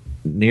not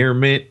near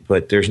mint,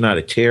 but there's not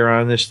a tear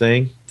on this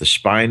thing. The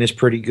spine is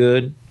pretty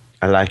good.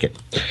 I like it.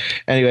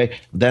 Anyway,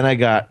 then I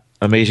got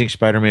Amazing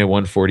Spider-Man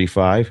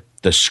 145.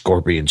 The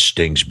scorpion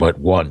stings but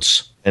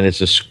once. And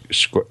it's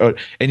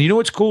and you know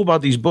what's cool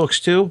about these books,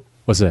 too?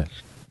 What's that?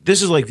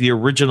 This is like the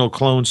original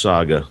Clone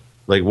Saga,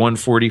 like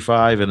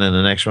 145, and then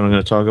the next one I'm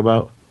going to talk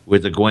about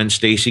with the Gwen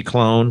Stacy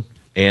clone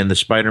and the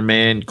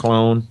Spider-Man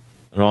clone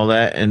and all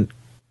that. And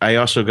I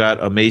also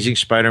got Amazing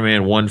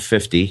Spider-Man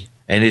 150,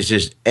 and it's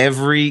just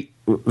every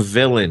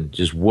villain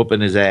just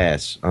whooping his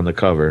ass on the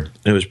cover.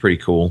 It was pretty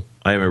cool.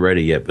 I haven't read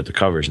it yet, but the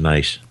cover's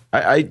nice.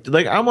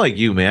 I'm like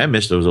you, man. I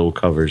miss those old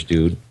covers,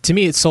 dude. To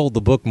me, it sold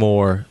the book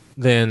more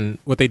than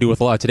what they do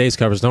with a lot of today's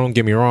covers. Don't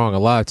get me wrong. A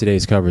lot of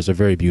today's covers are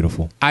very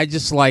beautiful. I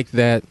just like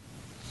that,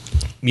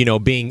 you know,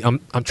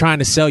 I'm trying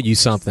to sell you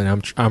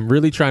something. I'm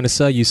really trying to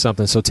sell you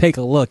something. So take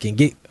a look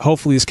and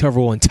hopefully this cover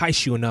will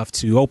entice you enough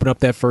to open up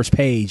that first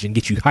page and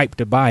get you hyped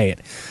to buy it.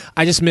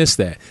 I just miss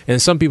that.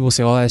 And some people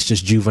say, oh, that's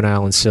just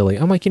juvenile and silly.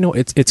 I'm like, you know,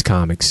 it's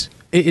comics.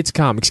 It's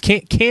comics.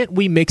 Can't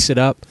we mix it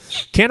up?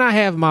 Can I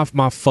have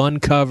my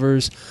fun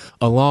covers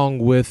along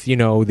with, you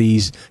know,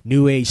 these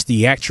new age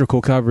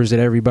theatrical covers that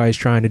everybody's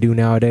trying to do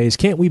nowadays?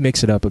 Can't we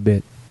mix it up a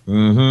bit?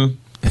 Mm-hmm.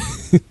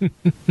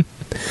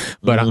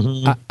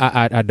 But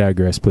I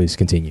digress. Please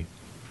continue.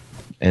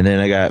 And then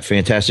I got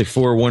Fantastic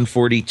Four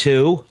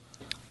 142.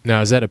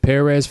 Now, is that a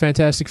Perez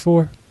Fantastic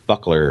Four?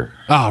 Buckler.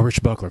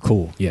 Rich Buckler.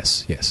 Cool.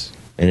 Yes.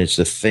 And it's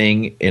the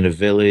Thing in a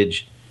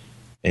village,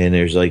 and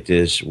there's like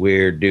this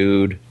weird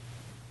dude.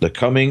 The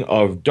coming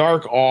of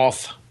Dark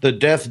Oath, the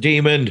death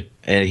demon.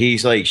 And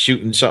he's like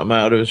shooting something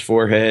out of his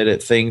forehead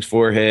at Thing's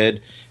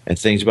forehead, and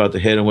Thing's about to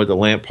hit him with a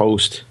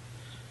lamppost.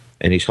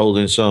 And he's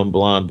holding some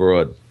blonde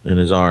broad in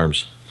his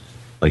arms,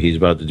 like he's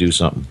about to do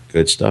something.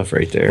 Good stuff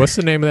right there. What's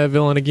the name of that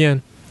villain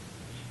again?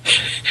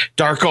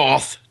 Dark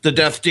Oath, the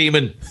death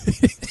demon.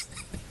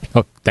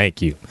 Oh,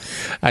 thank you.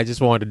 I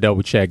just wanted to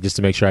double check just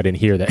to make sure I didn't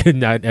hear that.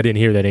 I didn't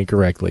hear that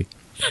incorrectly.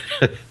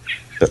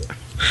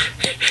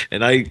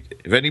 And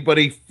if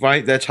anybody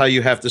finds, that's how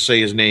you have to say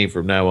his name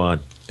from now on.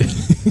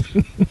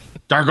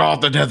 Dark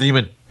Oath, the death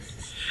demon.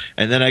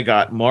 And then I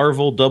got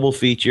Marvel double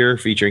feature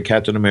featuring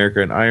Captain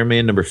America and Iron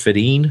Man number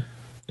 15.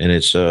 And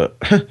it's a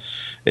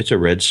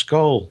Red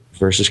Skull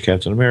versus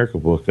Captain America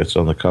book that's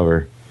on the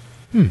cover.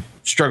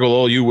 Struggle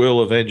all you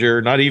will,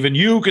 Avenger. Not even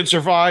you can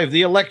survive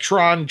the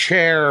Electron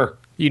chair.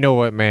 You know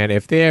what, man?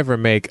 If they ever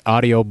make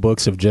audio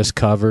books of just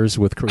covers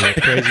with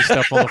crazy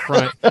stuff on the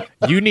front,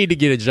 you need to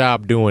get a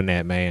job doing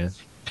that, man.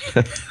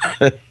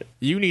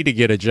 You need to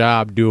get a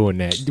job doing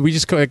that. We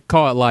just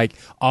call it like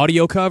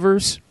audio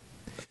covers.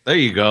 There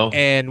you go.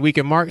 And we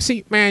can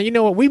see, man, you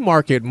know what? We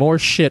market more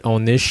shit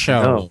on this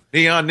show.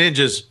 Neon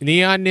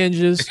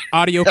Ninjas,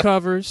 audio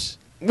covers.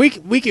 We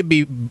could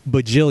be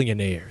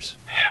bajillionaires.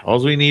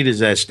 All we need is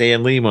that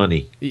Stan Lee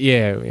money.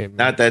 Yeah.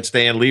 Not that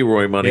Stan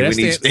Leroy money. Yeah, we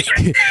need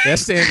Stan. That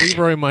Stan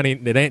Leroy money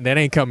that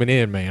ain't coming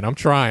in, man. I'm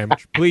trying.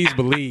 Please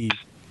believe.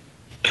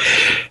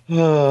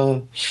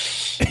 And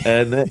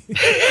then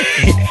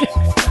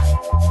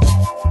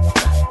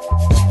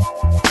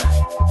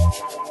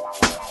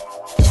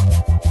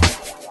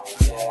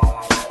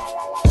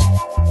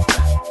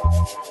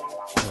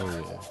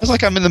It's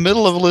like I'm in the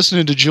middle of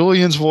listening to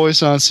Julian's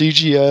voice on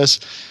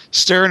CGS,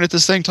 staring at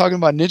this thing, talking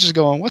about ninjas,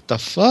 going, what the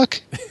fuck?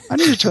 I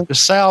need to turn to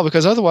Sal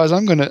because otherwise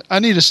I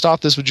need to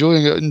stop this with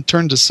Julian and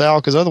turn to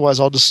Sal because otherwise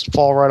I'll just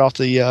fall right off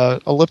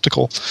the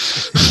elliptical.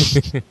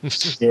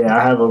 Yeah,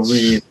 I have a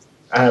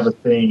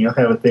thing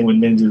with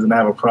ninjas, and I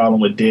have a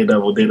problem with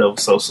Daredevil.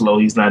 Daredevil's so slow,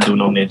 he's not doing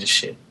no ninja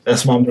shit.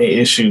 That's my main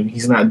issue.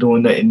 He's not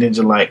doing nothing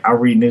ninja like. I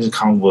read ninja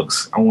comic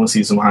books. I want to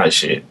see some hot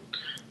shit.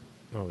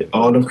 Oh, yeah.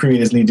 All the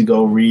creators need to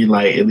go read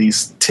like at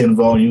least 10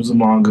 volumes of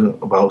manga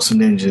about some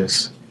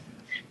ninjas.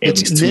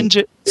 It's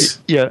ninja.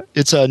 Yeah,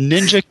 it's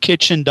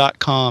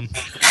ninjakitchen.com.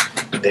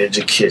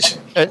 Ninja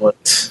Kitchen.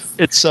 What?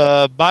 It's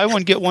buy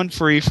one get one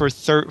free for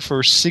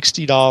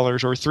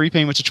 $60 or 3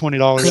 payments of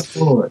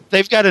 $20.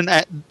 They've got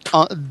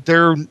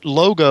their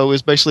logo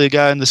is basically a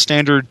guy in the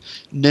standard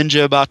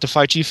ninja about to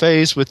fight you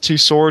phase with 2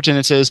 swords, and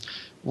it says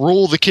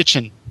 "Rule the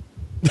kitchen."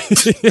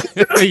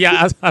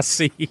 Yeah, I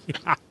see.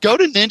 Go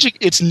to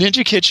it's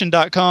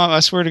ninjakitchen.com. I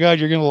swear to God,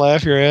 you're gonna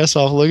laugh your ass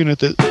off looking at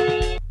this.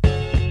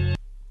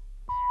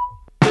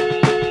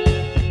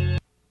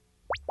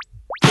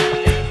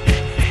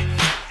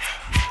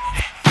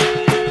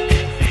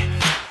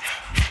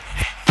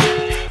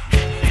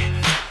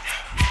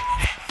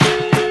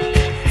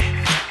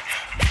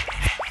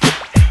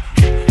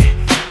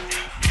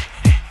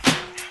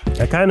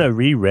 I kind of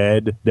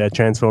reread that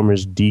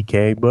Transformers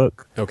DK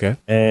book. Okay.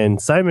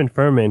 And Simon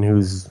Furman,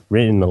 who's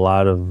written a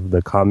lot of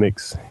the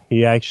comics,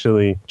 he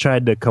actually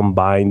tried to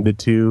combine the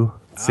two,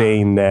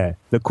 saying that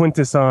the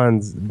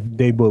Quintessons,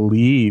 they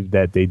believe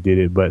that they did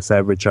it, but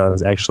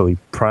Cybertron's actually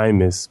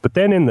Primus. But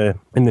then in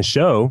the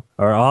show,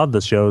 or all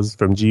the shows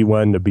from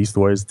G1 to Beast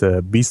Wars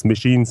to Beast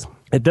Machines,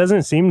 it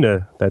doesn't seem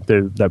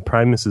that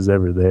Primus is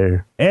ever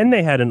there. And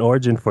they had an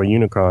origin for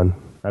Unicron.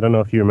 I don't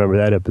know if you remember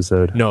that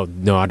episode. No,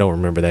 I don't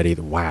remember that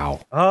either. Wow.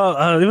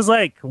 Oh, it was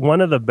like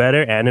one of the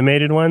better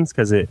animated ones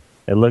because it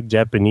It looked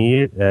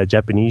Japanese.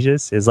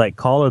 It's like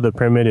Call of the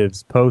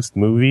Primitives post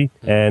movie,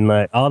 and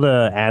like all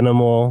the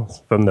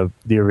animals from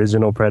the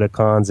original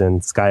Predacons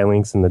and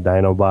Skylinks and the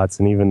Dinobots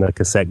and even the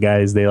cassette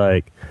guys, they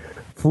like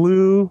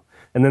flew.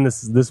 And then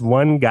this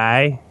one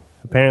guy,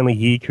 apparently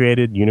he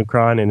created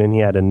Unicron, and then he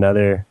had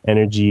another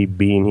energy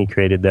being he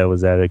created that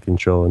was out of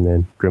control, and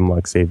then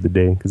Grimlock saved the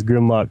day because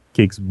Grimlock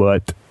kicks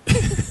butt.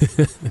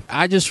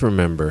 I just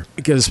remember,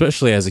 because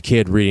especially as a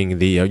kid reading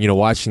the,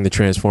 watching the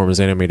Transformers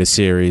animated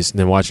series and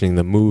then watching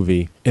the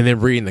movie and then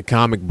reading the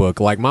comic book,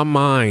 like my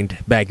mind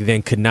back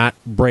then could not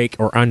break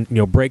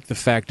break the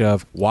fact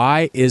of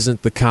why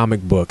isn't the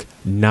comic book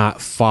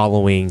not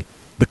following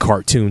the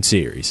cartoon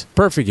series.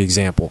 Perfect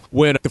example.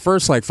 When the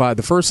first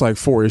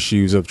 4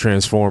 issues of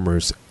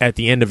Transformers, at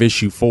the end of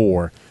issue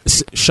 4,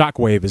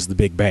 Shockwave is the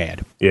big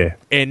bad. Yeah.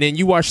 And then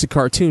you watch the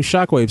cartoon,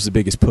 Shockwave's the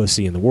biggest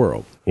pussy in the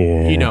world.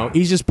 Yeah.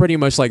 He's just pretty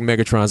much like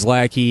Megatron's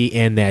lackey,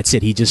 and that's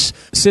it. He just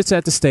sits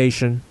at the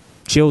station,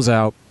 chills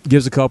out,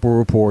 gives a couple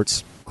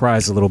reports,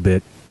 cries a little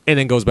bit, and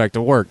then goes back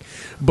to work.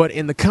 But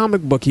in the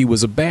comic book, he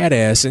was a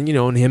badass, and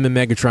and him and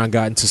Megatron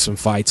got into some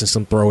fights and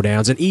some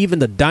throwdowns, and even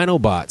the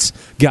Dinobots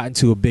got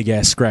into a big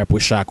ass scrap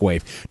with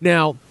Shockwave.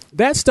 Now,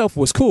 that stuff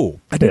was cool.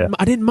 I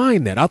didn't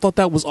mind that. I thought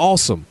that was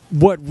awesome.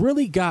 What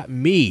really got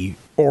me,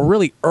 or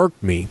really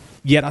irked me,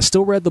 yet I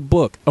still read the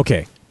book.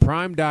 Okay,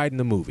 Prime died in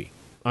the movie.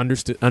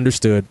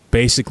 Understood.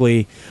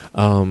 Basically,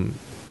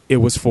 it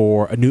was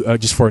for a new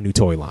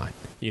toy line.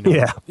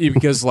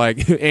 Because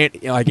like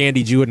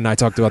Andy Jewett and I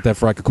talked about that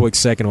for like a quick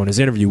second on his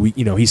interview.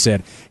 He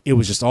said it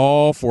was just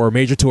all for a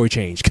major toy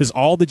change because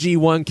all the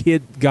G1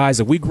 kid guys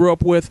that we grew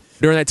up with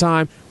during that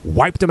time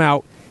wiped them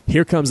out.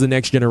 Here comes the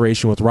next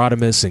generation with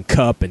Rodimus and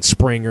Cup and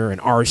Springer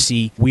and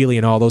RC, Wheelie,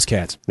 and all those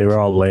cats. They were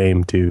all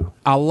lame too.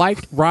 I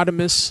liked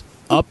Rodimus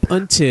up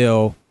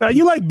until... Now,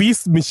 you like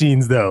Beast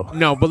Machines, though.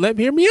 No, but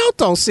hear me out,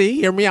 though. See?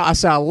 Hear me out. I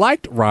said I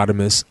liked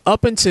Rodimus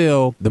up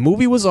until the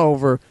movie was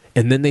over,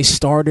 and then they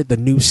started the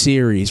new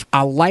series.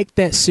 I liked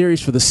that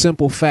series for the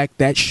simple fact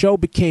that show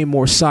became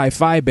more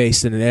sci-fi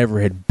based than it ever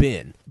had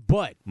been.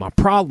 But my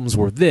problems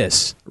were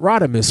this.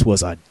 Rodimus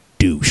was a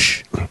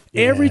douche.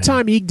 Yeah. Every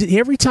time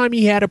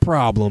he had a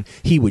problem,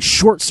 he would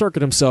short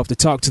circuit himself to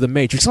talk to the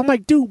Matrix. I'm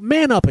like, dude,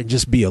 man up and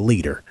just be a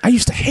leader. I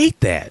used to hate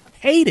that.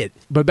 Hate it.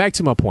 But back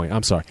to my point.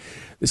 I'm sorry.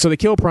 So they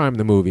kill Prime in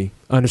the movie.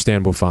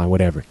 Understandable, fine,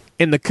 whatever.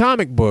 In the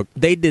comic book,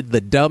 they did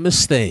the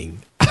dumbest thing.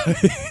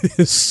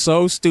 It's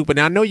so stupid.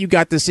 Now, I know you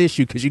got this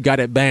issue because you got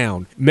it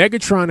bound.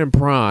 Megatron and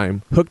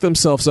Prime hooked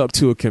themselves up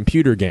to a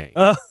computer game.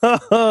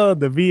 Oh,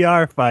 the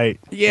VR fight.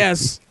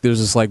 Yes. There's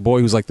this like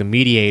boy who's like the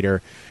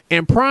mediator.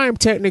 And Prime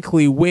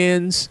technically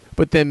wins,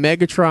 but then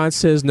Megatron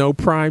says, no,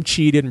 Prime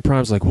cheated. And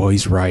Prime's like, well,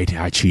 he's right.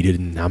 I cheated.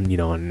 And I'm,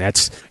 and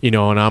that's, and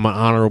I'm an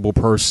honorable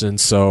person.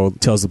 So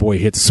tells the boy,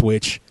 hit the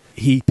switch.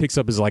 He picks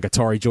up his like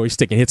Atari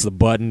joystick and hits the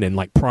button, and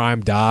like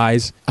Prime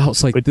dies. I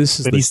was like, this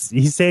is. But he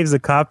saves a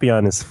copy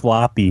on his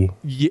floppy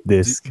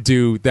disk.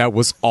 Dude, that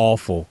was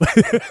awful.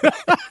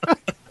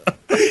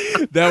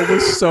 That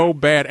was so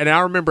bad. And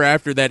I remember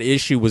after that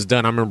issue was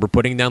done, I remember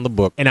putting down the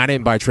book, and I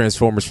didn't buy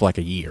Transformers for like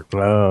a year.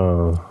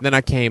 Oh. Then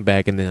I came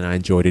back, and then I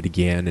enjoyed it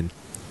again, and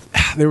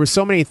there were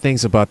so many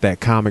things about that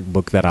comic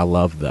book that I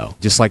loved, though.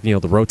 Just like the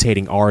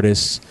rotating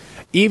artists.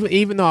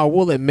 Even though I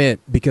will admit,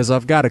 because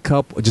I've got a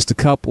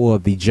couple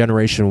of the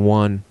Generation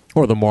 1,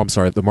 or the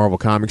Marvel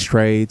Comics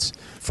trades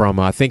from,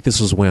 I think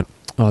this was when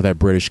that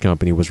British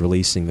company was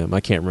releasing them. I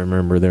can't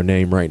remember their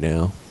name right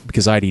now,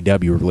 because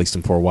IDW released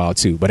them for a while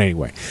too. But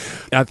anyway,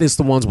 it's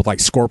the ones with like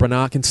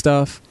Scorponok and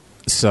stuff.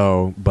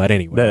 So, but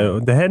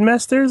anyway. The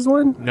Headmasters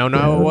one? No.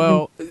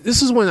 Well,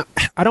 this is when,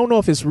 I don't know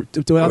if it's,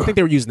 I think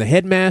they were using the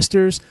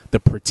Headmasters.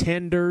 The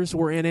Pretenders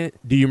were in it.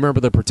 Do you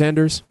remember the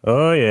Pretenders?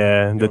 Oh,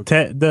 yeah.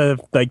 The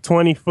like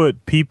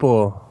 20-foot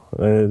people.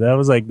 That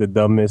was like the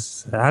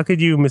dumbest. How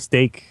could you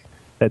mistake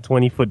that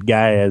 20-foot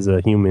guy as a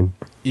human?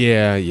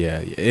 Yeah.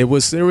 There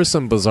was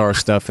some bizarre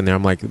stuff in there.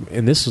 I'm like,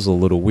 and this was a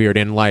little weird.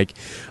 And like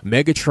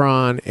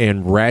Megatron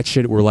and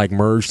Ratchet were like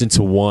merged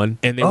into one.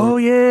 And they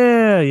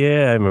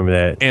I remember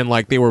that. And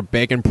like they were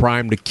begging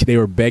Prime to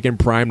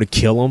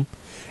kill him,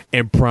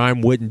 and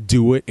Prime wouldn't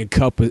do it. And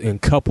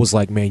Cup was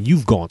like, man,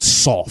 you've gone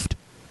soft.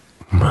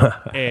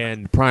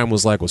 And Prime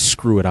was like, well,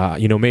 screw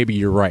it. Maybe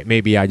you're right.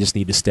 Maybe I just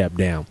need to step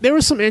down. There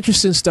was some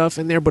interesting stuff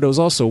in there, but it was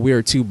also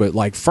weird too. But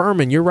like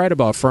Furman, you're right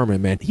about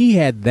Furman, man. He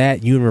had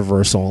that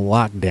universe on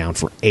lockdown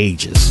for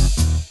ages.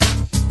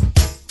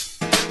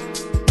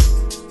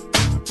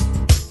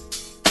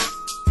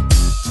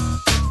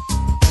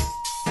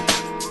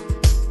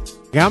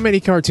 How many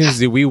cartoons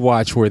did we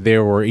watch where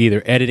there were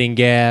either editing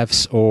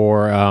gaffes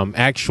or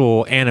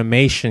actual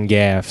animation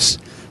gaffes?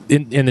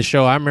 In the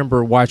show, I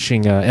remember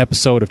watching an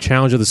episode of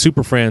Challenge of the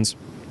Super Friends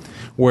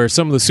where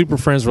some of the Super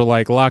Friends were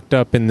like locked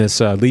up in this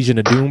Legion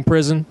of Doom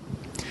prison.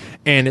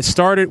 And it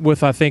started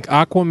with, I think,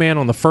 Aquaman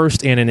on the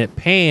first end, and it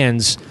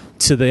pans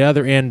to the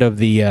other end of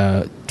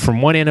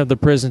from one end of the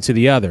prison to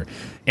the other.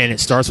 And it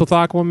starts with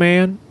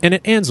Aquaman, and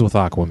it ends with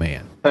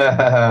Aquaman.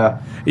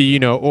 You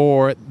know,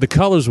 or the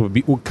colors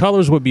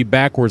would be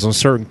backwards on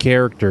certain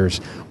characters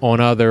on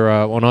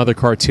other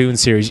cartoon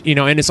series. You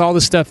know, and it's all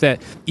the stuff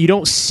that you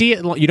don't see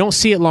it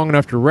long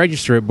enough to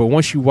register it, but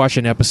once you watch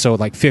an episode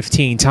like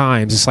 15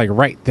 times, it's like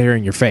right there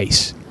in your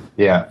face.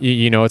 Yeah.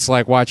 You know, it's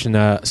like watching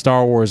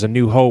Star Wars: A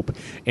New Hope,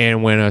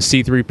 and when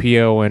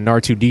C-3PO and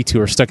R2-D2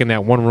 are stuck in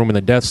that one room in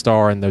the Death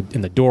Star, and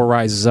the door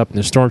rises up and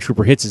the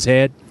stormtrooper hits his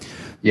head.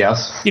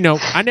 Yes. You know,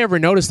 I never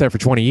noticed that for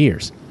 20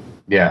 years.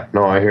 Yeah,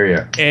 no, I hear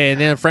you. And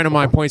then a friend of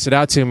mine points it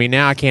out to me.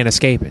 Now I can't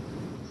escape it.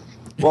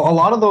 Well, a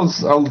lot of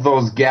those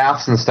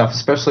gaffes and stuff,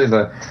 especially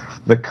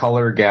the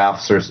color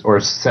gaffes or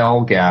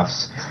cell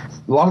gaffes,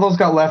 a lot of those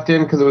got left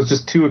in because it was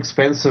just too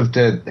expensive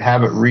to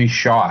have it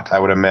reshot, I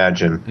would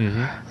imagine.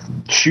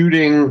 Mm-hmm.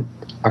 Shooting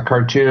a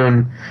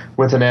cartoon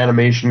with an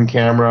animation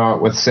camera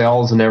with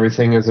cells and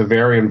everything is a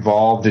very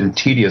involved and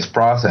tedious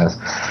process.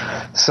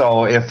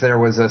 So if there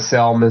was a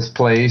cell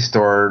misplaced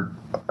or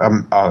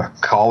a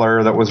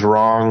color that was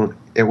wrong,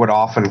 it would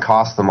often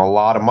cost them a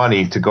lot of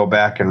money to go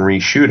back and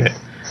reshoot it.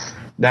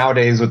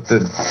 Nowadays, with the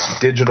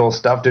digital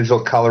stuff, digital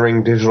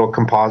coloring, digital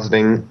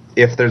compositing,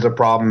 if there's a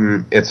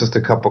problem, it's just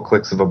a couple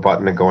clicks of a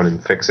button to go in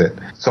and fix it.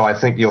 So I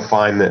think you'll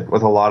find that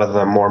with a lot of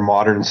the more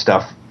modern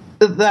stuff,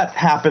 that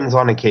happens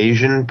on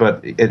occasion, but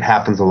it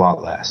happens a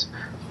lot less.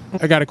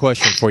 I got a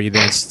question for you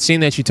then. Seeing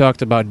that you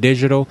talked about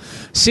digital,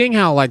 seeing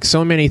how like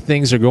so many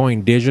things are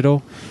going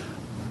digital,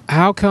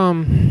 how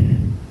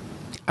come...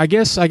 I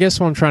guess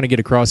what I'm trying to get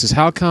across is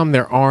how come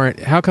there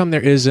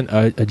isn't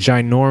a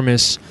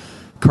ginormous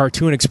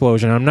cartoon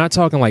explosion. I'm not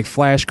talking like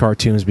Flash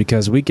cartoons,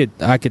 because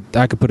I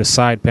could put a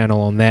side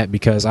panel on that,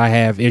 because I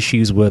have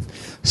issues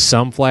with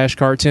some Flash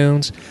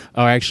cartoons.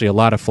 Oh, actually a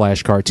lot of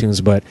Flash cartoons,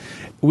 but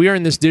we are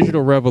in this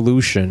digital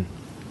revolution,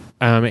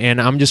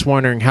 and I'm just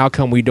wondering how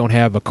come we don't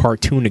have a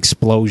cartoon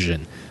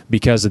explosion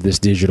because of this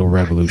digital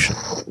revolution.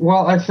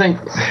 Well, I think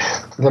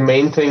the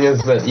main thing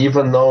is that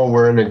even though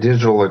we're in a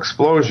digital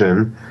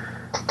explosion,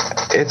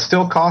 it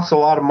still costs a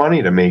lot of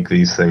money to make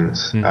these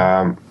things.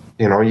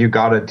 You know, you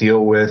got to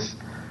deal with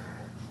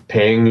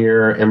paying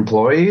your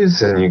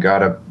employees, and you got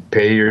to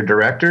pay your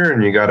director,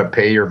 and you got to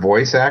pay your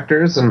voice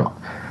actors, and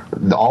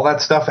all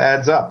that stuff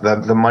adds up.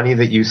 The money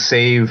that you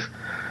save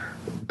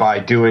by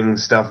doing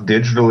stuff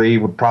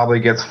digitally probably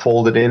gets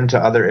folded into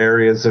other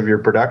areas of your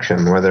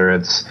production, whether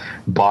it's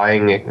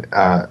buying and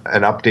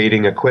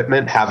updating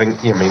equipment,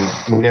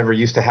 we never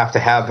used to have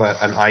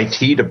an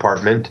IT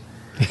department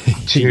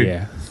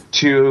to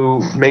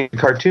make a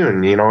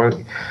cartoon. You know,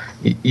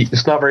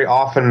 it's not very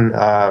often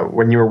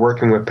when you were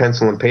working with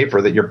pencil and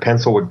paper that your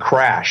pencil would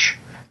crash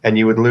and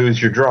you would lose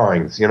your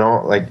drawings. You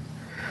know, like,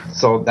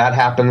 so that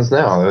happens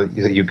now.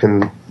 You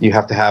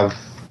have to have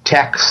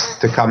techs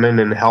to come in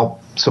and help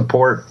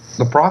support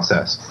the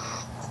process,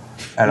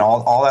 and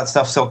all that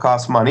stuff still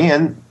costs money.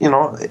 And you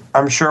know,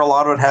 I'm sure a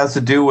lot of it has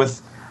to do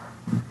with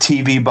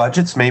TV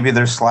budgets. Maybe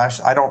there's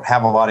I don't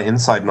have a lot of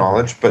inside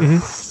knowledge, but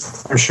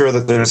I'm sure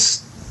that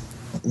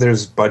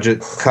there's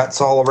budget cuts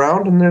all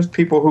around, and there's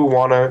people who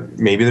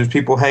maybe there's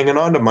people hanging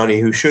on to money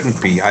who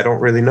shouldn't be. I don't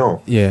really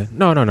know. Yeah,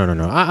 no.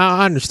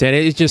 I understand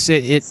it. It's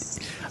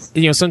just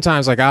you know,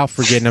 sometimes like I'll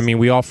forget, and I mean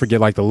we all forget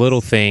like the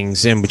little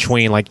things in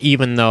between. Like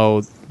even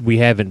though we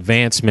have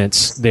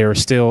advancements, there are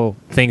still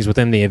things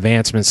within the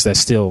advancements that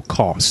still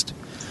cost.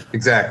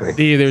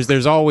 Exactly.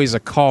 There's always a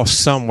cost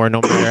somewhere,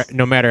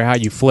 no matter how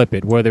you flip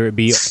it, whether it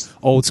be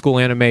old school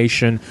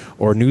animation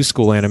or new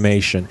school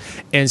animation.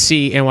 And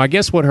I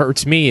guess what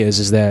hurts me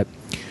is that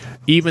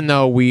even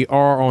though we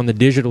are on the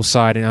digital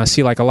side, and I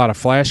see like a lot of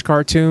Flash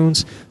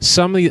cartoons,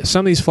 some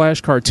of these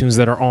Flash cartoons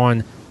that are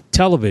on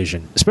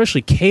television,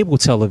 especially cable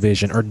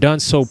television, are done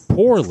so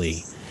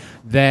poorly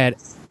that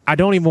I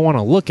don't even want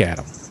to look at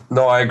them.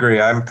 No, I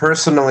agree. I'm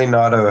personally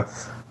not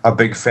a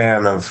big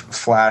fan of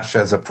Flash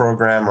as a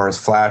program or as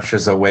Flash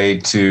as a way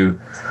to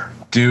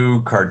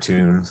do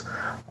cartoons.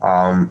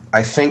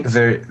 I think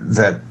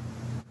that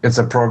it's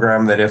a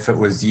program that if it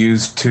was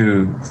used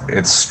to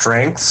its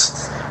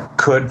strengths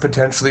could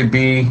potentially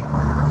be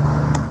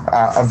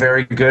a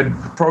very good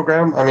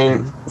program. I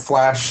mean,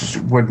 Flash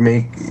would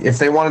make, if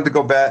they wanted to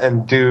go back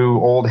and do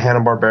old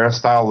Hanna-Barbera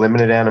style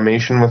limited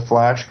animation with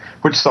Flash,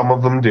 which some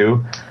of them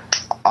do,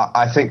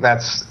 I think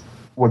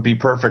would be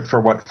perfect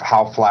for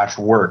how Flash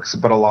works.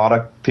 But a lot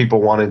of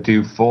people want to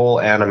do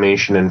full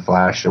animation in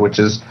Flash, which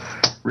is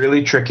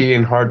really tricky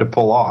and hard to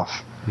pull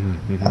off.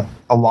 Mm-hmm.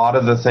 A lot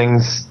of the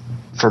things,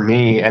 for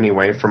me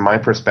anyway, from my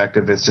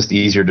perspective, it's just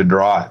easier to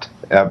draw it,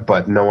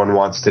 but no one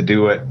wants to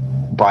do it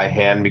by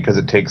hand because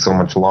it takes so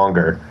much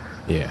longer.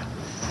 Yeah.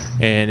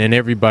 And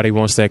everybody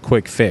wants that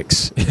quick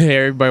fix.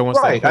 Everybody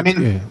wants that quick, I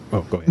mean, yeah.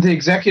 Oh, go ahead. The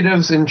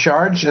executives in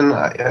charge, and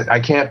I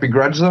can't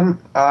begrudge them,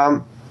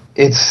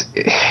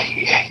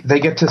 they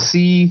get to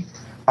see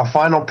a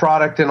final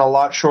product in a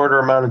lot shorter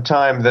amount of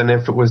time than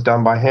if it was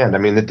done by hand. I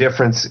mean, the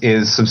difference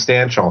is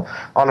substantial.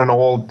 On an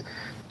old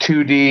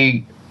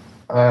 2D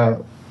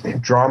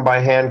drawn by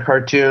hand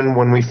cartoon,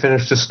 when we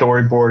finished a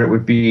storyboard, it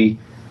would be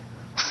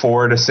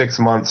 4 to 6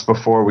 months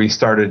before we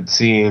started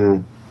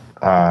seeing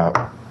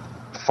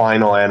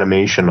final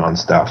animation on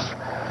stuff,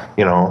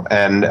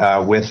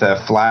 and with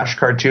a Flash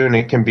cartoon,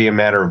 it can be a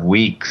matter of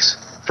weeks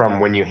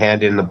from when you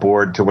hand in the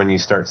board to when you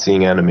start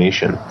seeing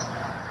animation.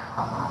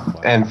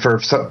 And for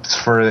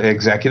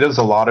executives,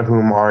 a lot of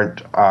whom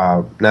aren't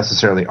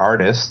necessarily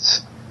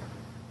artists,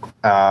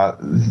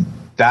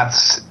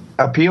 that's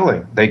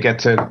appealing. They get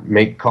to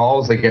make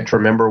calls, they get to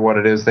remember what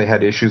it is they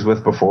had issues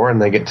with before,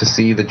 and they get to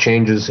see the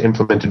changes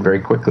implemented very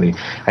quickly.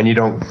 And they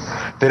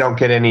don't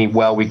get any,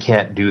 well, we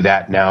can't do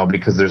that now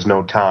because there's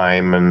no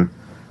time, and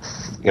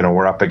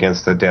we're up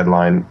against the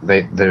deadline.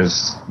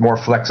 There's more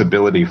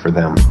flexibility for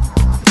them.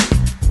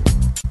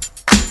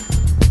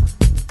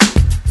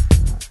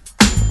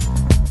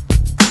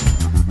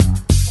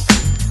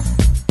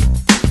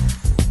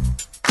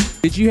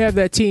 Did you have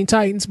that Teen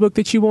Titans book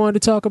that you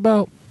wanted to talk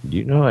about?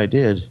 You know I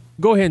did.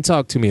 Go ahead and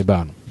talk to me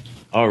about them.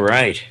 All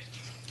right.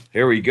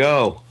 Here we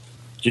go.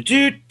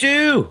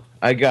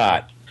 I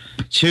got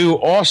 2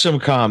 awesome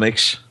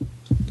comics.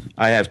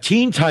 I have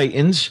Teen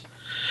Titans,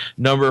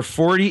 number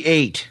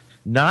 48.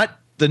 Not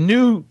the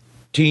new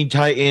Teen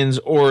Titans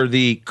or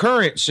the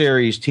current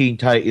series Teen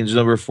Titans,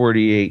 number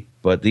 48,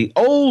 but the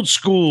old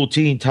school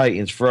Teen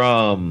Titans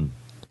from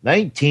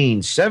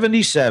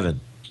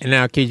 1977. And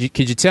now, could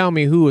you tell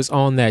me who is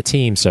on that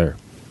team, sir?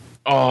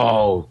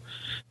 Oh,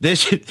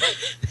 this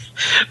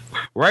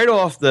right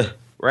off the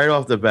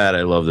bat,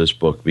 I love this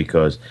book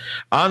because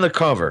on the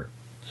cover,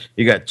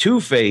 you got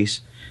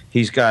Two-Face.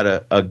 He's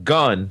got a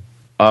gun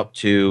up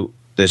to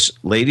this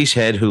lady's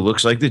head who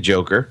looks like the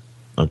Joker,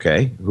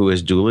 okay, who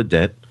is Dula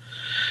Dent.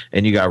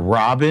 And you got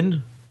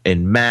Robin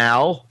and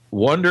Mal,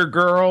 Wonder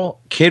Girl,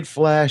 Kid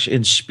Flash,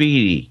 and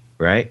Speedy,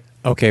 right?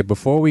 Okay,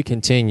 before we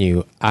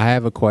continue, I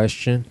have a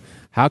question.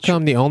 How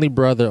come the only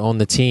brother on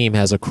the team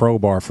has a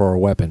crowbar for a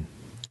weapon?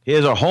 He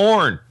has a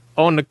horn.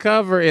 On the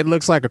cover, it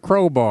looks like a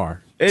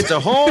crowbar. It's a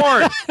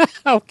horn.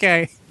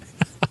 Okay.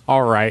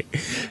 All right.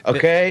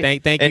 Okay.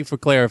 Thank you for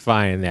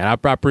clarifying that.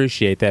 I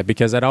appreciate that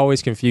because that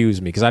always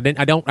confused me because I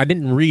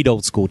didn't read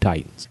Old School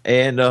Titans.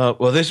 And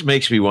well, this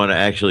makes me want to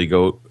actually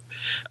go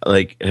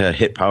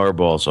hit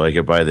Powerball so I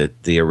could buy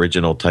the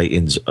original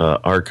Titans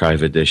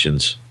archive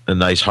editions, a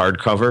nice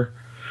hardcover,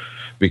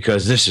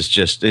 because this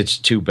is it's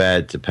too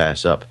bad to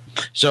pass up.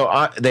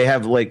 So they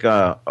have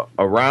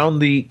around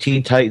the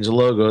Teen Titans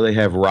logo, they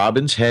have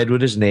Robin's head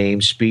with his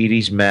name,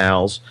 Speedy's,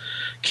 Mal's,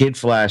 Kid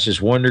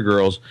Flash's, Wonder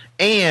Girl's,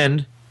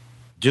 and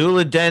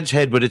Dula Dent's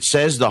head, but it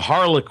says the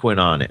Harlequin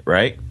on it,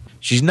 right?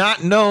 She's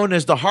not known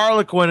as the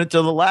Harlequin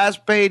until the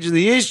last page of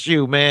the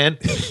issue, man.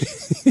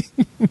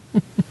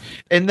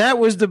 And that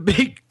was the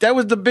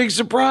big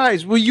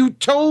surprise. Well, you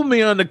told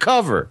me on the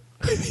cover.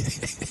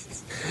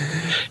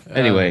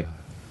 Anyway.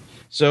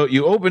 So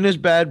you open this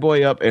bad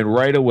boy up, and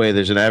right away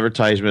there's an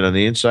advertisement on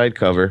the inside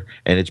cover,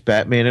 and it's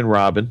Batman and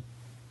Robin,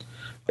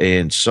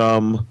 and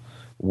some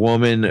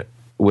woman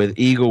with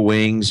eagle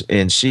wings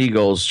and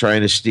seagulls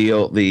trying to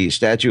steal the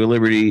Statue of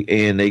Liberty,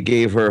 and they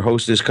gave her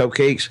Hostess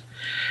cupcakes,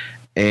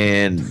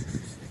 and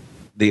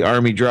the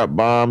army dropped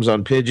bombs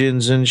on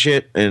pigeons and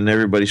shit, and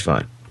everybody's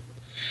fine.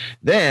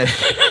 Then,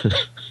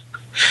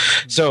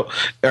 so,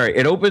 all right,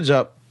 it opens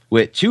up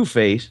with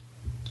Two-Face,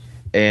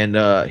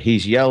 and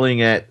he's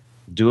yelling at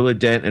Dula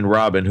Dent and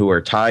Robin, who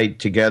are tied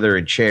together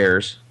in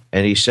chairs,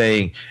 and he's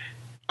saying,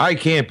 "I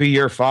can't be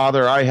your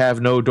father. I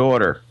have no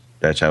daughter."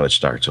 That's how it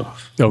starts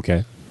off.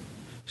 Okay.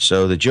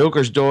 So the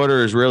Joker's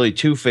daughter is really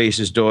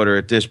Two-Face's daughter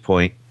at this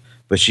point,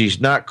 but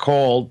she's not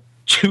called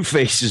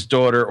Two-Face's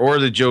daughter or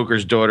the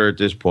Joker's daughter at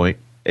this point.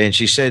 And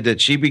she said that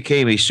she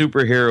became a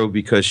superhero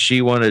because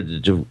she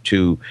wanted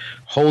to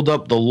hold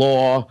up the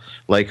law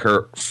like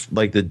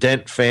the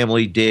Dent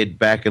family did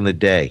back in the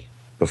day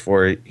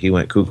before he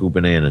went cuckoo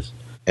bananas.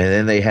 And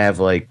then they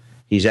have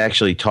he's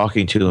actually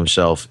talking to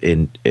himself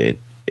in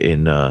 2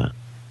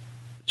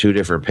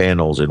 different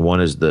panels, and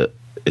one is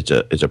it's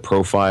a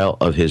profile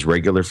of his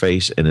regular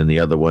face, and then the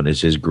other one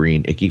is his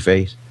green icky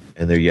face,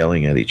 and they're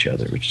yelling at each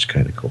other, which is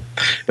kind of cool.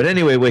 But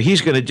anyway, what he's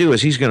going to do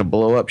is he's going to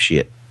blow up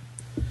shit,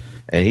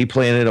 and he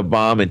planted a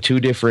bomb in 2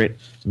 different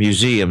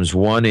museums,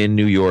 one in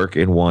New York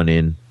and one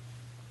in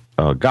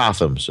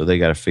Gotham. So they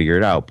got to figure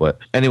it out. But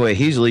anyway,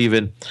 he's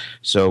leaving,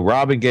 so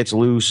Robin gets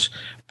loose,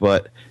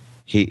 but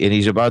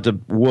he's about to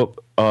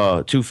whoop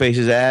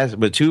Two-Face's ass,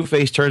 but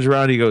Two-Face turns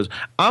around and he goes,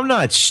 "I'm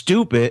not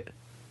stupid."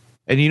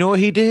 And you know what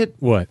he did?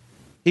 What?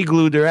 He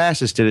glued their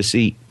asses to the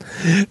seat.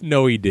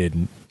 No, he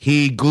didn't.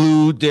 He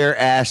glued their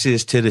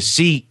asses to the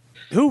seat.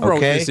 Who wrote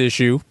this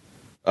issue?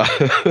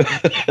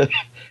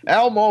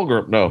 Al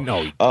Mulgrew.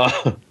 No.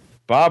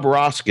 Bob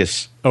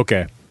Roskis.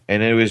 Okay.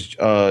 And it was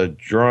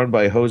drawn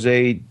by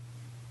Jose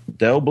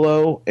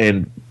Delblo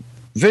and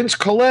Vince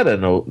Coletta.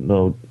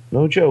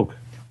 No joke.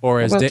 Or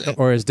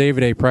as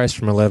David A. Price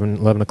from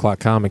 11 O'Clock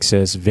Comics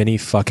says, Vinny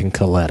fucking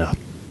Coletta.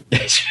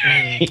 That's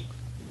right.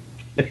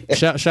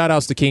 Shout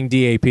outs to King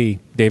DAP,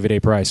 David A.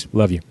 Price.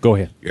 Love you. Go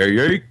ahead.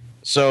 Yeah.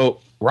 So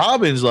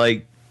Robin's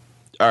like,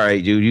 "All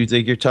right, dude, you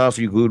think you're tough?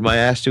 You glued my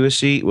ass to a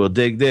seat? Well,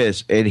 dig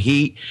this." And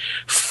he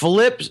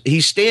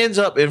stands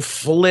up and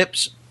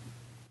flips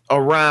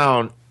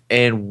around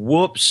and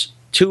whoops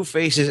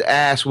Two-Face's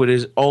ass with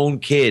his own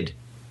kid.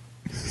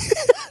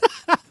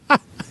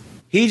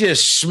 He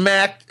just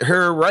smacked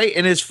her right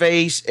in his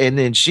face, and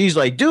then she's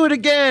like, do it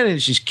again,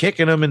 and she's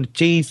kicking him in the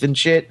teeth and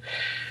shit,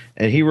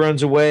 and he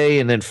runs away,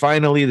 and then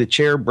finally the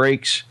chair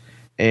breaks,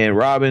 and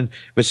Robin,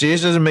 but see,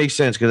 this doesn't make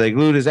sense, because they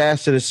glued his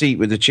ass to the seat,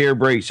 but the chair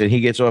breaks, and he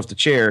gets off the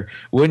chair.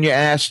 Wouldn't your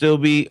ass still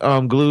be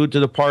glued to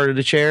the part of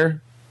the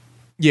chair?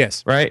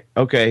 Yes. Right?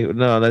 Okay,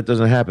 no, that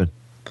doesn't happen.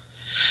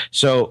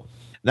 So,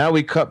 now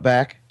we cut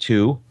back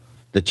to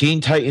the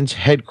Teen Titans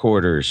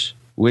headquarters,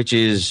 which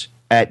is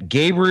at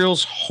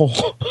Gabriel's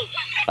Horn.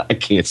 I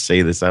can't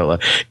say this out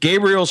loud.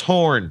 Gabriel's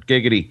Horn,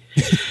 giggity.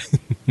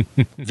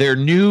 Their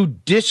new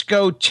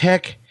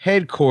discotheque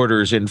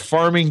headquarters in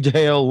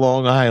Farmingdale,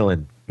 Long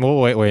Island.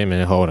 Oh, wait a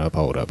minute. Hold up.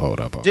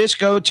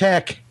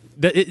 Discotheque.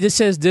 This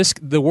says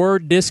the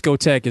word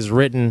discotheque is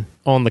written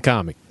on the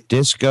comic.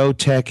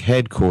 Discotheque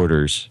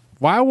headquarters.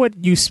 Why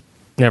would you?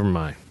 Never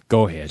mind.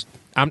 Go ahead.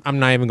 I'm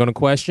not even going to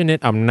question it.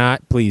 I'm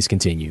not. Please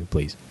continue,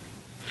 please.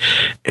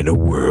 In a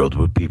world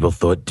where people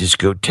thought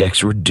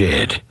discotheques were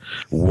dead,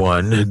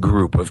 one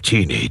group of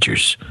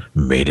teenagers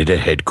made it a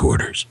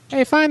headquarters.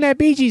 Hey, find that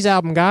Bee Gees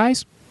album,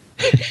 guys.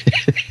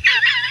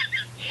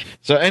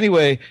 So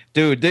anyway,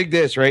 dude, dig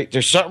this, right?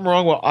 There's something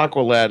wrong with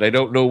Aqualad. I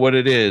don't know what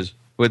it is,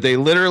 but they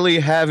literally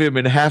have him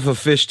in half a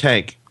fish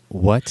tank.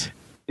 What?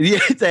 Yeah,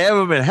 they have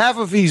him in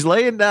he's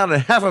laying down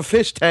in half a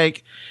fish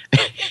tank,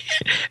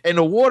 and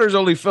the water's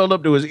only filled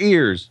up to his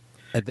ears.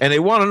 And they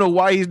want to know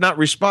why he's not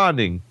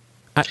responding.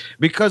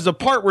 Because the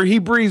part where he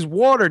breathes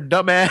water,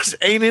 dumbass,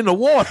 ain't in the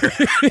water.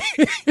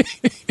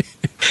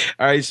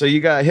 All right, so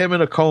you got him in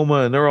a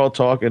coma, and they're all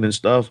talking and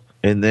stuff.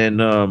 And then,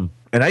 and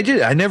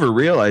I never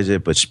realized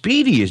it, but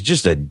Speedy is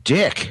just a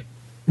dick.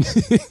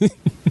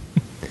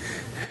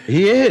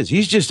 He is.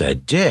 He's just a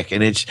dick.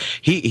 And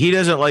he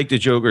doesn't like the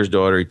Joker's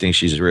daughter. He thinks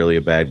she's really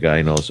a bad guy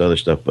and all this other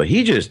stuff. But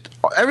he just,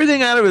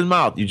 everything out of his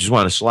mouth, you just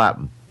want to slap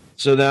him.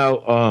 So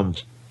now,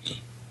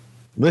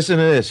 listen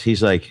to this.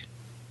 He's like,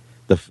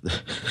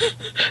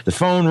 the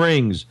phone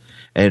rings,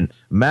 and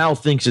Mal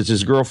thinks it's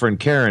his girlfriend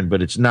Karen,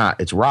 but it's not.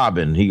 It's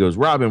Robin. He goes,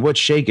 Robin, what's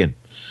shaking?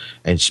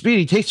 And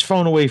Speedy takes the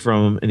phone away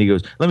from him, and he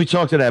goes, let me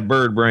talk to that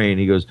bird brain.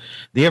 He goes,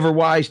 the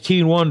ever-wise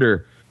Teen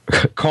Wonder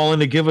calling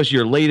to give us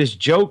your latest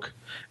joke?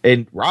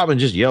 And Robin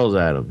just yells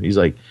at him. He's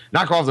like,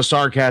 knock off the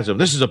sarcasm.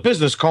 This is a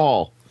business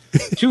call.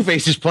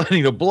 Two-Face is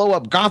planning to blow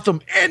up Gotham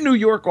and New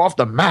York off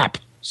the map.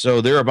 So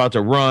they're about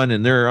to run,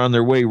 and they're on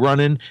their way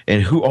running,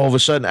 and who all of a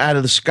sudden out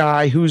of the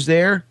sky, who's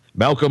there?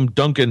 Malcolm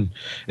Duncan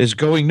is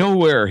going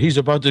nowhere. He's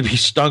about to be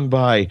stung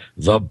by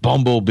the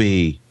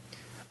Bumblebee.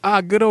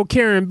 Good old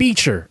Karen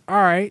Beecher. All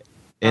right.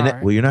 And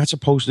well, you're not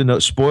supposed to know.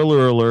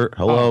 Spoiler alert.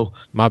 Hello. Oh,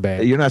 my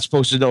bad. You're not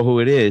supposed to know who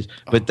it is.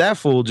 But that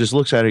fool just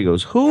looks at it and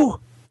goes, who?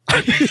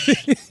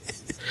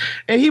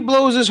 And he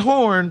blows his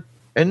horn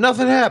and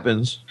nothing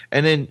happens.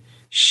 And then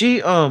she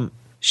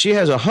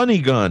has a honey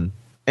gun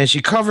and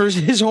she covers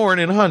his horn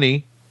in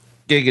honey.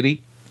 Giggity.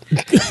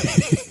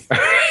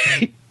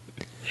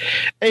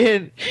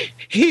 And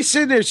he's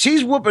sitting there,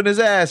 she's whooping his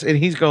ass, and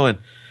he's going,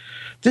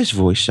 this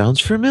voice sounds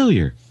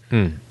familiar.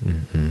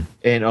 Mm-hmm.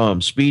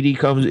 And Speedy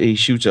comes, he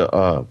shoots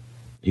a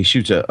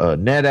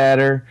net at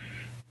her,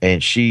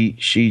 and she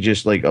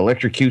just like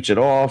electrocutes it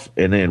off,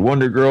 and then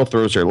Wonder Girl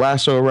throws her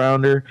lasso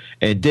around her,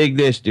 and dig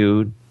this,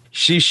 dude.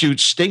 She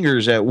shoots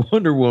stingers at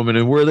Wonder Woman,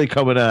 and where are they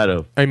coming out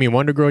of? I mean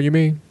Wonder Girl, you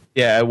mean?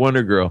 Yeah, at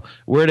Wonder Girl.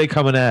 Where are they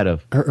coming out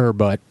of? Her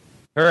butt.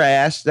 Her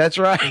ass, that's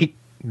right.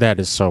 That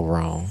is so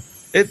wrong.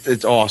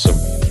 It's awesome.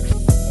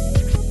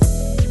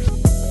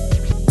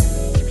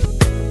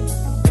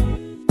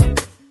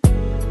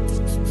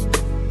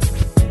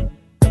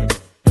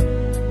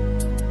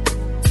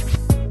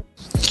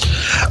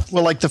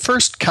 Well, like the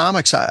first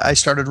comics I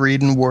started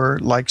reading were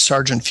like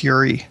Sergeant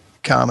Fury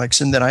comics,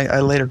 and then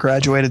I later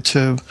graduated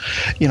to,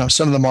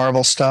 some of the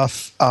Marvel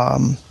stuff.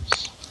 I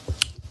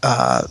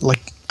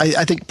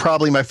think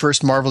probably my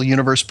first Marvel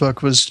Universe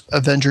book was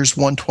Avengers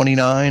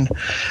 129.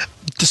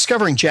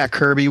 Discovering Jack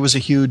Kirby was a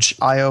huge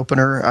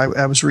eye-opener.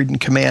 I was reading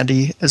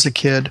Commandy as a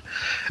kid.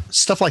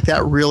 Stuff like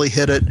that really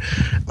hit it.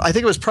 I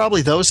think it was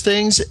probably those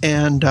things,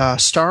 and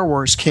Star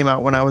Wars came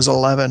out when I was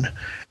 11,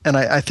 and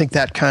I think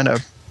that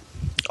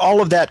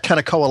all of that kind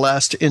of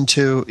coalesced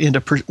into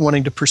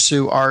wanting to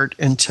pursue art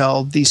and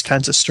tell these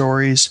kinds of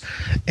stories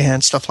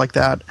and stuff like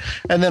that.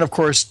 And then, of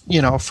course,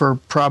 for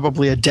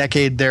probably a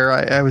decade there,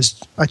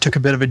 I took a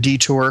bit of a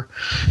detour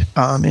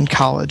in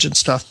college and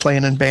stuff,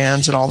 playing in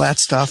bands and all that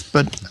stuff.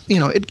 But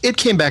it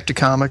came back to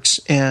comics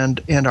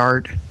and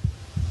art.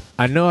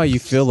 I know how you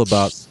feel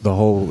about the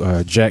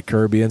whole Jack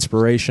Kirby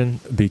inspiration,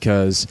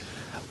 because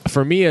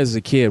for me as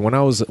a kid, when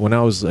I was a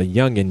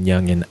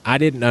youngin', I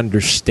didn't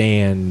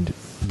understand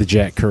the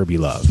Jack Kirby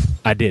love.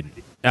 I didn't.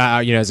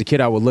 As a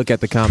kid, I would look at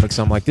the comics.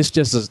 I'm like, this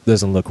just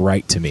doesn't look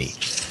right to me.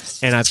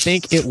 And I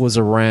think it was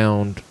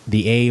around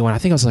the age when I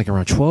think I was like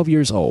around 12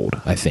 years old.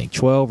 I think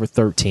 12 or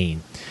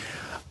 13.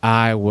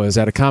 I was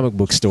at a comic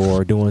book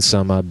store doing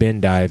some bin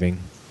diving,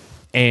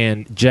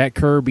 and Jack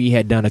Kirby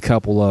had done a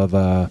couple of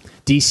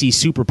DC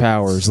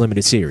Superpowers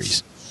limited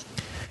series.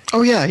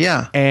 Oh yeah,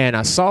 yeah. And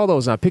I saw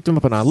those, and I picked them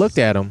up, and I looked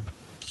at them,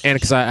 and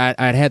because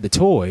I'd had the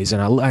toys,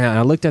 and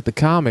I looked at the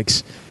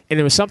comics, and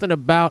there was something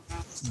about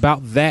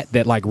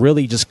that like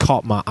really just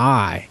caught my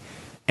eye.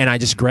 And I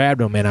just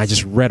grabbed them and I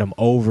just read them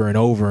over and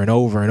over and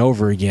over and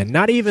over again.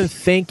 Not even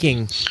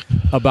thinking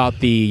about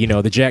the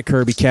Jack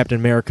Kirby Captain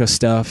America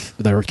stuff,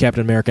 the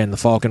Captain America and the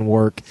Falcon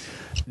work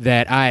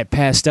that I had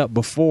passed up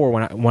before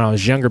when I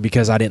was younger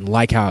because I didn't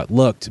like how it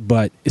looked.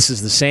 But this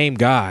is the same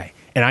guy,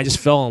 and I just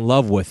fell in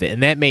love with it,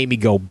 and that made me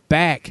go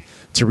back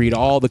to read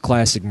all the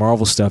classic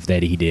Marvel stuff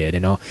that he did,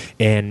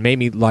 and made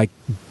me like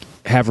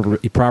have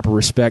a proper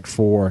respect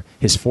for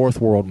his Fourth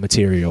World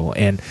material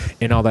and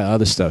all that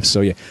other stuff.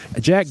 So yeah,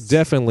 Jack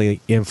definitely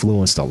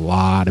influenced a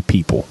lot of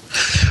people.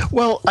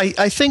 Well,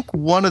 I think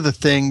one of the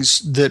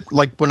things that,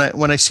 like, when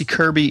I see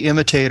Kirby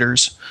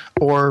imitators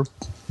or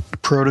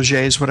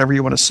proteges, whatever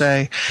you want to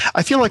say,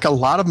 I feel like a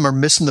lot of them are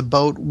missing the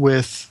boat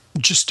with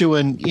just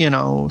doing,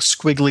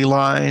 squiggly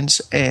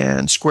lines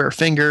and square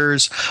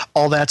fingers,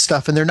 all that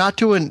stuff, and they're not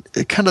doing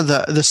kind of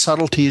the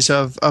subtleties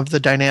of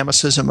the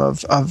dynamicism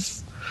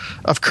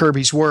of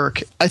Kirby's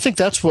work. I think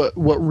that's what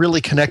really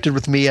connected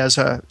with me as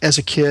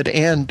a kid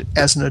and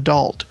as an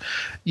adult.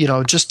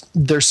 Just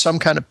there's some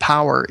kind of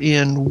power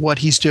in what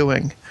he's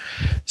doing.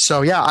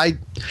 So yeah,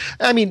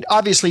 I mean,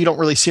 obviously you don't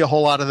really see a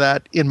whole lot of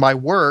that in my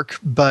work,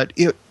 but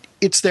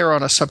it's there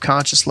on a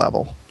subconscious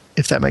level,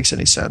 if that makes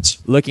any sense.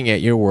 Looking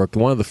at your work,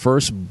 one of the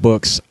first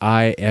books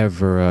I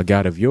ever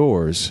got of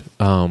yours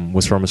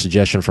was from a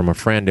suggestion from a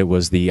friend. It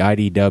was the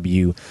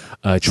IDW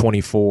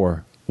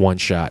 24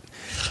 one-shot.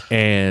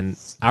 And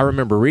I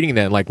remember reading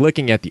that and like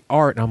looking at the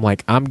art, and I'm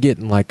like, I'm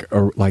getting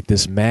like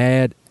this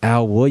mad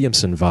Al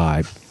Williamson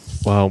vibe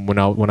when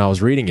I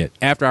was reading it.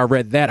 After I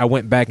read that, I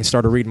went back and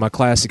started reading my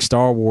classic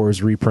Star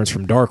Wars reprints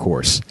from Dark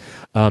Horse,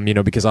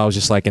 because I was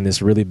just like in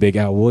this really big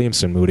Al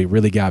Williamson mood. It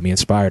really got me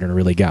inspired and it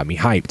really got me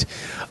hyped.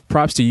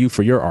 Props to you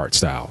for your art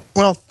style.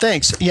 Well,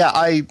 thanks.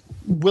 Yeah,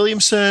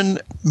 Williamson,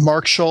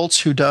 Mark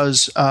Schultz, who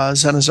does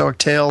Xenozoic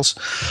Tales,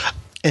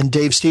 and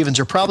Dave Stevens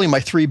are probably my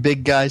three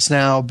big guys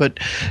now, but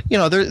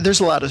there's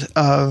a lot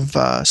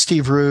of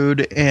Steve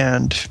Rude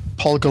and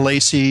Paul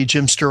Galassi,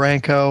 Jim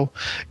Steranko,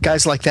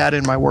 guys like that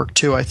in my work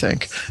too, I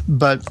think.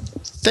 But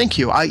thank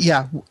you.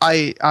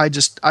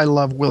 I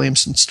love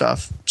Williamson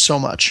stuff so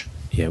much.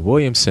 Yeah,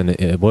 Williamson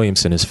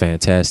is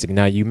fantastic.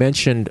 Now you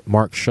mentioned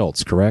Mark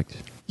Schultz, correct?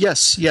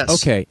 Yes.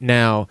 Okay,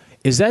 now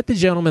is that the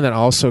gentleman that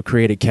also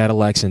created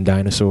Cadillacs and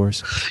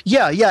Dinosaurs?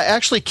 Yeah.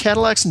 Actually,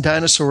 Cadillacs and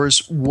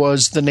Dinosaurs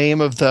was the name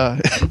of the...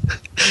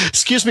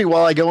 Excuse me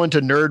while I go into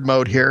nerd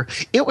mode here.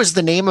 It was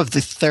the name of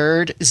the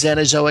third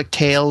Xenozoic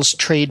Tales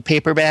trade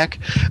paperback.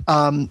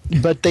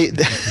 But they...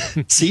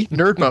 See?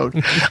 Nerd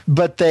mode.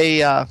 But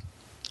they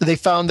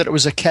found that it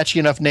was a catchy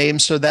enough name,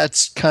 so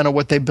that's kind of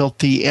what they built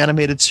the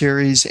animated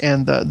series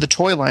and the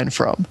toy line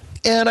from.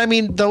 And, I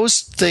mean,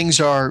 those things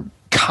are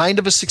kind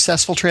of a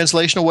successful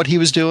translation of what he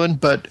was doing,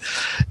 but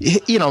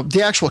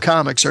the actual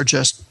comics are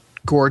just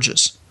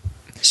gorgeous.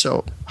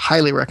 So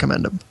highly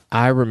recommend them.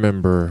 I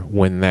remember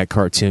when that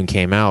cartoon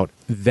came out,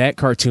 that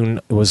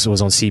cartoon was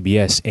on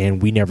CBS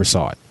and we never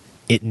saw it.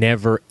 It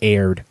never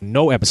aired.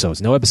 No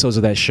episodes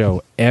of that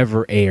show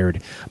ever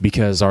aired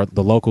because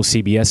the local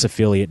CBS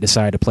affiliate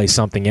decided to play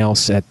something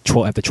else at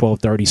the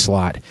 12:30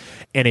 slot,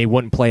 and they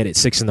wouldn't play it at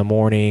 6 in the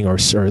morning or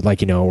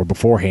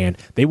beforehand.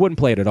 They wouldn't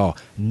play it at all.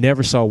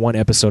 Never saw one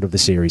episode of the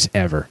series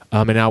ever.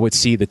 And I would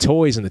see the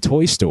toys in the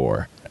toy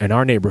store in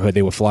our neighborhood.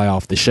 They would fly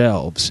off the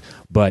shelves,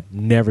 but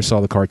never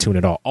saw the cartoon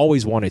at all.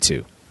 Always wanted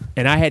to,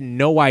 and I had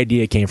no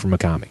idea it came from a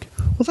comic.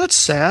 Well, that's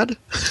sad.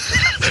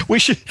 we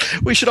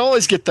should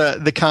always get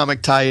the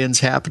comic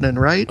tie-ins happening,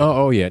 right?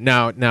 Oh yeah.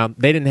 Now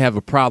they didn't have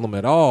a problem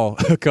at all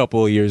a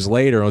couple of years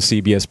later on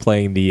CBS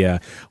playing the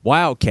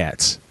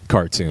Wildcats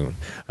cartoon.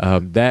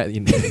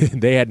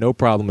 They had no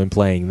problem in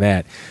playing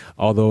that.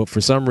 Although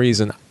for some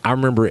reason I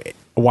remember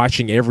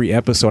watching every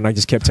episode and I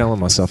just kept telling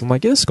myself, I'm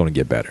like, this is going to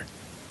get better.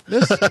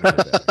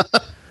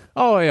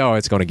 Oh,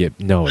 it's going to get...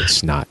 No,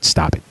 it's not.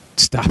 Stop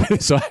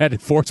it. So I had to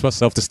force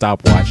myself to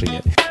stop watching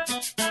it.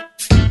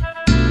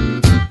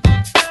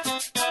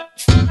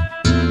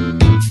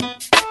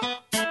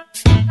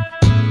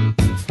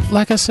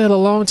 Like I said a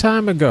long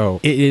time ago,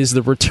 it is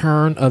the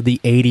return of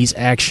the 80s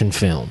action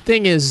film.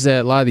 Thing is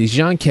that a lot of these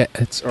young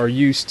cats are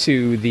used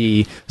to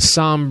the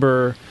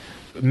somber,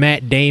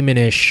 Matt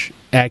Damon-ish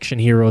action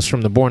heroes from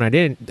the Bourne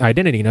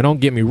Identity. Now, don't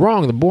get me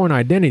wrong, the Bourne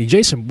Identity,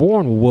 Jason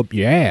Bourne will whoop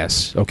your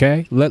ass,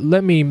 okay?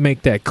 Let me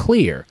make that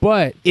clear.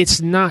 But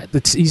he's not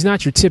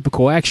your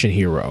typical action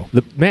hero.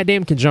 Matt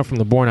Damon can jump from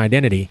the Bourne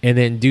Identity and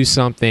then do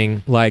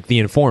something like The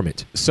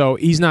Informant. So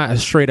he's not a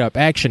straight-up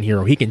action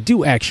hero. He can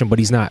do action, but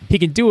he's not. He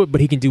can do it, but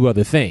he can do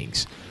other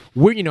things.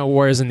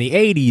 Whereas in the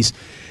 80s,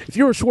 if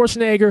you're a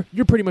Schwarzenegger,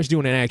 you're pretty much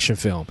doing an action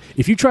film.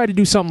 If you try to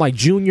do something like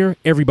Junior,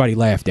 everybody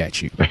laughed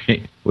at you.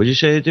 What'd you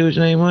say the dude's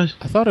name was?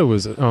 I thought it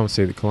was,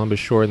 say the Columbus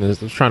Short, and I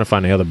was trying to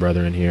find the other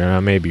brother in here. I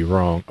may be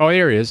wrong. Oh,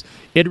 there he is.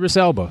 Idris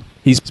Elba.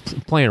 He's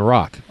playing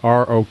Rock.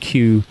 Roque.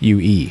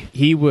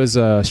 He was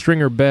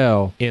Stringer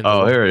Bell in...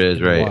 Oh, here it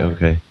is. Right,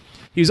 okay.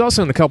 He was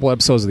also in a couple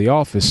episodes of The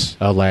Office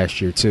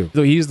last year, too.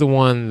 So he's the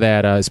one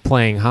that is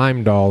playing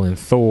Heimdall in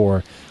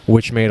Thor,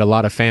 which made a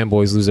lot of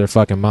fanboys lose their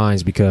fucking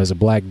minds because a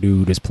black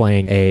dude is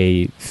playing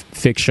a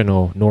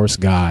fictional Norse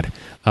god.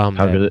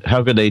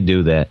 How could they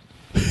do that?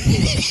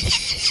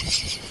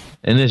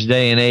 In this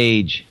day and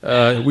age,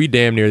 we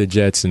damn near the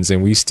Jetsons,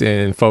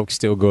 and folks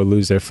still go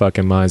lose their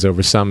fucking minds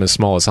over something as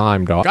small as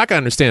Heimdall. I can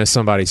understand if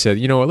somebody said,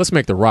 you know what, let's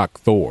make The Rock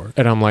Thor.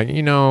 And I'm like,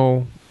 you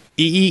know,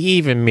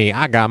 even me,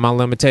 I got my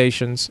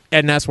limitations,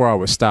 and that's where I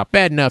would stop.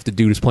 Bad enough the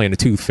dude is playing the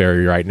Tooth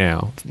Fairy right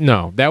now.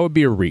 No, that would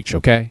be a reach,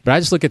 okay? But I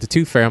just look at the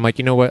Tooth Fairy, I'm like,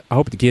 you know what, I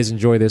hope the kids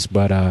enjoy this,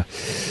 but I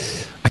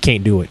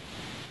can't do it.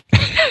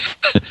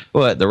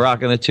 What, the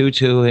Rock and the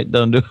Tutu? It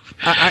don't do.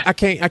 I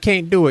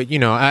can't do it. You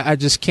know, I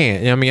just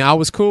can't. I mean, I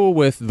was cool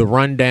with The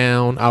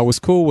Rundown. I was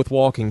cool with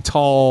Walking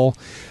Tall.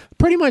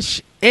 Pretty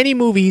much any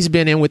movie he's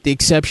been in, with the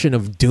exception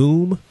of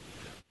Doom.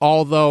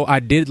 Although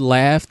I did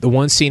laugh the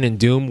one scene in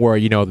Doom where,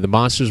 you know, the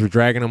monsters were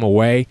dragging him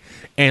away,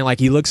 and like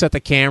he looks at the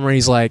camera and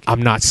he's like,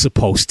 "I'm not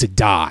supposed to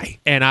die,"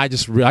 and I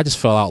just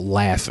fell out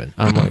laughing.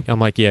 I'm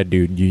like, yeah,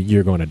 dude,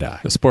 you're going to die.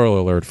 Spoiler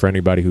alert for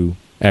anybody who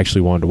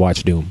actually wanted to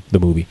watch Doom, the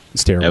movie.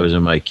 It's terrible. That was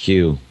in my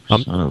queue.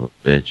 Son of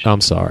a bitch.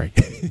 I'm sorry.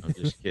 I'm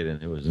just kidding.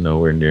 It was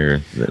nowhere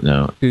near.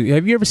 No. Dude,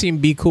 have you ever seen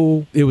Be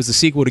Cool? It was the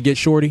sequel to Get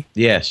Shorty.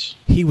 Yes.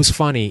 He was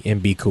funny in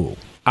Be Cool.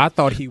 I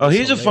thought he was. Oh,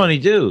 he's a funny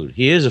dude.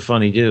 He is a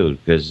funny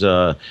dude because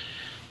the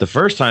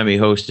first time he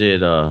hosted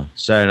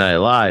Saturday Night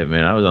Live,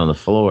 man, I was on the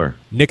floor.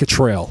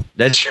 Nickatrell.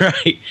 That's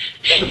right.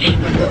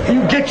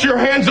 You get your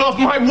hands off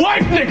my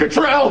wife,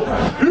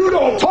 Nickatrell! You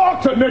don't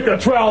talk to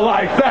Nickatrell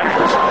like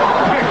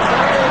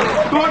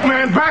that! Look,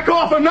 man, back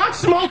off. I'm not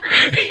smoking.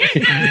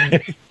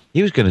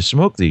 He was going to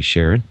smoke these,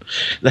 Sharon.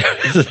 See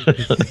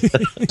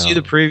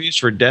the previews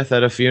for Death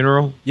at a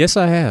Funeral? Yes,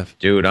 I have.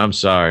 Dude, I'm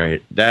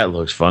sorry. That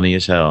looks funny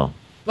as hell.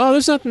 Well,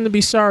 there's nothing to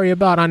be sorry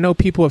about. I know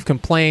people have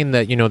complained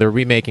that, you know, they're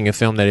remaking a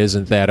film that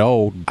isn't that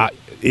old.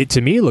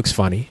 To me, it looks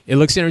funny. It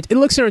looks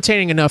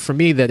entertaining enough for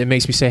me that it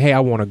makes me say, hey, I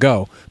want to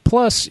go.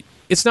 Plus,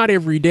 it's not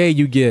every day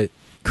you get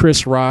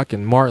Chris Rock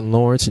and Martin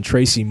Lawrence and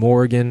Tracy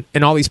Morgan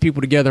and all these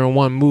people together in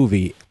one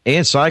movie.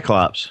 And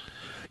Cyclops.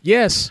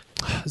 Yes.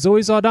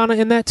 Zoe Saldana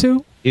in that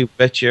too? You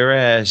bet your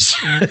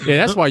ass. Yeah,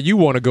 that's why you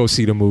want to go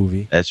see the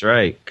movie. That's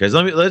right. Because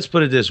let's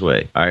put it this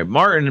way. All right,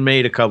 Martin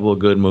made a couple of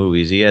good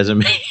movies. He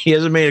hasn't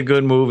made a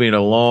good movie in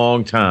a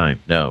long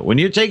time. No, when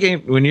you're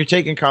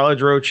taking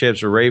college road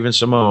trips with Raven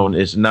Simone,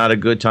 it's not a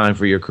good time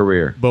for your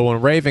career. But when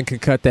Raven can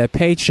cut that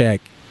paycheck,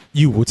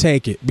 you will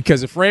take it.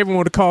 Because if Raven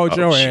would have called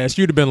your ass,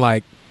 you'd have been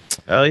like,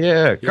 hell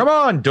yeah, come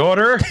on,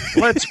 daughter,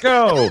 let's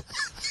go.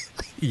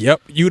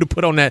 Yep, you'd have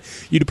put on that.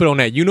 You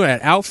know,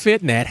 that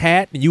outfit and that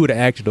hat, and you would have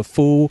acted a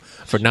fool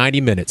for 90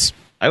 minutes.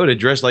 I would have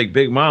dressed like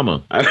Big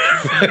Mama.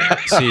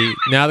 See,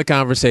 now the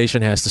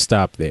conversation has to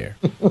stop there.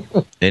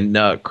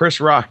 And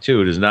Chris Rock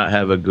too does not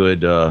have a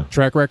good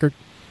track record.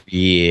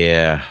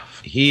 Yeah,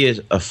 he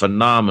is a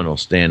phenomenal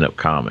stand-up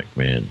comic,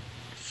 man.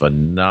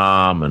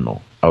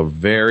 Phenomenal. A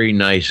very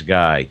nice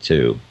guy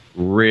too.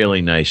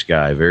 Really nice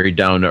guy. Very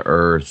down to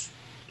earth.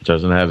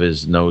 Doesn't have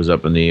his nose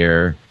up in the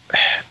air.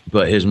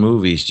 But his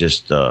movies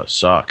just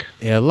suck.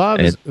 Yeah, a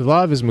lot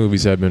of his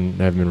movies have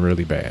been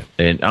really bad.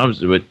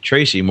 But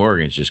Tracy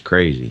Morgan's just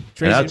crazy.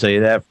 And I'll tell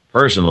you that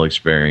from personal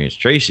experience.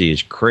 Tracy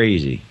is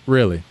crazy.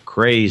 Really?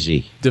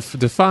 Crazy.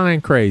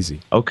 Define crazy.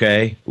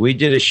 Okay. We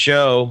did a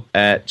show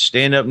at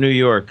Stand Up New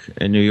York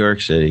in New York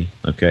City.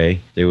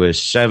 Okay. There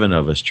was 7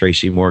 of us.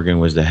 Tracy Morgan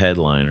was the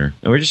headliner.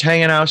 And we're just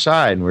hanging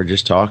outside and we're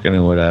just talking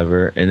and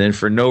whatever. And then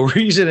for no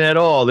reason at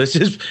all, this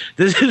is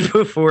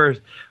before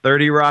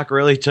 30 Rock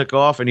really took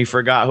off and he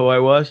forgot who I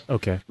was.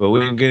 Okay. But we're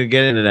going to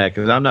get into that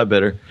because I'm not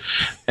bitter.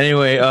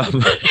 Anyway,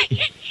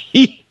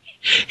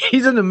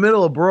 he's in the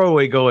middle of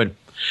Broadway going,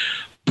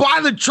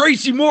 buy the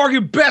Tracy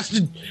Morgan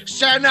Best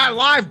Saturday Night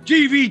Live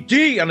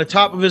DVD on the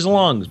top of his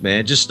lungs,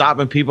 man. Just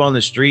stopping people on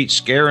the street,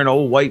 scaring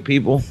old white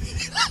people.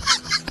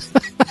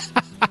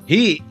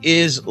 He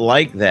is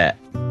like that.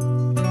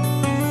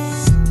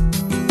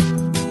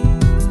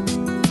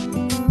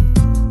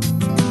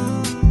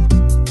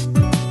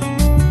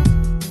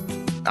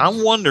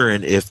 I'm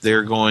wondering if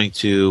they're going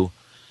to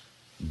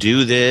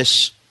do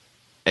this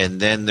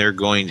and then they're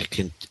going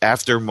to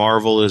after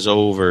Marvel is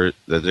over,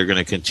 that they're going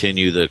to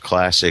continue the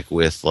classic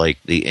with like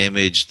the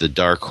Image, the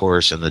Dark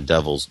Horse, and the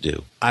Devil's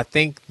Due. I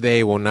think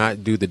they will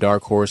not do the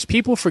Dark Horse.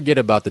 People forget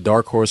about the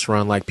Dark Horse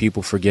run like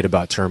people forget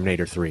about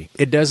Terminator 3.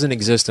 It doesn't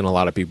exist in a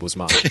lot of people's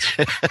minds.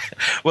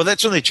 Well,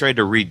 that's when they tried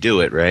to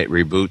redo it, right?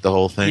 Reboot the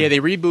whole thing? Yeah, they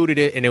rebooted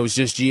it, and it was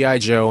just G.I.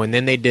 Joe, and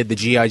then they did the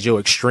G.I. Joe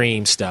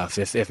Extreme stuff,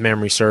 if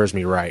memory serves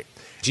me right.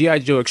 G.I.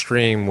 Joe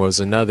Extreme was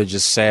another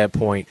just sad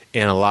point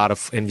in a lot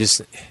of...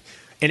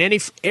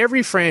 And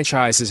every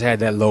franchise has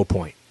had that low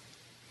point.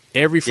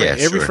 Every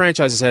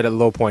franchise has had a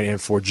low point. And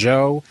for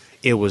Joe,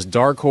 it was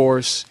Dark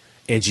Horse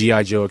and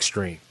G.I. Joe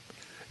Extreme.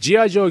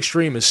 G.I. Joe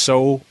Extreme is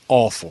so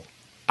awful.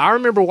 I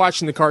remember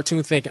watching the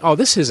cartoon thinking, oh,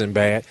 this isn't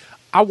bad.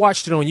 I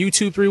watched it on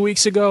YouTube 3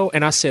 weeks ago,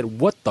 and I said,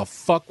 what the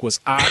fuck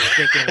was I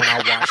thinking when I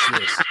watched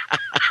this?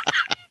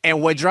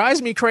 And what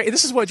drives me crazy,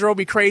 this is what drove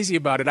me crazy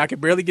about it. I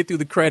could barely get through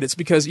the credits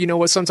because you know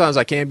what? Sometimes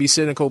I can be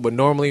cynical, but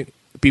normally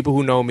people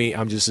who know me,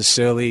 I'm just a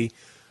silly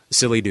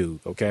dude.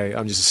 Okay,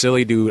 I'm just a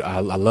silly dude.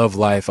 I love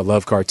life. I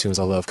love cartoons.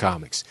 I love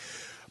comics.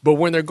 But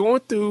when they're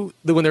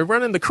when they're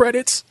running the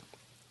credits,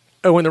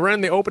 when they're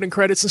running the opening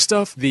credits and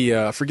stuff,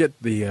 I forget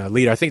the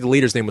leader. I think the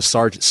leader's name was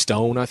Sergeant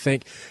Stone. I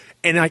think.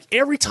 And like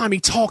every time he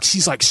talks,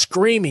 he's like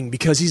screaming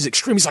because he's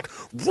extreme. He's like,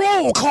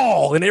 roll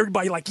call. And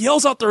everybody like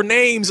yells out their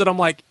names. And I'm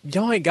like,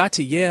 y'all ain't got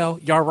to yell.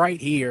 Y'all right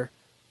here.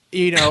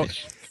 You know?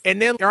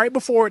 And then right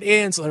before it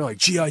ends, they're like,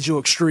 G.I. Joe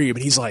Extreme.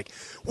 And he's like,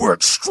 we're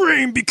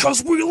extreme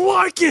because we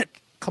like it.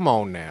 Come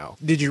on now.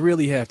 Did you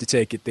really have to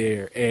take it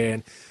there?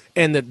 And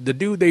the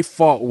dude they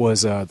fought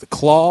was the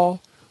Claw,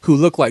 who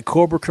looked like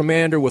Cobra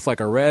Commander with like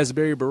a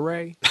raspberry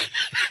beret.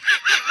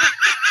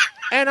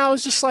 And I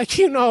was just like,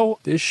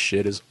 this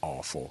shit is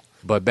awful.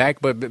 But back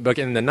in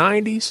the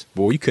 90s,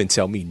 boy, you couldn't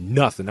tell me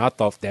nothing. I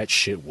thought that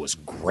shit was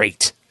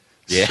great.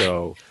 Yeah.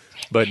 So,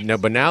 but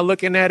now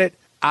looking at it,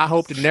 I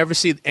hope to never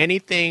see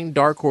anything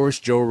Dark Horse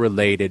Joe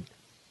related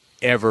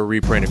ever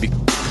reprinted.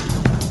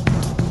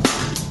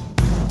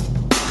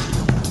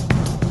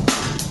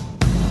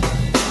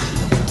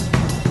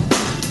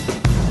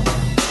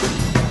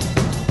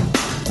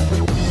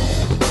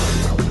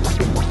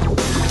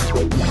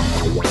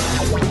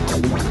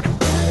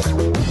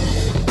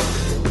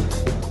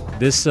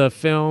 This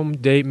film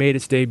made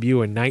its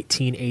debut in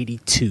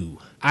 1982.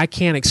 I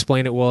can't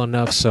explain it well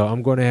enough, so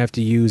I'm going to have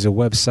to use a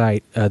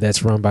website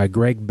that's run by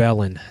Greg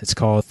Bellin. It's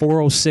called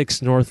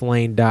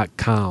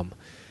 406northlane.com.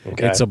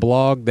 Okay. It's a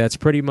blog that's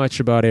pretty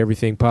much about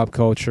everything pop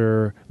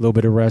culture, a little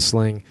bit of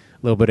wrestling, a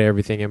little bit of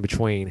everything in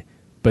between.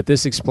 But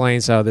this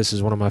explains how this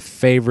is one of my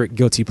favorite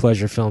guilty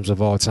pleasure films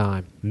of all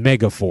time,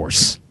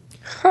 Megaforce.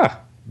 Huh.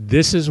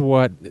 This is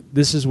what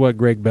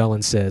Greg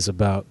Bellin says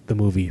about the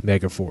movie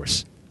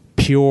Megaforce.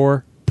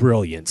 Pure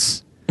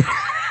brilliance.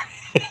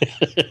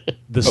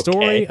 The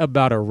story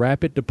about a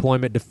rapid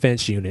deployment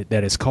defense unit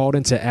that is called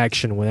into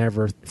action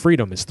whenever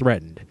freedom is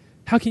threatened.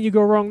 How can you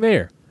go wrong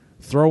there?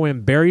 Throw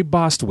in Barry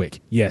Bostwick.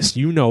 Yes,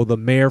 the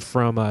mayor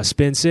from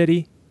Spin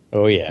City.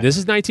 Oh, yeah. This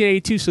is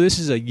 1982, so this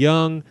is a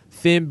young,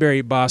 thin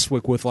Barry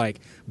Bostwick with,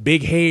 like,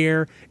 big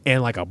hair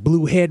and, like, a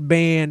blue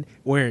headband,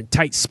 wearing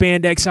tight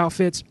spandex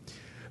outfits.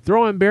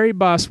 Throw in Barry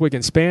Bostwick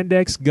and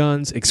spandex,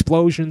 guns,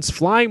 explosions,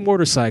 flying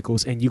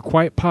motorcycles, and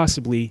quite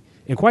possibly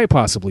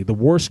the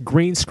worst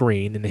green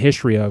screen in the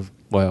history of,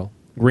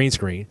 green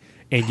screen,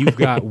 and you've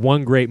got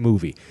one great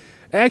movie.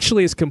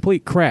 Actually, it's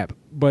complete crap,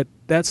 but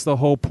that's the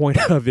whole point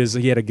of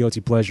he had a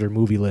guilty pleasure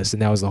movie list,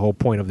 and that was the whole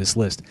point of this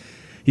list.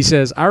 He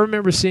says, I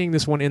remember seeing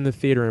this one in the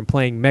theater and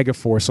playing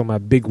Megaforce on my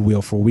big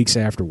wheel for weeks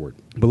afterward.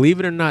 Believe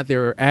it or not,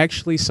 there are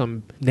actually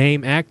some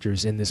name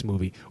actors in this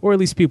movie, or at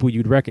least people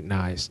you'd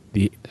recognize.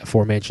 The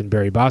aforementioned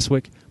Barry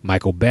Bostwick,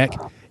 Michael Beck,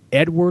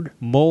 Edward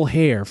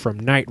Mulhare from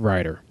Knight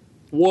Rider.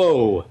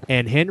 Whoa.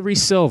 And Henry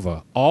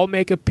Silva all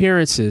make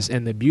appearances,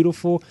 and the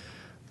beautiful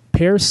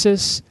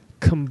Persis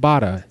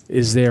Kambata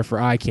is there for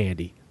eye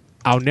candy.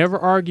 I'll never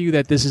argue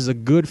that this is a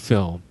good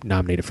film,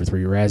 nominated for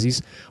 3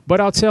 Razzies,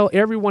 but I'll tell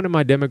everyone in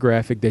my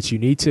demographic that you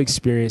need to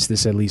experience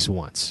this at least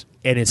once.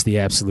 And it's the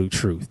absolute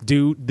truth.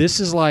 Dude, this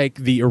is like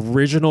the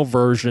original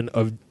version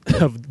of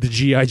the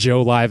G.I.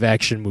 Joe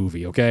live-action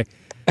movie, okay?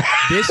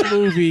 This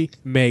movie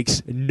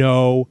makes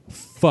no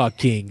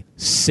fucking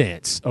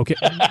sense, okay?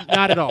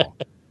 Not at all.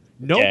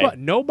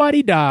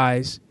 Nobody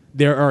dies.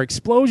 There are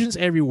explosions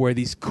everywhere.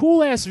 These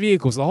cool-ass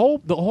vehicles. The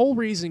whole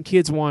reason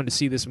kids wanted to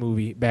see this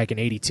movie back in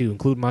 82,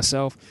 including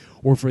myself,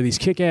 were for these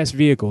kick-ass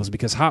vehicles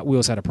because Hot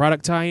Wheels had a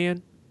product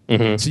tie-in.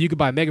 Mm-hmm. So you could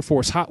buy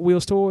Megaforce Hot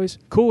Wheels toys.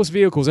 Coolest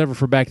vehicles ever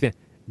for back then.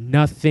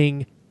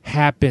 Nothing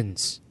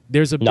happens.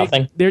 There's a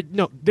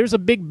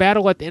big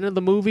battle at the end of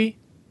the movie,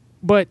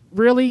 but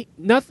really,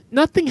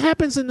 nothing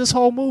happens in this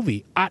whole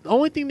movie. The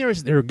only thing there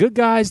are good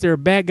guys, there are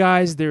bad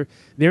guys. They're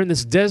in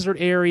this desert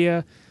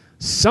area.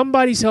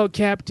 Somebody's held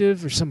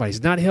captive or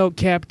somebody's not held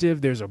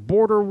captive. There's a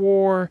border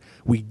war.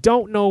 We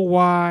don't know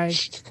why.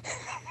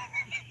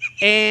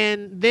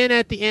 And then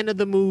at the end of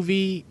the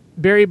movie,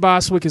 Barry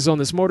Bostwick is on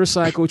this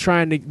motorcycle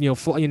trying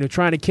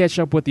to catch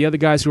up with the other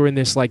guys who are in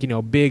this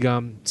big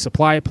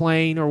supply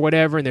plane or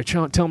whatever, and they're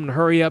telling him to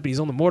hurry up. And he's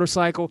on the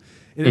motorcycle,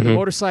 and then the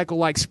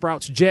motorcycle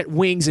sprouts jet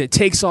wings and it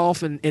takes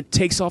off and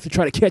to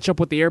try to catch up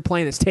with the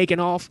airplane that's taking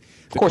off.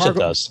 Of course it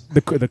does.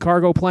 The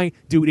cargo plane,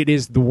 dude, it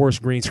is the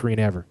worst green screen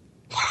ever.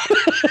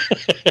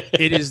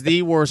 It is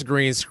the worst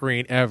green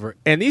screen ever.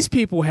 And these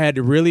people had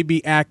to really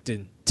be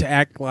acting to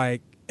act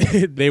like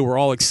they were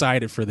all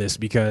excited for this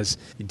because,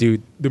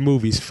 dude, the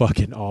movie's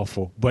fucking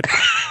awful. But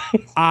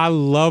I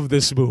love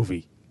this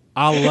movie.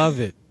 I love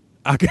it.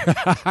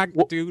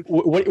 Dude.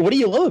 What do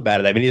you love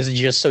about it? I mean, is it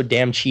just so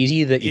damn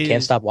cheesy that you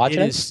can't stop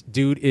watching it?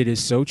 Dude, it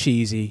is so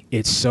cheesy.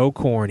 It's so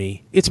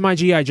corny. It's my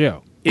G.I.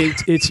 Joe.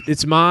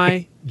 It's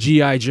my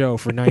G.I. Joe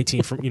from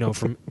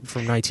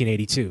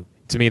 1982.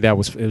 To me, it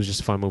was just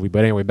a fun movie.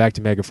 But anyway, back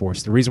to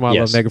Megaforce. The reason why I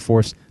love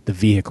Megaforce, the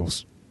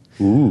vehicles.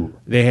 Ooh.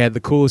 They had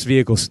the coolest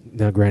vehicles.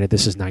 Now, granted,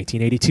 this is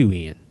 1982,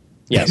 Ian.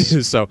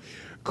 Yes. So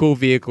cool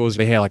vehicles.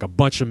 They had like a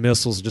bunch of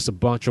missiles, just a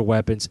bunch of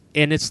weapons.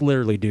 And it's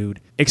literally,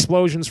 dude,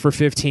 explosions for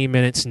 15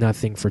 minutes,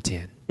 nothing for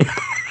 10.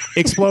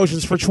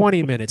 Explosions for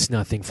 20 minutes,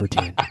 nothing for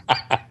 10.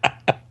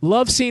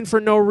 Love scene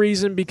for no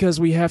reason because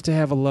we have to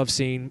have a love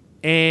scene.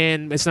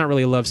 And it's not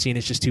really a love scene.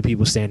 It's just two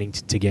people standing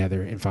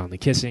together and finally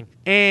kissing.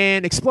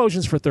 And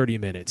explosions for 30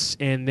 minutes.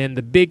 And then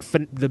the big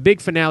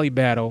finale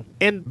battle.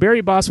 And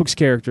Barry Bostwick's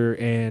character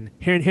and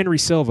Henry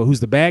Silva,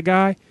 who's the bad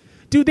guy.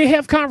 Dude, they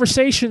have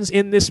conversations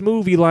in this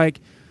movie like,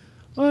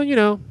 well, you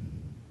know,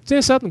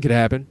 something could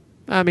happen.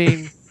 I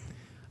mean...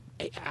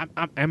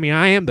 I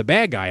am the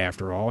bad guy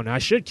after all, and I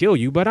should kill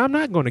you, but I'm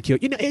not going to kill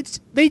you. You know,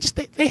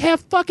 they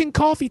have fucking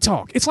coffee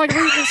talk. It's like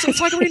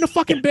reading a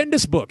fucking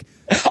Bendis book.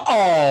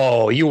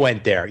 Oh, you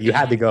went there. You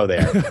had to go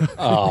there.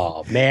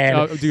 Oh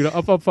man, dude,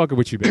 I'm fucking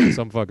with you, man.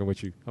 I'm fucking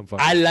with you.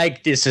 I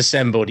like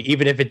Disassembled,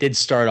 even if it did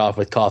start off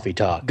with coffee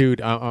talk.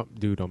 Dude,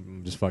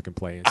 I'm just fucking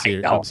playing.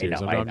 I'm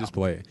serious. I'm just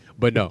playing.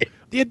 But no,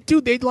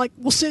 dude,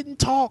 we'll sit and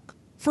talk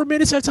for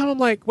minutes at a time. I'm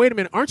like, wait a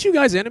minute, aren't you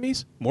guys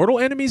enemies? Mortal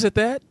enemies at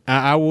that?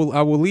 I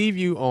will leave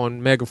you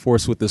on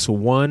Megaforce with this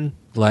one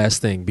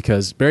last thing,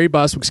 because Barry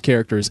Bostwick's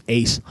character is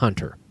Ace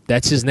Hunter.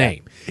 That's his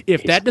name.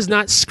 If that does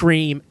not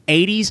scream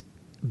 80s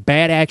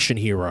bad action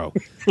hero,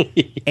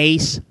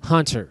 Ace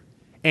Hunter.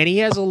 And he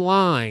has a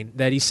line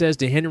that he says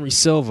to Henry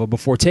Silva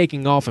before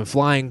taking off and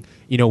flying,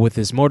 you know, with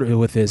his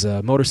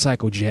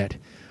motorcycle jet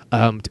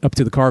up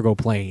to the cargo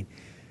plane.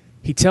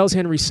 He tells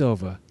Henry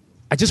Silva,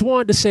 I just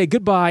wanted to say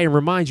goodbye and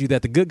remind you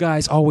that the good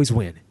guys always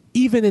win,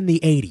 even in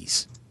the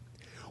 80s.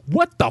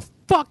 What the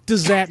fuck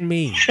does that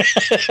mean?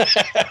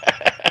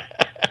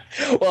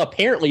 Well,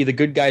 apparently the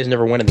good guys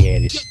never won in the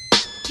 80s.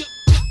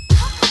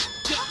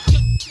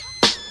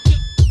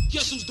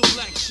 Guess who's the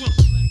black shrimp?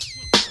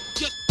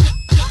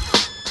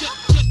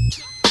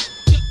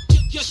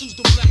 Guess who's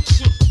the black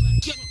shrimp?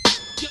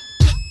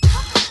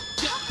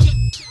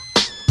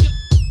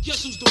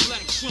 Guess who's the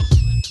black shrimp?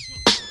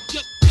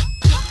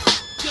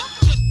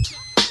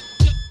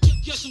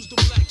 Guess who's the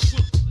black shrimp?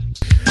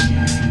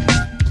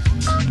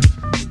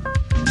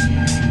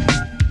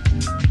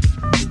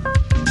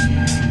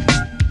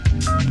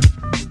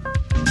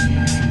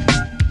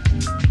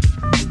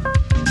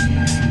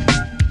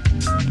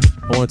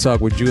 I want to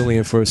talk with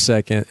Julian for a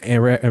second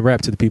and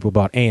rap to the people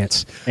about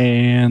ants.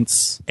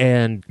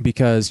 And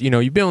because, you know,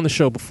 you've been on the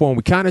show before and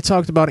we kind of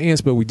talked about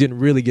ants, but we didn't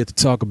really get to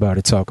talk about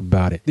it.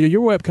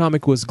 Your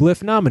webcomic was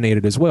Glyph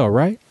nominated as well,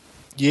 right?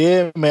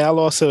 Yeah, man. I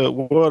lost a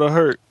World of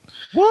Hurt.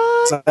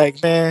 What? It's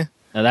like, man.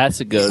 Now that's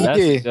a good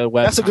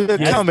web. That's a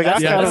good comic.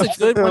 That's a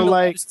good one to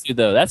lose to,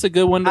 though. That's a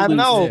good one to lose. I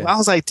know. To. I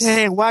was like,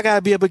 dang, why I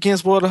gotta be up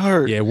against World of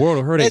Hurt? Yeah, World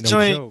of Hurt ain't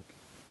no joke.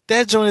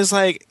 That joint is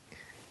like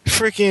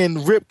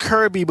freaking Rip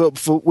Kirby,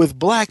 but with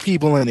black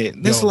people in it.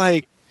 It's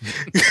like,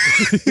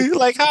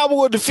 like how am I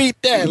going to defeat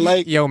that?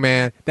 Like, yo,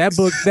 man, that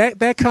book,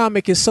 that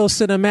comic is so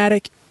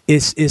cinematic.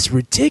 It's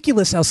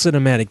ridiculous how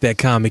cinematic that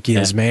comic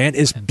is, man.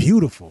 It's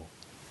beautiful.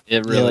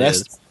 It really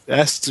is.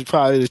 That's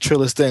probably the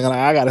trillest thing.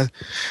 Like,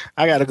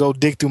 I gotta go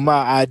dig through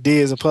my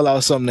ideas and pull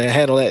out something to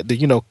handle that, to,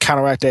 you know,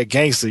 counteract that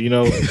gangster. You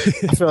know,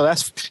 I feel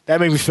that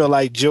made me feel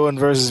like Jordan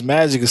versus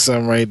Magic or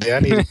something right there. I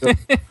need to go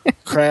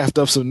craft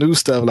up some new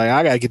stuff. Like,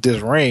 I gotta get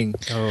this ring.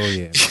 Oh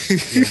yeah.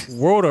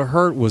 World of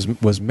Hurt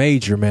was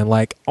major, man.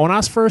 Like when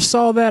I first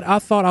saw that, I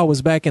thought I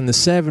was back in the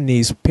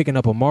 70s picking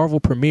up a Marvel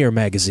Premiere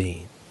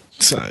magazine.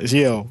 So,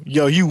 yo,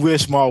 you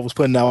wish Marvel was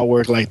putting out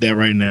work like that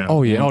right now.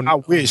 Oh yeah, I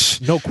wish.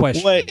 No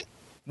question.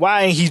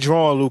 Why ain't he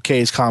drawing Luke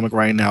Cage comic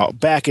right now?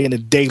 Back in the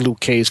day, Luke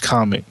Cage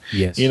comic.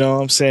 Yes. You know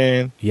what I'm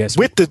saying? Yes.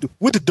 With the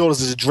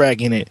Daughters of the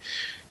Dragon in it.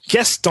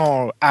 Guest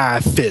star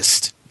Iron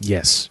Fist.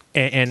 Yes.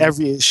 And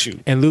every issue.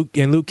 And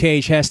Luke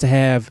Cage has to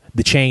have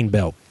the chain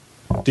belt.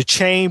 The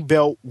chain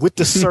belt with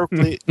the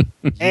circlet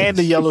and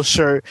the yellow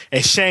shirt,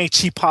 and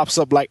Shang-Chi pops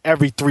up like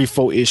every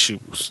 3-4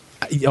 issues.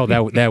 Oh,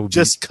 that would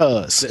just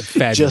cuz.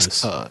 Fabulous.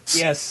 Just cuz.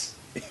 Yes.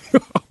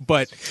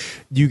 But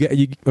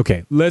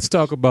okay, let's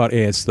talk about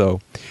ants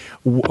though.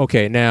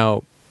 Okay,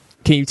 now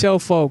can you tell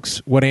folks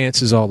what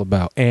ants is all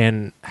about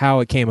and how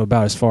it came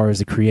about as far as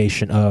the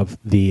creation of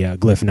the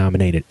Glyph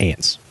nominated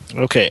ants?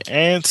 Okay,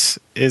 Ants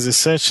is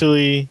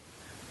essentially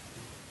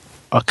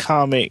a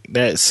comic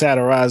that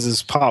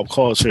satirizes pop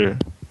culture,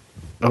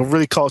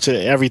 really culture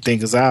everything,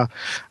 because I'll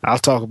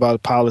talk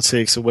about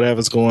politics or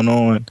whatever's going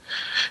on,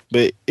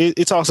 but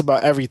it talks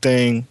about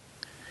everything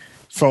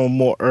from a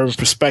more urban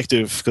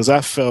perspective, because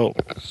I felt,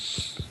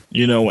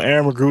 you know, when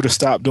Aaron McGruder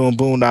stopped doing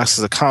Boondocks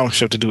as a comic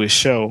strip to do his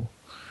show,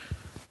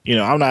 you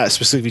know, I'm not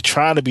specifically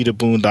trying to be the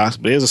Boondocks,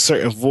 but there's a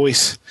certain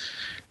voice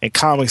in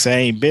comics that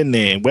ain't been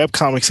there. And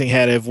webcomics ain't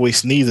had that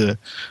voice neither.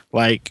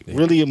 Like,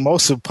 really,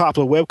 most of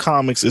popular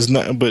webcomics is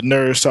nothing but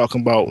nerds talking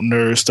about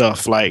nerd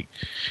stuff. Like,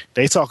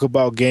 they talk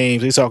about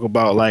games. They talk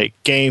about, like,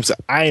 games that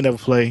I ain't never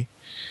play.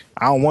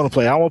 I don't want to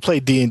play. I don't want to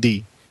play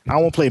D&D. I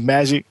don't want to play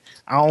Magic.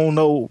 I don't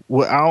know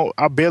what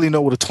I barely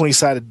know what a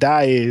 20-sided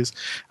die is.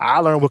 I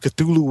learned what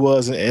Cthulhu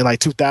was in like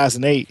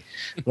 2008.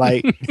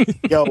 Like,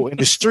 yo, in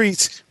the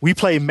streets, we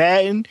play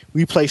Madden,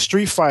 we play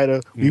Street Fighter,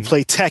 we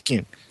play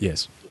Tekken.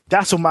 Yes.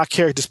 That's what my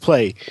characters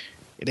play.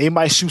 They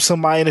might shoot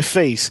somebody in the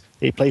face.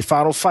 They play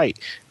Final Fight.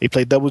 They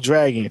play Double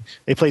Dragon.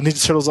 They play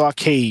Ninja Turtles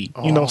Arcade.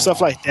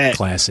 Stuff like that.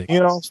 Classic. You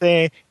know what I'm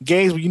saying?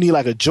 Games where you need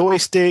like a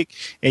joystick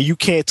and you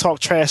can't talk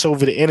trash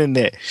over the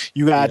internet.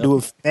 You gotta do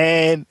it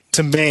man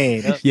to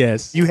man.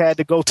 Yes. You had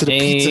to go to the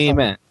Pizza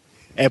Amen. Hut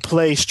and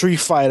play Street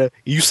Fighter.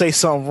 You say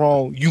something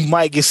wrong, you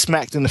might get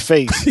smacked in the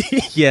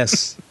face.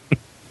 Yes.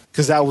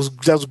 Because that was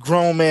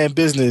grown man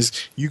business.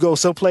 You go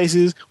some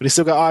places where they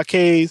still got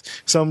arcades.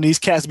 Some of these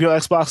cats be on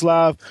Xbox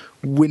Live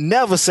would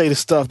never say the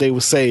stuff they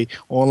would say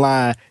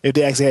online if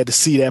they actually had to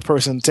see that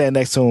person stand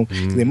next to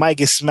them. They might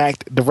get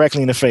smacked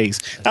directly in the face.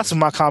 That's what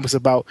my comics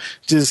about.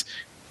 Just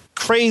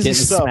crazy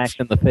Getting stuff. smacked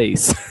in the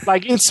face.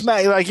 Like getting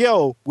smacked. Like,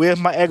 yo, where's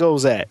my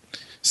egos at?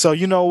 So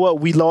you know what?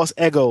 We lost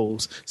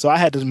egos. So I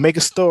had to make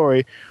a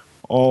story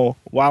on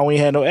why we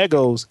had no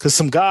egos, because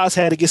some guys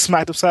had to get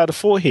smacked upside the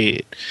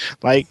forehead.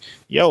 Like,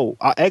 yo,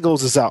 our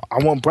egos is out.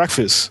 I want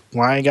breakfast.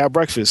 Well, I ain't got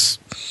breakfast.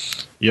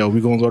 Yo,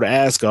 we gonna go to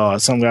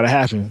Asgard. Something gotta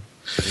happen.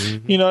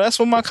 That's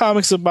what my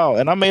comics about.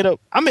 And I made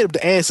up the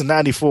ants in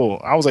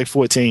 '94. I was like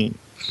 14.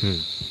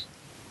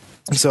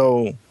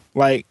 So,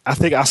 like, I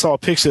think I saw a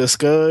picture of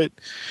Scud,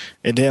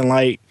 and then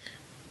like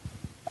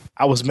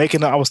I was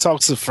talking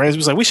to friends. We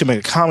was like, we should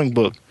make a comic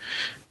book.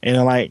 And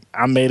then, like,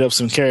 I made up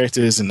some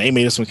characters, and they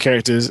made up some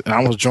characters, and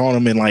I was drawing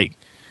them in like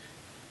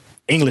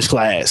English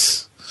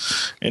class.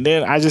 And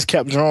then I just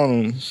kept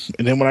drawing them.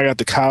 And then when I got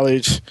to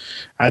college,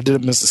 I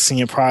did them as a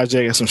senior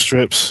project and some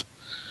strips.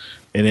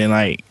 And then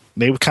like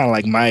they were kind of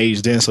like my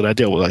age then, so that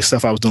dealt with like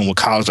stuff I was doing with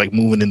college, like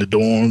moving into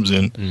dorms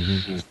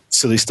and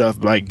silly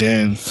stuff like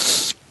then.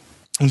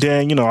 And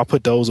then I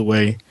put those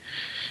away.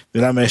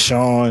 Then I met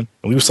Shawn,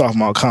 and we was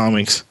talking about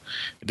comics.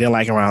 And then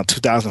like around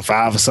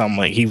 2005 or something,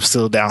 like he was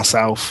still down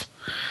south.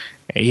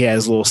 And he had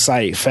his little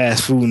site,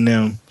 Fast Food and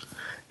them.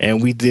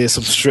 And we did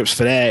some strips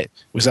for that,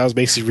 which I was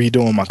basically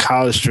redoing my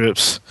college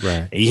strips.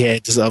 Right. And he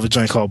had this other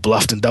joint called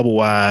Bluffed and Double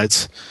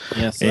Wides.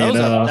 Yeah, so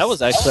that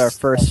was actually our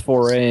first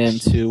foray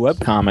into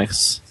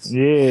webcomics.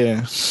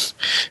 Yeah.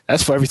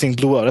 That's for everything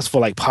blew up. That's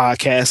for like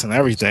podcasts and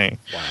everything.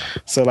 Wow.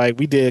 So like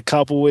we did a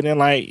couple, and then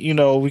like,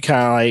 we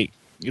kind of like,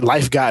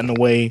 life got in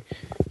the way.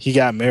 He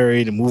got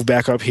married and moved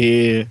back up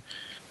here.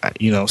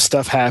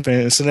 Stuff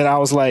happened. So then I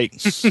was like,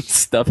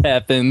 stuff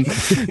happened. ...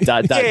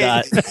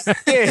 Yeah.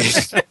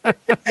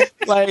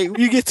 Like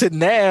you get to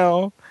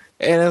now,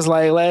 and it's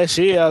like last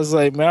year I was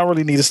like, man, I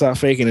really need to stop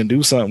faking and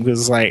do something,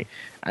 because it's like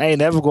I ain't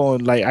never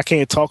going, like, I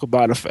can't talk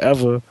about it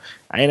forever.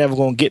 I ain't never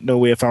going to get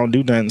nowhere if I don't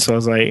do nothing. So I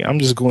was like, I'm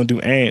just going to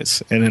do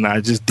ants, and then I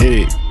just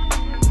did it.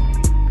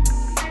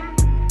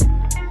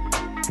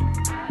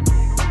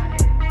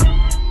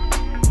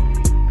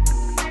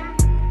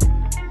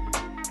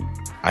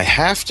 I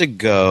have to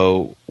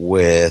go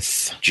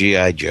with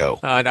G.I. Joe.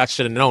 I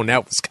should have known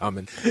that was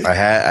coming. I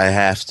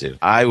have to.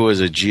 I was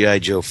a G.I.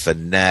 Joe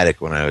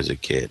fanatic when I was a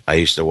kid. I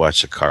used to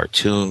watch the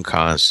cartoon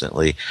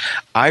constantly.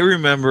 I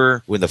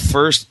remember when the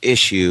first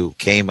issue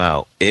came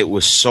out, it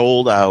was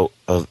sold out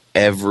of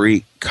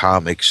every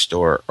comic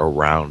store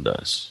around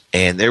us.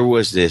 And there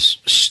was this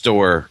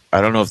store, I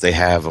don't know if they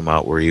have them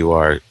out where you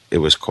are. It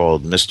was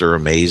called Mr.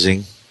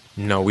 Amazing.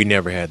 No, we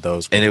never had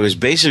those. And it was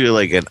basically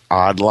like an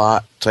odd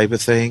lot type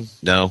of thing.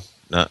 No,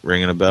 not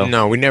ringing a bell.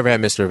 No, we never had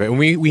Mr. Event.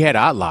 We had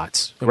odd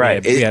lots.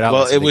 Right.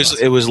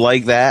 It was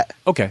like that.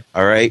 Okay.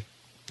 All right.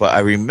 But I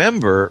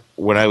remember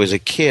when I was a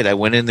kid, I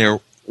went in there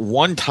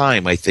one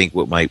time, I think,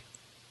 with my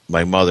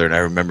mother, and I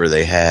remember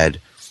they had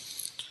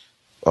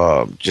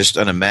just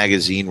on a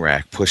magazine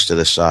rack pushed to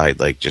the side,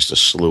 like just a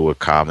slew of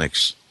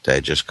comics that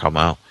had just come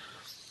out.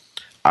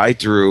 I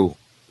threw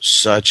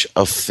such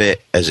a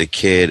fit as a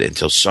kid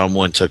until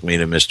someone took me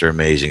to Mr.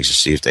 Amazing to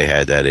see if they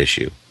had that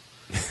issue.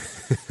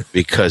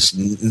 Because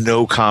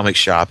no comic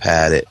shop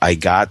had it. I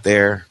got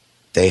there,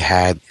 they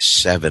had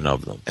 7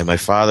 of them. And my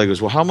father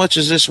goes, well, how much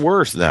is this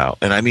worth now?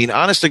 And I mean,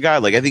 honest to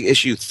God, like I think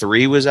issue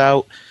 3 was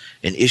out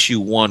and issue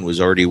 1 was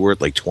already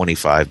worth like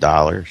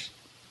 $25.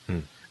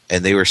 And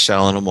they were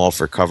selling them all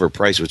for cover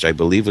price, which I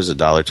believe was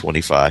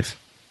 $1.25.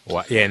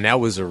 Wow. Yeah, and that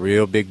was a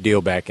real big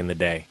deal back in the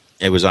day.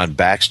 It was on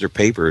Baxter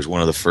Paper. It was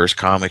one of the first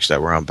comics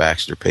that were on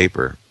Baxter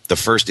Paper. The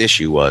first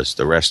issue was.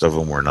 The rest of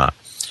them were not.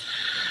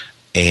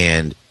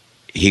 And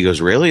he goes,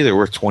 really? They're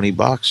worth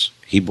 $20?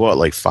 He bought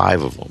like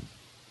 5 of them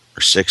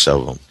or 6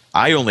 of them.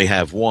 I only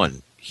have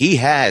 1. He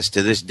has,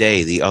 to this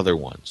day, the other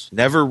ones.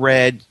 Never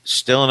read,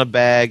 still in a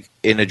bag,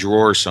 in a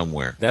drawer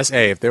somewhere.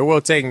 If they're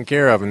well taken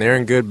care of and they're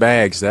in good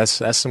bags, that's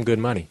some good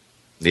money.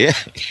 Yeah.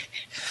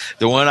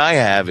 The one I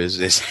have is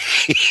this.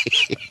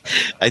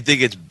 I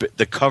think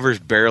the cover's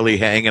barely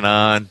hanging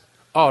on.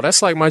 Oh,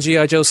 that's like my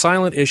G.I. Joe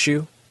Silent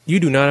issue. You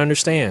do not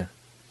understand.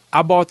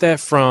 I bought that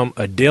from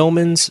a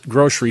Dillman's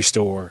grocery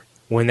store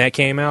when that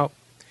came out.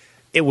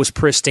 It was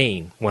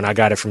pristine when I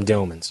got it from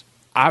Dillman's.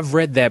 I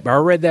read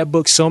that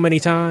book so many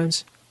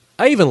times.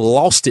 I even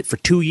lost it for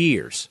 2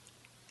 years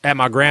at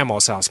my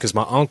grandma's house because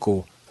my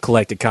uncle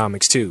collected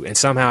comics too. And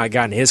somehow I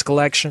got in his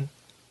collection.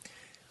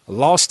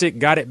 Lost it,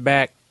 got it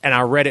back, and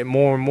I read it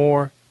more and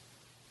more.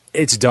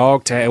 It's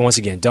dog tagged. Once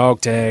again,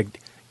 dog tagged,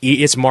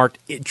 It's marked.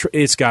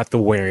 It's got the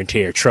wear and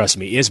tear. Trust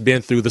me, it's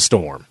been through the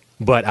storm.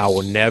 But I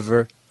will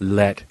never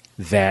let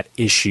that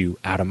issue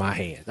out of my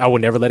hand. I will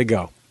never let it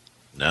go.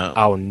 No.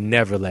 I will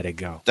never let it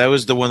go. That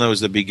was the one that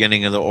was the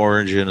beginning of the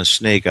Orange and the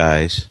Snake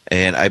Eyes.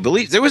 And I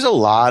believe there was a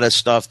lot of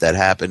stuff that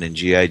happened in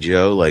G.I.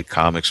 Joe, like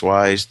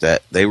comics-wise,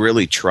 that they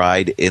really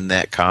tried in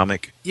that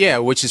comic. Yeah,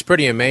 which is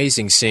pretty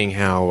amazing seeing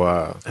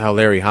how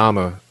Larry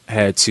Hama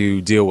had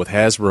to deal with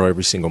Hasbro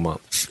every single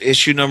month.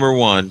 Issue number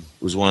 1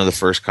 was one of the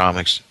first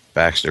comics,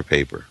 Baxter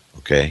paper.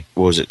 Okay.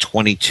 What was it?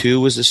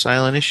 22 was the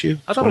silent issue?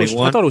 I thought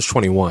it was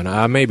 21.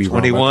 I may be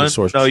wrong. 21?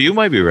 No, you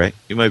might be right.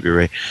 You might be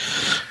right.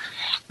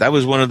 That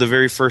was one of the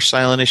very first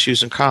silent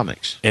issues in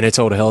comics. And it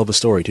told a hell of a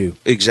story, too.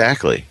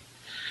 Exactly.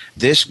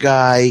 This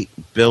guy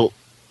built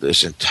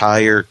this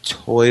entire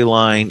toy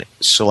line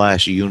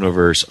 /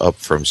 universe up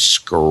from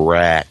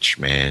scratch,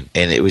 man.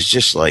 And it was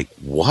just like,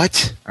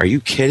 what? Are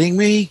you kidding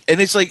me? And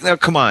it's like, now,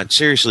 come on,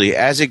 seriously,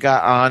 as it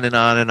got on and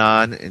on and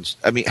on, and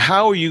I mean,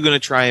 how are you going to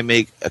try and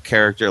make a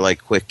character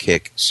like Quick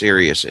Kick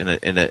serious in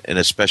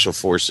a special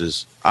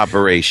forces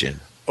operation?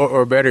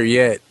 Or better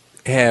yet,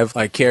 have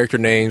like character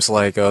names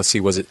like,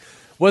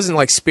 wasn't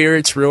like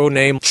Spirit's real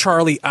name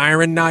Charlie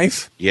Iron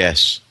Knife?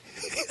 Yes.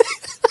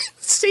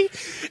 See?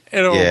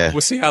 And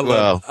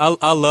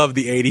I love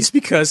the 80s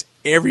because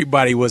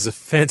everybody was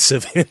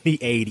offensive in the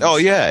 80s. Oh,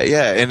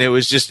 yeah. And it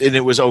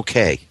was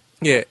okay.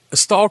 Yeah. A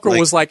Stalker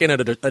was like in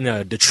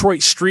a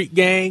Detroit street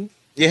gang.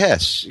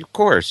 Yes, of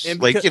course.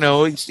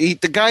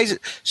 The guy's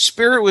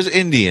Spirit was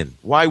Indian.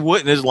 Why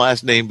wouldn't his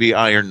last name be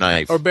Iron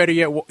Knife? Or better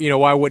yet,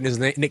 why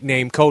wouldn't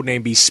his code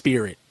name be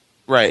Spirit?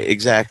 Right,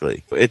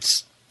 exactly.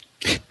 It's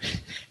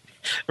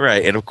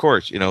right, and of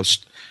course,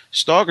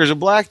 Stalker's a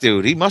black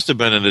dude. He must have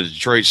been in a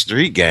Detroit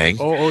street gang.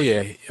 Oh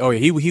yeah.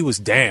 He was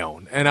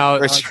down, and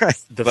that's right.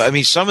 But I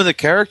mean, some of the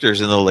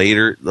characters in the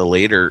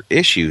later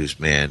issues,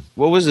 man.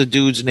 What was the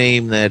dude's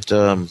name that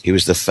he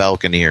was the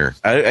Falconeer?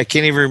 I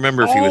can't even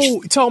remember if he was.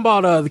 Oh, you talking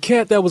about the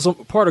cat that was a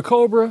part of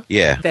Cobra?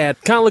 Yeah,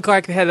 that kind of looked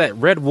like it had that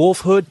Red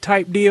Wolf hood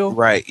type deal.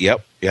 Right.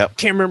 Yep.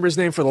 Can't remember his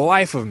name for the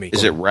life of me.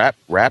 Is it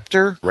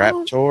Raptor?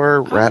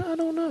 I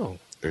don't know.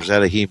 Or is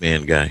that a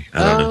He-Man guy? I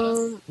don't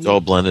know. It's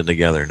all blended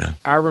together now.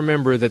 I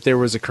remember that there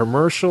was a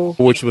commercial,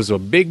 which was a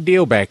big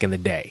deal back in the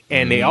day.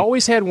 And they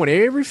always had one.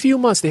 Every few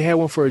months, they had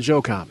one for a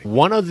Joe comic.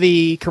 One of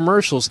the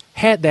commercials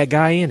had that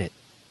guy in it.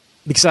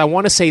 Because I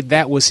want to say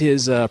that was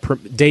his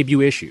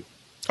debut issue.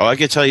 Oh, I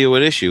can tell you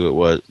what issue it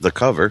was. The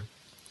cover.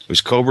 It was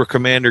Cobra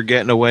Commander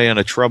getting away on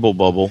a trouble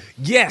bubble.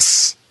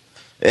 Yes!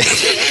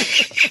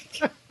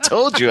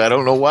 Told you, I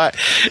don't know why.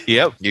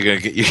 Yep,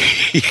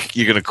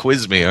 you're gonna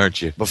quiz me, aren't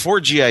you?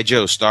 Before G.I.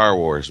 Joe, Star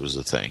Wars was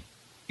the thing.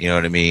 You know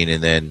what I mean?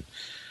 And then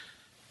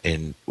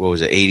in what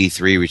was it,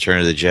 83,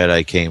 Return of the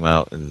Jedi came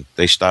out, and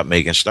they stopped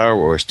making Star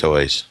Wars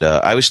toys.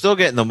 I was still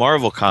getting the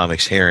Marvel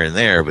comics here and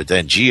there, but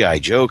then G.I.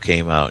 Joe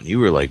came out, and you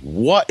were like,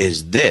 "What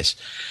is this?"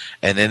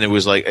 And then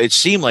it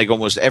seemed like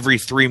almost every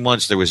 3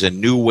 months there was a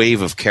new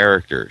wave of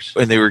characters,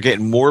 and they were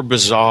getting more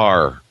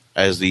bizarre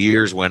as the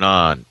years went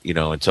on,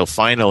 until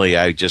finally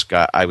I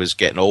was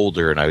getting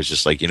older, and I was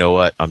just like, you know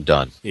what, I'm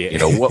done.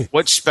 Yeah.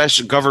 What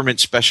special government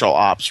special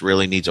ops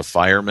really needs a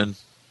fireman?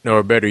 No,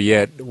 or better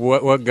yet,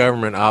 what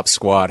government ops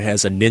squad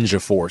has a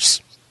ninja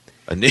force?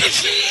 A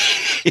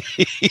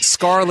ninja.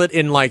 Scarlet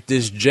in like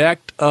this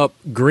jacked up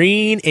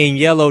green and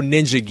yellow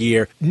ninja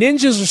gear.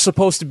 Ninjas are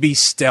supposed to be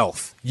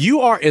stealth.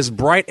 You are as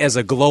bright as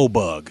a glow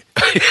bug.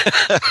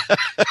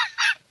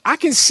 I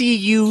can see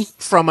you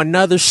from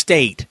another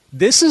state.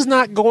 This is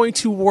not going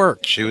to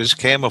work. She was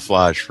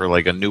camouflage for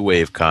like a new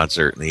wave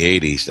concert in the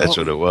 80s. That's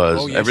what it was.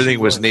 Oh, yeah,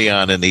 everything was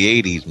neon in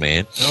the 80s,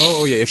 man.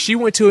 Oh, yeah. If she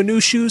went to a New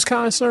Shoes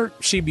concert,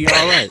 she'd be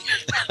all right.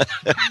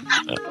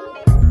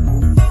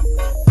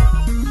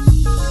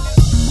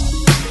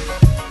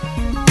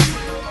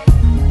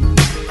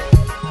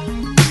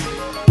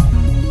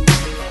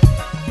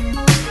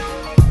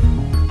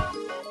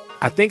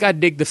 I think I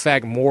dig the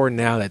fact more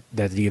now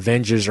that the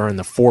Avengers are in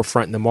the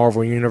forefront in the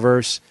Marvel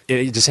Universe.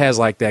 It just has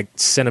like that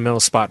sentimental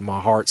spot in my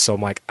heart, so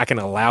I'm like, I can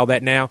allow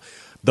that now.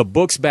 The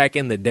books back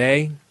in the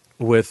day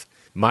with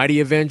Mighty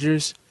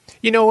Avengers,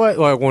 you know what?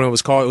 Like when it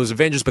was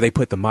Avengers, but they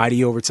put the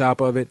Mighty over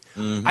top of it.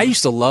 Mm-hmm. I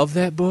used to love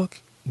that book,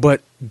 but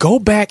go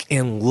back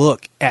and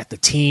look at the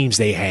teams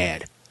they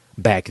had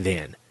back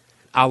then.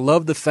 I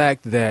love the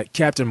fact that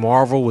Captain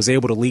Marvel was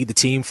able to lead the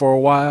team for a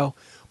while.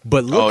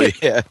 But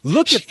look at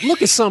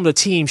some of the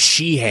teams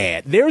she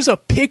had. There's a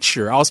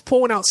picture. I was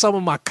pulling out some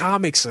of my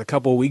comics a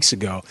couple of weeks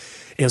ago.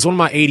 It was one of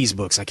my 80s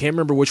books. I can't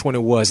remember which one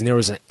it was. And there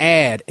was an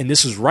ad, and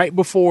this was right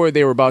before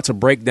they were about to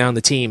break down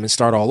the team and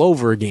start all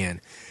over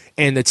again.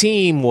 And the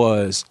team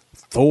was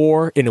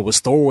Thor, and it was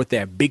Thor with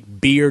that big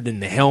beard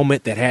and the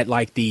helmet that had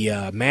like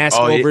the mask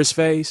over his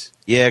face.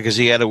 Yeah, because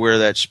he had to wear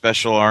that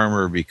special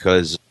armor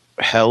because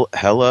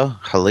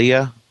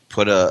Helia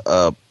put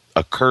a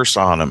curse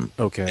on him.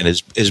 Okay. And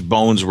his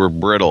bones were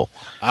brittle.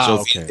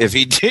 So if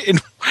he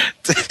didn't,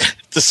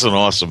 this is an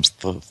awesome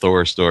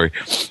Thor story.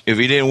 If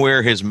he didn't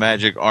wear his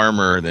magic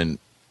armor, then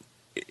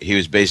he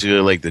was basically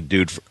like the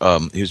dude.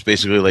 He was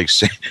basically like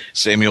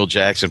Samuel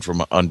Jackson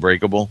from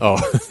Unbreakable. Oh,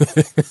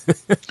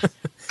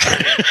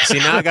 see,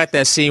 now I got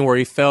that scene where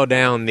he fell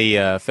down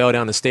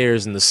the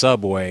stairs in the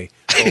subway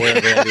or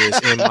wherever that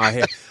is in my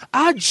head.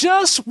 I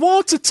just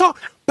want to talk,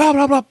 blah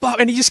blah blah blah,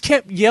 and he just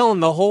kept yelling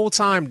the whole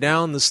time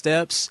down the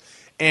steps.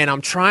 And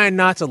I'm trying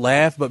not to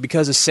laugh, but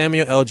because it's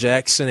Samuel L.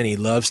 Jackson and he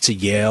loves to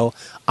yell,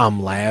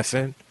 I'm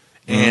laughing.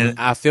 And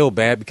I feel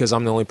bad because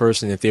I'm the only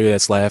person in the theater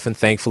that's laughing.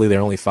 Thankfully, there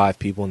are only 5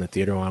 people in the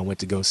theater when I went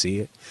to go see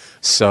it.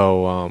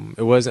 So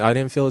I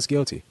didn't feel as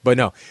guilty. But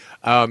no,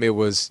 it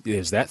was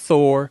that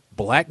Thor,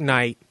 Black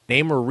Knight,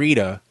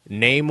 Namorita,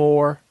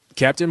 Namor,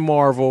 Captain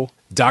Marvel,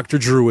 Dr.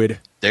 Druid.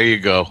 There you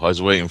go. I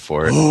was waiting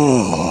for it.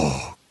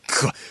 Oh,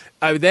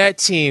 God. That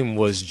team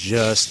was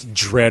just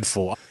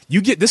dreadful.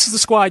 This is the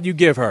squad you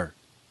give her.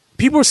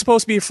 People are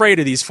supposed to be afraid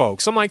of these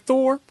folks. I'm like,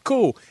 Thor,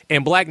 cool.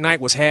 And Black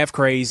Knight was half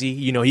crazy.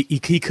 You know,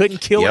 he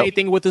couldn't kill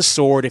anything with his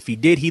sword. If he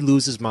did, he'd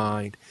lose his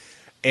mind.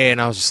 And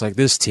I was just like,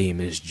 this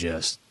team is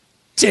just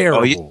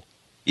terrible.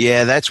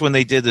 Yeah, that's when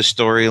they did the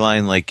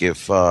storyline. Like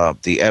if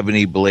the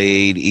Ebony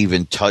Blade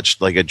even touched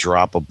like a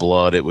drop of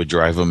blood, it would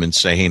drive him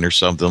insane or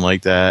something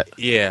like that.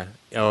 Yeah.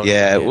 Oh,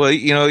 yeah. Well,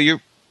 you know,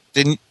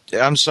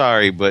 I'm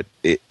sorry, but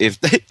if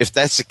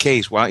that's the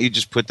case, why don't you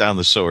just put down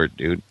the sword,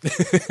 dude?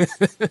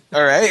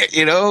 All right,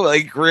 you know,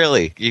 like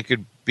really, you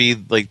could be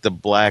like the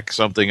Black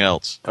something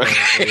else.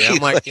 Yeah,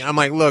 I'm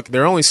like, look,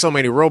 there are only so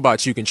many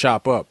robots you can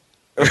chop up.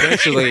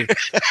 Eventually,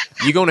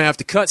 you're gonna have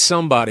to cut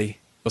somebody.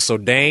 So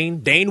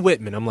Dane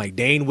Whitman, I'm like,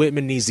 Dane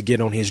Whitman needs to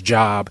get on his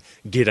job,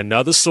 get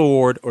another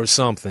sword or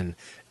something,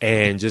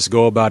 and just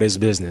go about his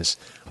business.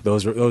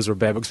 Those were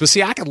bad books, but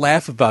see, I could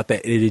laugh about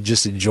that and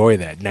just enjoy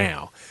that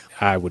now.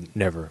 I would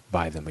never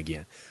buy them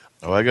again.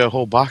 Oh, I got a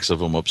whole box of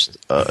them up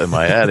in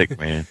my attic,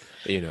 man.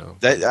 You know,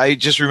 that I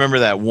just remember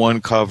that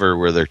one cover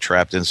where they're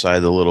trapped inside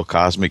the little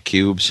cosmic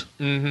cubes.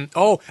 Mm-hmm.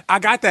 Oh, I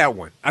got that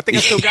one. I think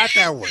I still got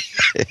that one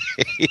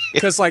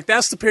because, like,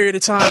 that's the period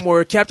of time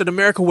where Captain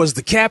America was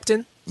the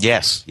captain.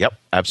 Yes. Yep.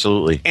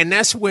 Absolutely. And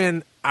that's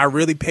when I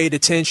really paid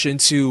attention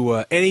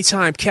to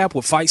anytime Cap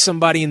would fight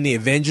somebody in the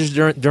Avengers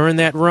during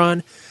that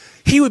run,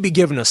 he would be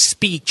giving a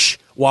speech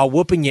while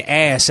whooping your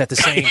ass at the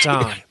same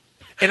time.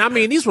 And I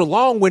mean, these were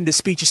long-winded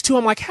speeches too.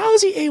 I'm like, how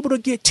is he able to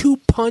get 2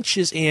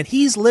 punches in?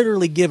 He's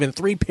literally given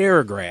 3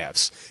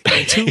 paragraphs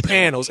and 2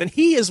 panels, and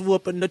he is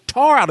whooping the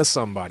tar out of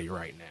somebody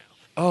right now.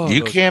 Oh,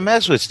 you can't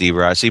mess with Steve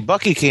Rossi.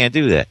 Bucky can't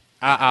do that.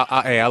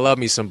 I love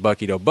me some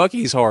Bucky though.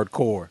 Bucky's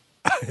hardcore.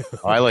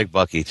 I like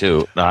Bucky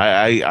too. No,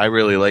 I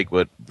really like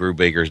what Brew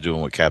Baker's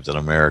doing with Captain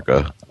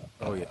America.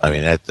 Oh yeah. I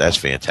mean that's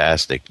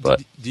fantastic.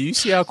 But do you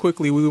see how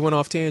quickly we went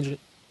off tangent?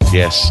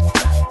 Yes.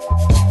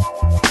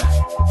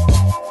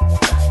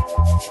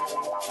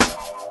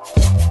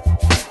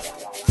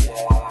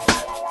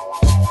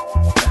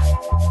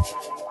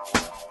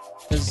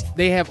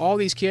 They have all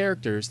these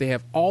characters, they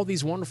have all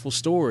these wonderful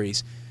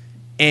stories,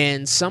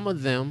 and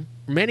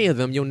many of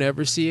them you'll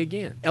never see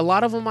again. A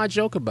lot of them I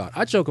joke about.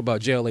 I joke about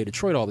JLA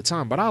Detroit all the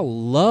time, but I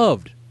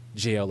loved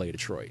JLA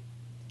Detroit.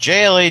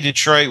 JLA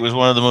Detroit was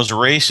one of the most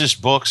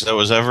racist books that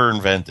was ever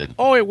invented.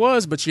 Oh, it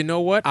was, but you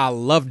know what? I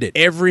loved it.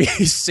 Every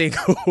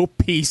single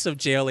piece of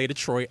JLA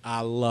Detroit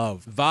I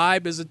love.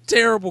 Vibe is a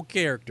terrible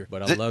character,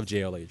 but I love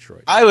JLA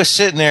Detroit. I was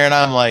sitting there and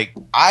I'm like,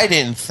 I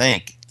didn't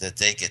think that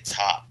they could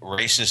top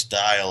racist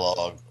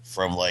dialogue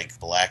from like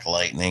Black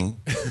Lightning.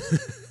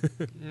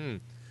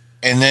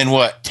 And then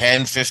what,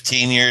 10,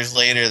 15 years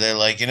later, they're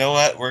like, you know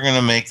what? We're going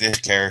to make this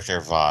character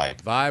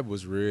Vibe. Vibe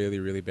was really,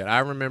 really bad. I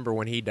remember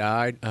when he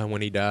died, there's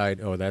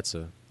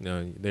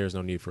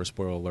no need for a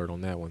spoiler alert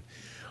on that one.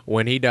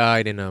 When he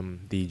died in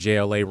the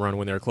JLA run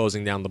when they were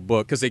closing down the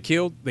book, because they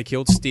killed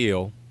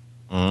Steel,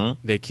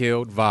 they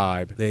killed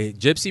Vibe.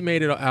 Gypsy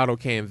made it out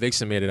okay and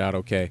Vixen made it out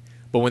okay.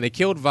 But when they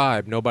killed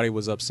Vibe, nobody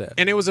was upset.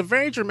 And it was a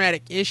very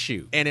dramatic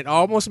issue. And it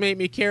almost made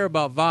me care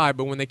about Vibe.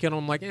 But when they killed him,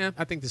 I'm like,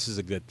 I think this is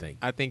a good thing.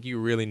 I think you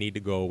really need to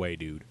go away,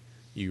 dude.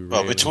 You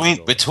really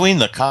between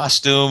the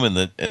costume and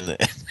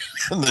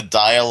the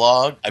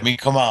dialogue, I mean,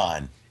 come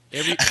on.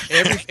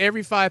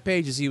 Every 5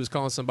 pages, he was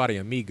calling somebody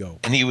amigo.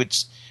 And he would,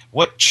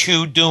 what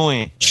Chew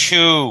doing?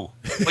 Chew.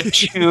 What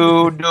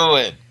Chew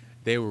doing?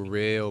 They were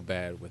real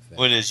bad with that.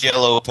 With his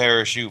yellow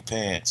parachute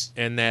pants.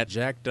 And that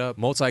jacked up,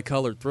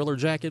 multicolored Thriller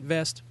jacket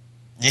vest.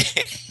 Yeah.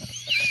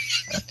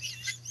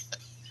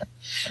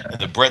 And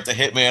the Brett the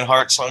Hitman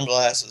Hart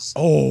sunglasses.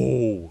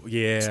 Oh,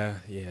 yeah,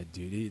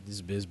 dude,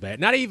 this is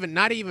bad. Not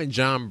even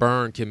John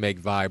Byrne can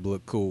make Vibe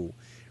look cool.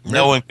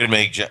 No one can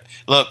make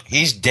look.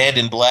 He's dead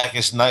in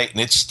Blackest Night,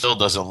 and it still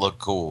doesn't look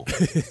cool.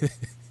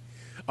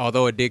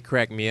 Although it did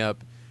crack me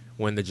up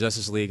when the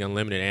Justice League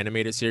Unlimited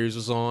animated series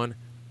was on.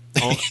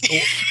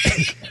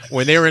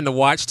 When they were in the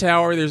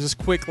Watchtower, there's this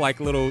quick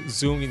little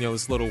zoom,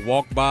 this little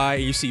walk by.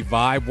 You see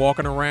Vibe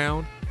walking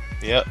around.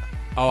 Yep.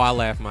 Oh, I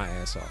laughed my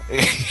ass off.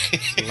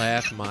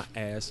 Laughed my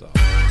ass off.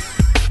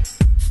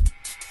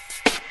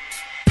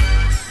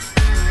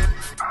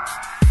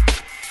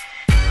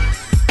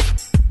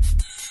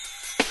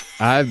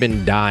 I've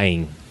been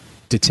dying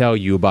to tell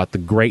you about the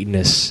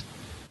greatness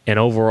and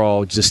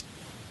overall just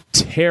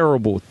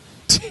terrible.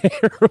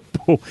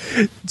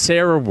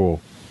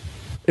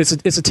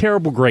 It's a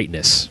terrible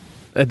greatness.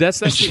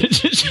 That's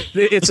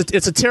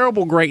it's a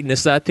terrible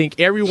greatness that I think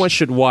everyone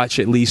should watch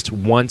at least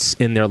once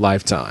in their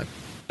lifetime.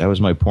 That was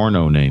my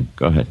porno name.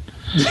 Go ahead.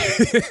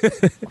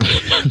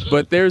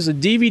 But there's a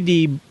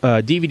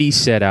DVD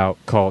set out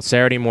called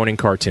Saturday Morning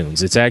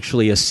Cartoons. It's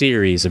actually a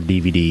series of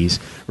DVDs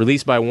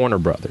released by Warner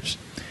Brothers.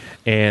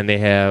 And they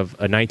have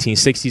a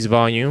 1960s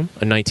volume,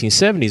 a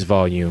 1970s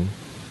volume,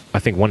 I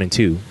think 1 and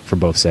 2 for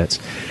both sets.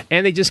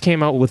 And they just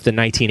came out with the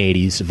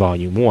 1980s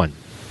volume 1.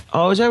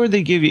 Oh, is that where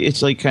they give you?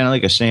 It's like kind of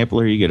like a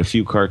sampler. You get a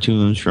few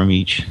cartoons from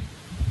each.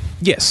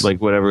 Yes. Like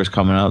whatever is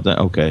coming out.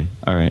 Okay.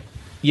 All right.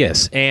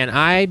 Yes. And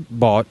I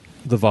bought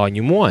the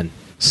volume 1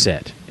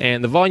 set.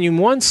 And the volume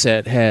 1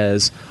 set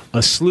has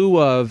a slew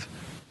of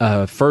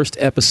first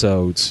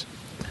episodes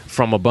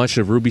from a bunch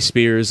of Ruby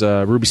Spears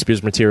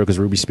material, because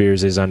Ruby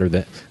Spears is under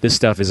this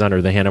stuff is under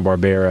the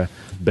Hanna-Barbera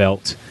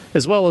belt,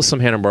 as well as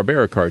some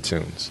Hanna-Barbera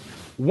cartoons.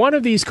 One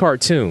of these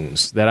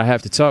cartoons that I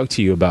have to talk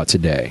to you about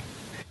today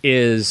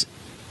is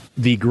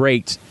the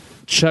great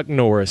Chuck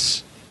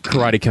Norris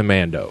Karate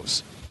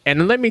Commandos.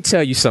 And let me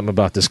tell you something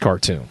about this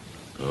cartoon.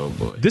 Oh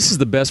boy. This is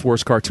the best,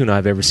 worst cartoon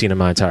I've ever seen in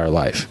my entire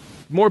life.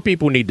 More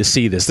people need to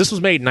see this. This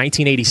was made in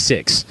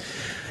 1986.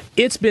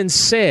 It's been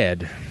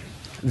said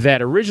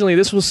that originally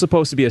this was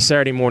supposed to be a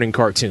Saturday morning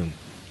cartoon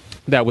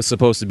that was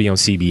supposed to be on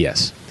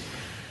CBS.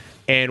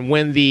 And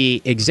when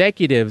the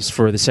executives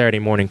for the Saturday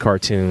morning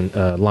cartoon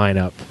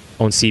lineup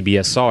on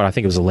CBS saw it, I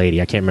think it was a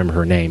lady, I can't remember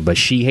her name, but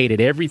she hated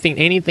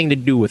anything to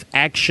do with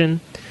action,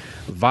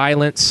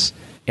 violence,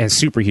 and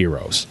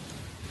superheroes.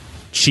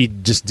 She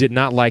just did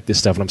not like this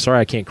stuff, and I'm sorry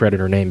I can't credit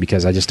her name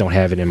because I just don't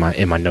have it in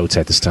my notes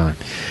at this time.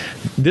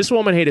 This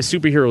woman hated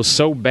superheroes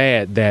so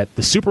bad that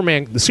the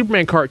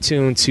Superman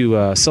cartoon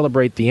to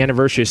celebrate the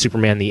anniversary of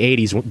Superman in the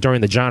 80s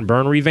during the John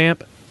Byrne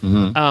revamp,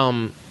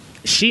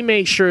 she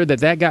made sure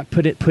that got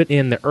put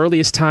in the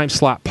earliest time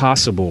slot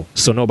possible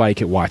so nobody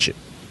could watch it.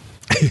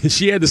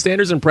 She had the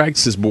Standards and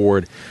Practices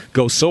Board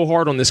go so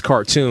hard on this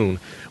cartoon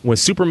when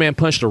Superman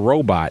punched a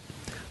robot.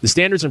 The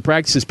Standards and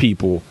Practices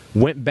people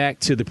went back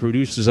to the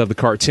producers of the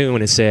cartoon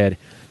and said,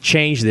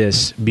 change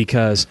this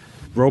because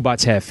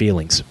robots have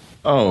feelings.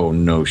 Oh,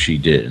 no, she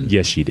didn't.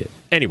 Yes, she did.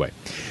 Anyway,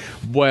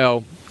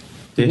 well...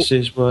 This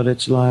is what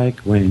it's like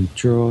when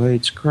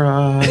droids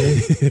cry.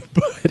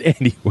 But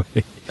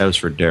anyway... That was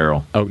for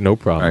Daryl. Oh, no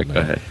problem. All right, go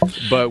ahead.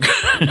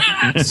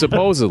 But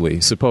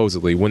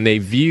supposedly, when they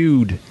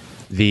viewed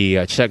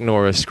the Chuck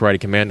Norris Karate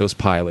Commandos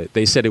pilot,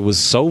 they said it was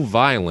so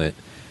violent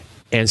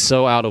and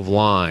so out of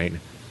line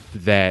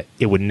that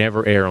it would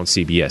never air on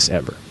CBS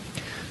ever.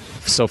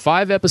 So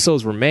 5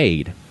 episodes were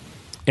made,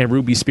 and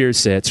Ruby Spears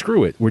said,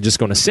 screw it, we're just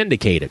going to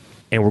syndicate it,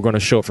 and we're going to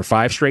show it for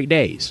 5 straight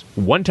days,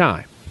 one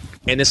time.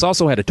 And this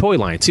also had a toy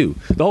line, too.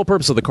 The whole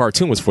purpose of the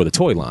cartoon was for the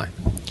toy line.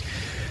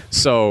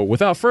 So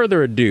without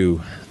further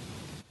ado,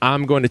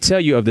 I'm going to tell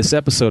you of this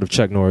episode of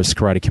Chuck Norris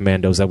Karate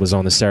Commandos that was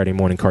on the Saturday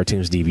Morning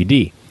Cartoons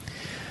DVD.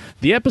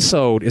 The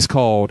episode is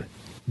called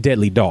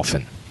Deadly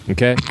Dolphin.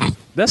 Okay,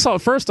 that's all.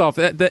 First off,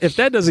 if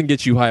that doesn't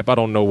get you hype, I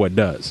don't know what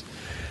does.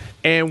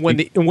 And when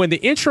the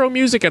intro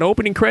music and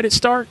opening credits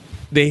start,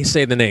 they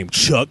say the name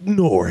Chuck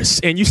Norris,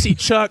 and you see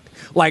Chuck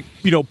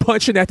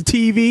punching at the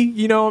TV,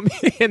 you know what I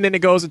mean? And then it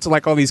goes into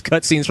like all these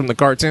cutscenes from the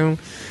cartoon.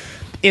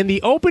 In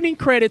the opening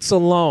credits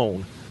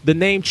alone, the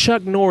name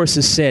Chuck Norris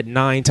is said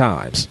 9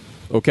 times.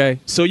 Okay,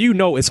 so you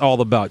know it's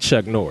all about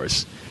Chuck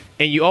Norris.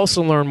 And you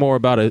also learn more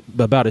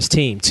about his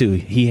team, too.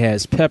 He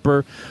has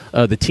Pepper,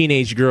 the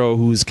teenage girl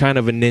who's kind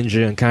of a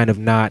ninja and kind of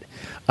not.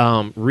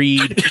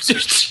 Reed.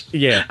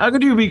 Yeah. How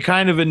could you be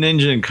kind of a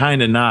ninja and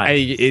kind of not?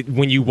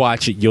 When you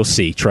watch it, you'll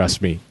see.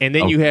 Trust me. And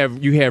then you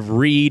have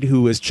Reed,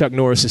 who is Chuck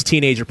Norris's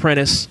teenage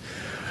apprentice.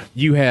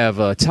 You have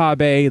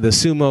Tabe, the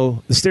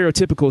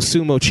stereotypical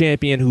sumo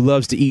champion who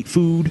loves to eat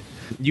food.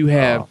 You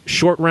have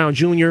Short Round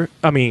Jr.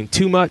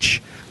 Too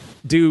Much.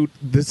 Dude,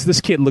 this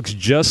kid looks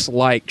just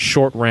like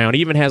Short Round.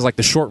 He even has like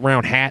the Short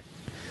Round hat.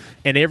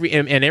 And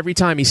every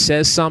time he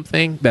says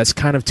something that's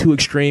kind of too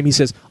extreme, he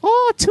says,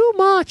 "Oh, too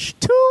much,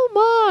 too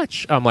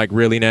much." I'm like,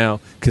 really now?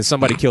 Can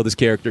somebody kill this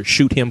character?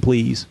 Shoot him,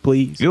 please.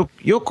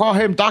 You call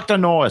him Dr.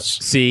 Norris.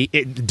 See,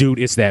 dude,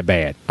 it's that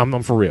bad.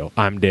 I'm for real.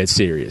 I'm dead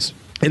serious.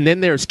 And then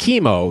there's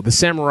Kimo, the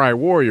samurai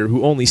warrior,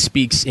 who only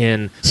speaks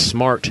in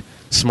smart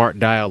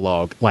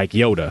dialogue like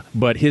Yoda,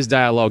 but his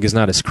dialogue is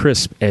not as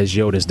crisp as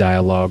Yoda's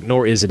dialogue,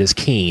 nor is it as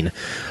keen.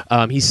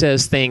 He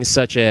says things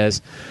such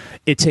as,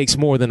 "It takes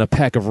more than a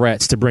pack of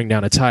rats to bring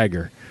down a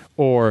tiger,"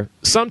 or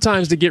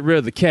sometimes to get rid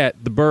of the cat,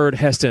 the bird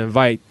has to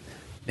invite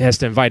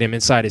him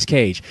inside his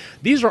cage.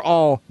 These are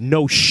all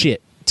no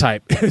shit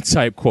type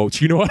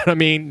quotes. You know what I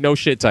mean? No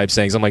shit type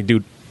sayings. I'm like,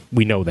 dude,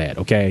 we know that,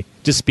 okay?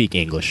 Just speak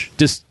English.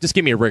 Just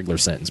give me a regular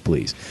sentence,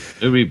 please.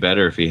 It would be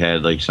better if he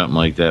had like something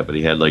like that, but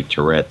he had like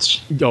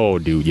Tourette's. Oh,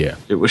 dude, yeah.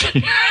 It would.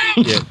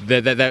 Yeah,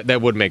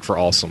 that would make for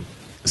awesome.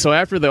 So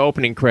after the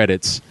opening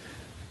credits,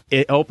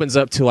 it opens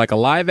up to like a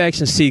live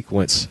action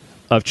sequence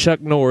of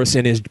Chuck Norris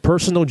in his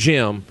personal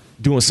gym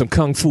doing some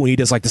kung fu, and he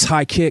does like this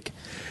high kick,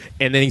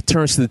 and then he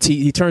turns to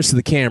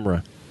the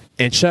camera,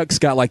 and Chuck's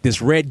got like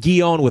this red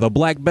gi on with a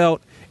black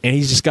belt, and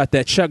he's just got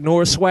that Chuck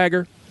Norris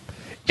swagger,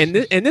 and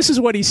this is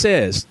what he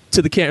says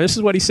to the camera. This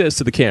is what he says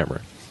to the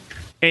camera,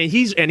 and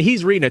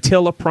he's reading a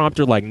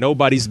teleprompter like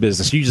nobody's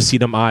business. You just see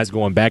them eyes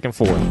going back and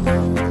forth.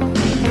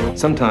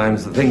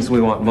 Sometimes the things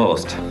we want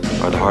most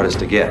are the hardest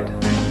to get.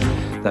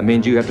 That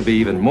means you have to be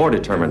even more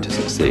determined to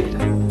succeed.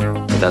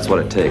 But that's what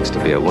it takes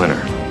to be a winner.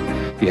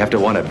 You have to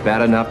want it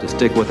bad enough to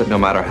stick with it no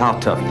matter how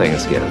tough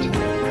things get.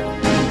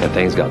 And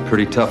things got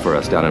pretty tough for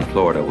us down in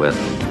Florida with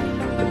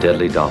the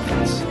Deadly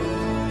Dolphins.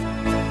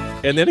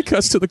 And then it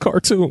cuts to the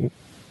cartoon.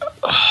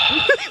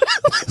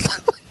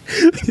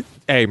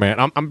 Hey,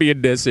 man, I'm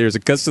being dead serious.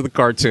 It cuts to the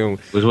cartoon.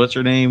 Was what's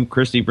her name?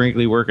 Christy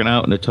Brinkley working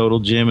out in the total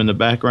gym in the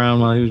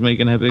background while he was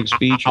making that big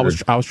speech? I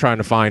was trying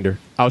to find her.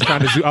 I was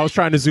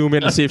trying to zoom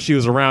in to see if she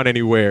was around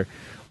anywhere.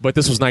 But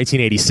this was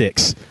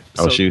 1986.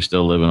 Oh, she was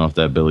still living off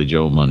that Billy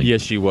Joel money.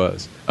 Yes, she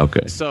was.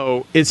 Okay.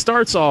 So it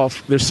starts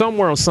off, they're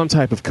somewhere on some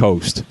type of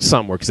coast,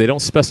 somewhere, because they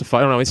don't specify.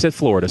 I don't know, it said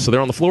Florida, so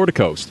they're on the Florida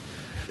coast.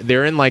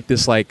 They're in like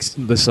this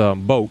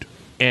boat,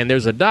 and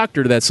there's a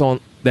doctor that's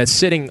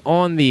sitting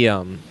on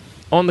a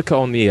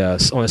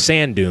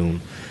sand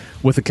dune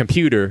with a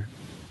computer,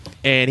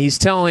 and he's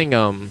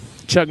telling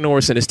Chuck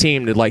Norris and his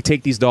team to like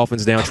take these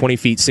dolphins down 20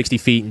 feet, 60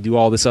 feet, and do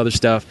all this other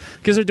stuff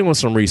because they're doing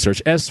some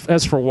research. As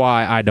for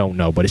why, I don't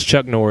know, but it's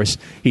Chuck Norris.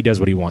 He does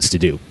what he wants to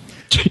do.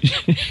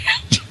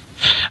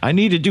 I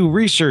need to do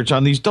research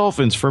on these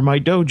dolphins for my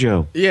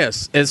dojo.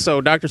 Yes, and so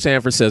Dr.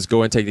 Sanford says,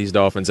 go and take these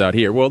dolphins out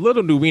here. Well,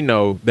 little do we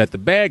know that the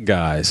bad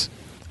guys,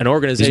 an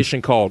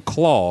organization called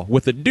Claw,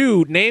 with a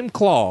dude named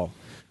Claw.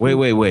 Wait.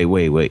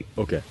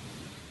 Okay.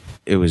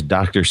 It was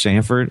Dr.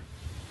 Sanford?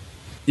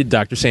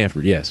 Dr.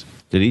 Sanford, yes.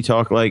 Did he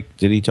talk like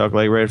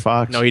Red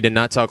Fox? No, he did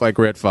not talk like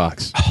Red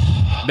Fox.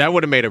 That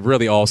would have made it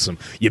really awesome.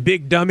 You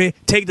big dummy,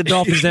 take the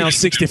dolphins down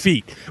 60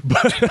 feet.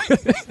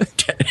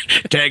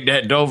 Tag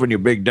that dolphin, you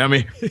big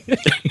dummy.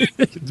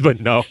 But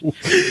no.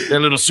 That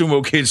little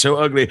sumo kid's so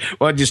ugly.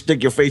 Why don't you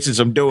stick your face in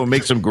some dough and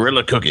make some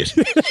gorilla cookies?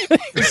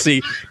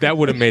 See, that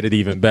would have made it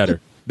even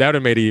better.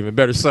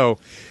 So,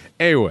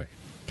 anyway.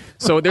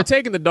 So they're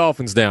taking the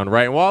dolphins down,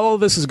 right? And while all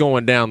this is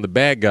going down, the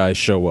bad guys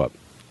show up.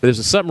 There's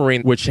a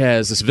submarine which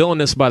has this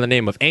villainess by the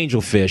name of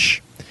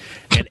Angelfish.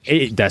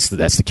 And that's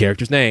the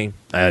character's name.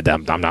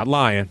 I'm not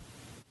lying.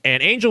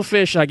 And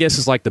Angelfish, I guess,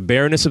 is like the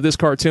bareness of this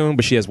cartoon,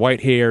 but she has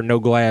white hair, no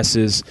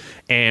glasses,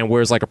 and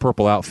wears like a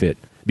purple outfit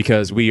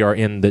because we are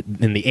in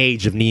the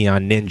age of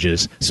neon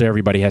ninjas, so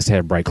everybody has to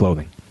have bright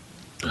clothing.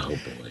 Oh, boy.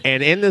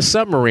 And in this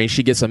submarine,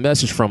 she gets a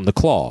message from the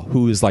Claw,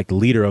 who is like the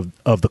leader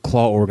of the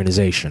Claw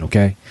organization,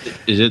 okay?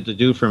 Is it the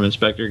dude from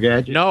Inspector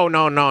Gadget? No.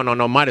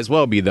 Might as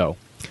well be, though.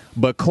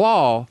 But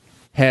Claw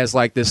has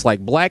like this like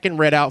black and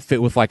red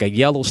outfit with like a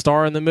yellow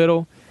star in the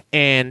middle,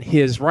 and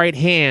his right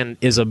hand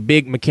is a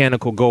big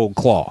mechanical gold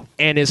claw.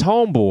 And his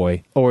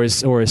homeboy or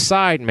his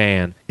side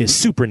man is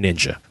Super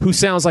Ninja, who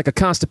sounds like a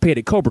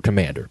constipated Cobra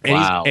Commander.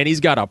 And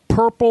he's got a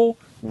purple,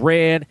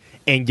 red,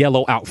 and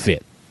yellow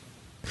outfit.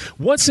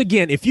 Once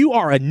again, if you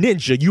are a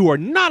ninja, you are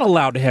not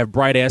allowed to have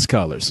bright ass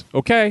colors,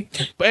 okay?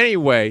 But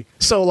anyway,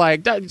 so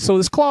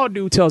this Claw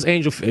dude tells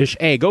Angelfish,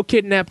 "Hey, go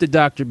kidnap the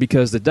doctor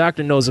because the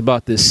doctor knows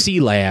about this C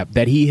lab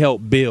that he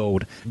helped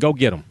build. Go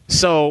get him."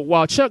 So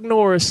while Chuck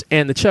Norris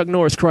and the Chuck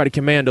Norris Karate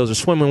Commandos are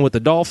swimming with the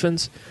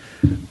dolphins,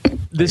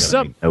 this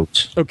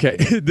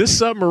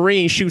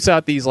submarine shoots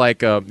out these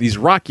these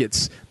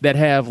rockets that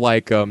have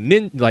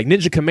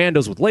ninja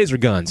commandos with laser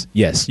guns.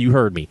 Yes, you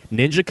heard me,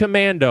 ninja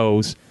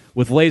commandos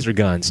with laser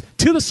guns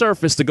to the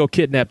surface to go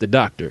kidnap the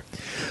doctor.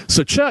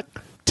 So Chuck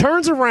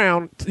turns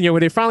around, when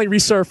they finally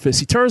resurface,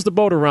 he turns the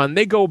boat around, and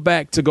they go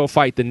back to go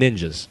fight the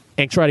ninjas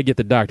and try to get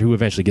the doctor, who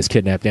eventually gets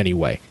kidnapped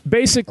anyway.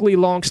 Basically,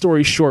 long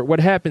story short, what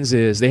happens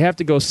is they have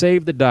to go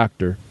save the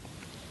doctor.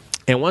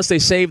 And once they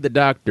save the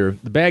doctor,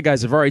 the bad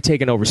guys have already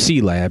taken over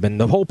C-Lab. And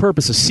the whole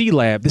purpose of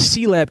C-Lab, the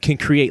C-Lab can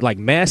create like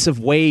massive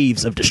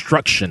waves of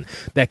destruction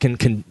that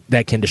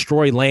can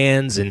destroy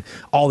lands and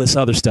all this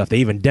other stuff. They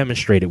even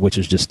demonstrate it, which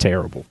is just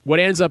terrible.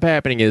 What ends up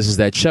happening is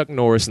that Chuck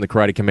Norris and the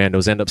Karate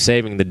Commandos end up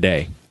saving the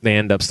day. They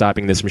end up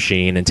stopping this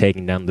machine and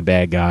taking down the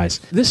bad guys.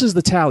 This is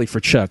the tally for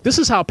Chuck. This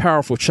is how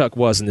powerful Chuck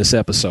was in this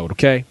episode,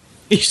 okay?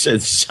 He said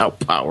this is how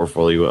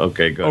powerful he was.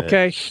 Okay, go ahead.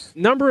 Okay.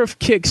 Number of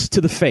kicks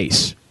to the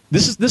face.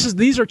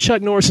 These are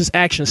Chuck Norris's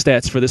action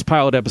stats for this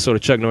pilot episode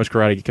of Chuck Norris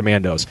Karate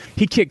Commandos.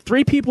 He kicked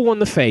 3 people in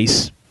the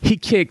face. He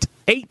kicked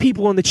 8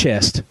 people in the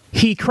chest.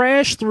 He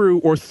crashed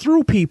through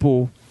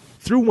people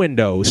through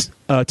windows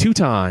 2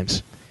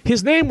 times.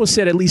 His name was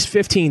said at least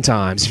 15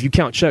 times if you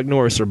count Chuck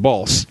Norris or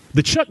Boss.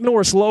 The Chuck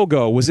Norris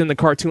logo was in the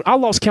cartoon. I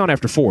lost count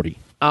after 40.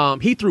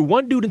 He threw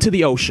 1 dude into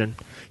the ocean.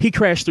 He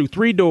crashed through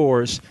 3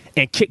 doors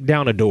and kicked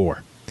down a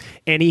door.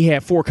 And he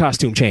had 4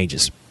 costume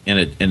changes. In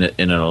an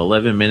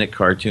 11-minute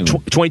cartoon.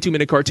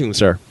 22-minute cartoon,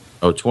 sir.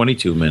 Oh,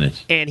 22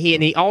 minutes. And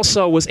he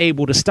also was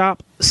able to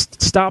stop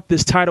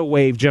this tidal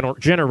wave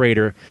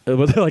generator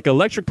with like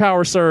electric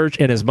power surge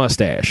in his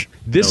mustache.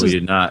 He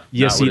did not.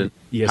 Yes,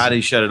 Yes. How did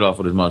he shut it off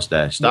with his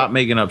mustache? Stop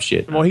making up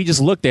shit. Well, he just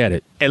looked at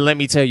it. And let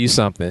me tell you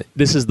something.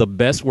 This is the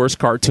worst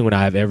cartoon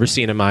I have ever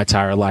seen in my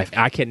entire life.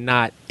 I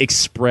cannot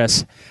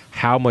express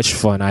how much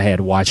fun I had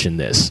watching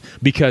this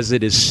because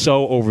it is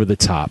so over the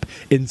top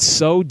and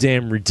so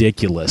damn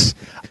ridiculous.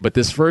 But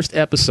this first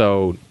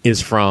episode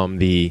is from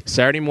the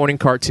Saturday Morning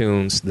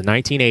Cartoons, the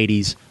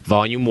 1980s,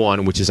 Volume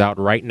 1, which is out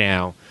right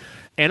now.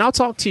 And I'll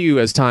talk to you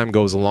as time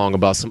goes along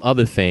about some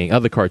other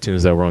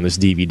cartoons that were on this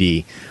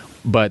DVD.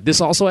 But this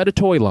also had a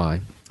toy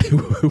line.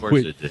 Of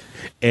course it did.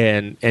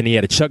 And he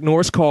had a Chuck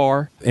Norris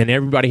car, and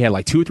everybody had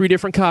like 2 or 3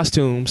 different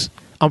costumes.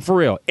 I'm for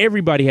real.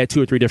 Everybody had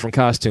 2 or 3 different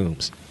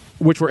costumes,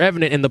 which were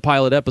evident in the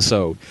pilot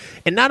episode.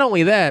 And not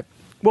only that,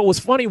 what was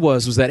funny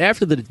was that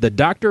after the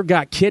doctor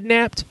got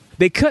kidnapped,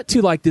 they cut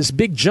to like this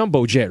big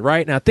jumbo jet,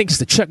 right? And I think it's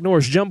the Chuck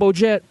Norris jumbo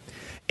jet.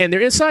 And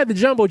they're inside the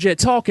jumbo jet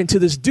talking to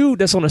this dude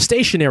that's on a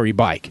stationary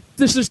bike.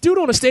 There's this dude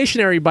on a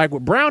stationary bike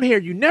with brown hair.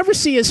 You never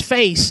see his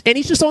face. And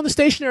he's just on the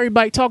stationary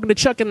bike talking to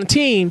Chuck and the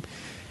team.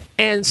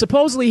 And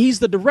supposedly he's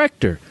the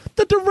director.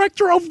 The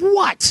director of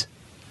what?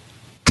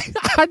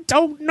 I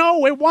don't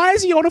know. And why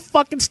is he on a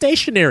fucking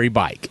stationary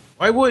bike?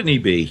 Why wouldn't he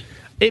be?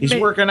 He's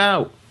working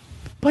out.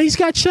 But he's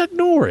got Chuck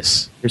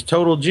Norris. His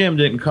total gym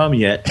didn't come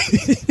yet.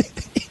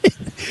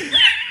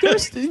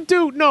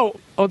 Dude, no.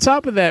 On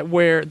top of that,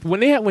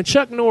 when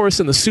Chuck Norris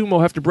and the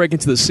Sumo have to break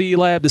into the C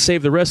Lab to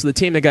save the rest of the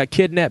team that got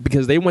kidnapped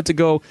because they went to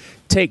go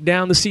take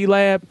down the C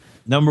Lab.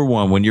 Number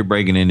one, when you're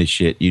breaking into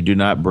shit, you do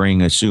not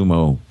bring a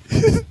sumo.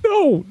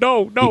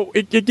 No.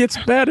 It gets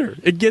better.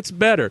 It gets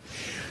better.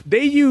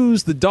 They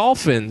use the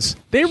dolphins.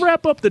 They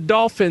wrap up the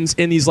dolphins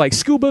in these like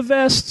scuba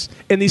vests,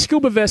 and these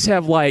scuba vests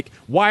have like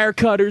wire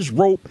cutters,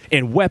 rope,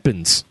 and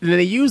weapons. And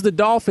they use the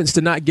dolphins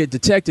to not get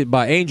detected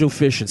by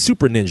Angelfish and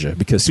Super Ninja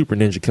because Super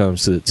Ninja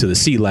comes to the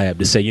C Lab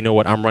to say, you know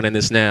what, I'm running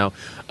this now.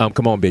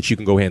 Come on, bitch, you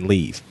can go ahead and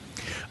leave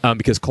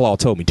because Claw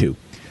told me to.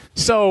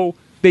 So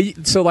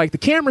like the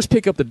cameras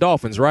pick up the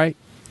dolphins, right?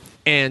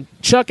 And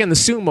Chuck and the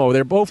Sumo,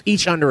 they're both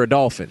each under a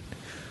dolphin.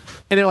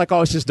 And they're like,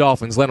 oh, it's just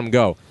dolphins. Let them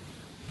go.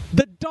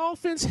 The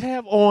dolphins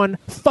have on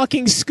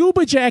fucking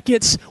scuba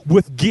jackets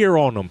with gear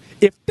on them.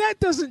 If that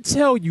doesn't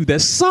tell you that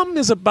something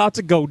is about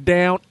to go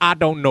down, I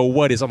don't know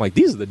what is. I'm like,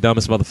 these are the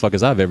dumbest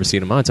motherfuckers I've ever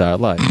seen in my entire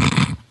life.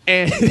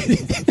 And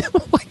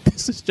I'm like,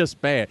 this is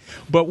just bad.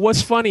 But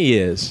what's funny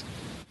is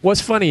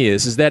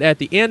that at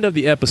the end of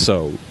the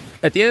episode,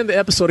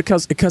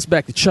 it cuts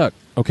back to Chuck,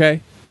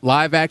 okay?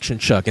 Live action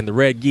Chuck in the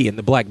red gi and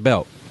the black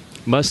belt.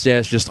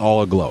 Mustache just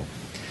all aglow.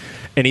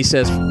 And he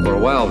says, for a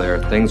while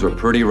there, things were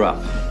pretty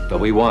rough, but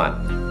we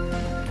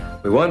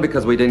won. We won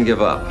because we didn't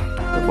give up.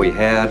 If we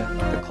had,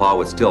 the Claw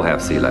would still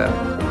have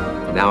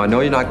C-Lab. Now, I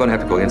know you're not going to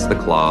have to go against the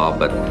Claw,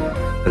 but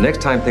the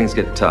next time things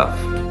get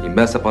tough, you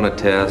mess up on a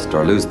test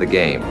or lose the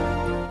game,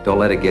 don't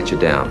let it get you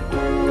down.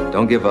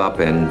 Don't give up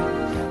and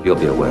you'll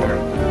be a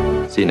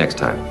winner. See you next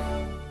time.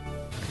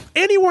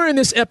 Anywhere in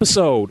this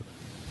episode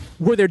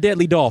were there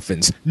deadly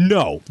dolphins?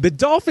 No. The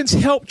dolphins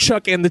helped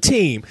Chuck and the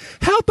team.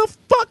 How the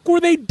fuck were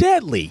they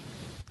deadly?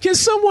 Can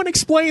someone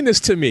explain this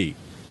to me?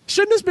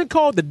 Shouldn't this been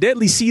called the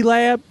Deadly Sea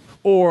Lab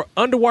or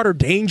Underwater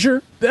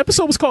Danger? The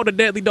episode was called The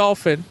Deadly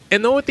Dolphin,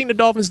 and the only thing the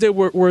dolphins did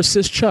were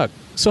assist Chuck.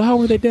 So how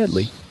were they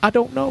deadly? I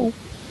don't know.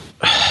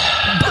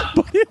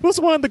 But it was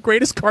one of the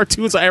greatest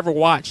cartoons I ever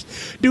watched.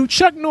 Dude,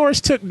 Chuck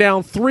Norris took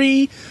down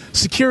 3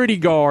 security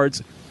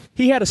guards.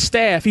 He had a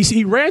staff.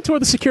 He ran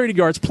toward the security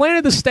guards,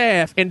 planted the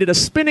staff, and did a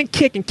spinning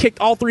kick and kicked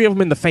all 3 of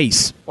them in the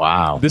face.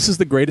 Wow. This is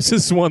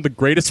one of the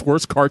greatest,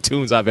 worst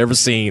cartoons I've ever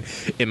seen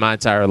in my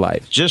entire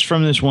life. Just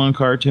from this one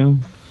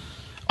cartoon,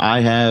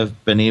 I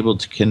have been able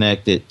to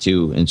connect it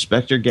to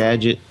Inspector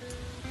Gadget,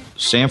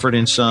 Sanford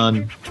and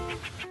Son,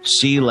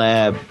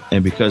 C-Lab,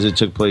 and because it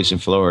took place in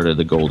Florida,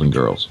 the Golden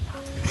Girls.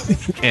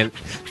 And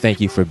thank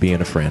you for being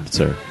a friend,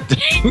 sir.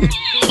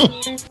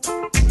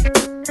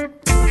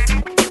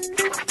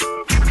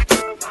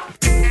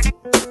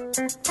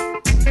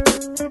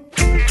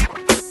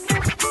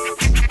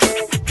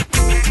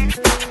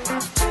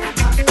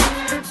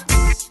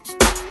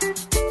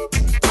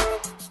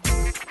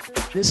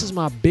 This is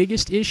my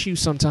biggest issue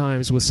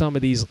sometimes with some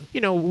of these,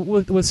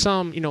 with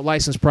some,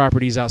 licensed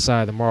properties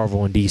outside of the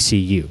Marvel and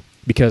DCU.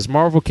 Because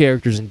Marvel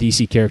characters and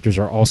DC characters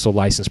are also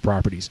licensed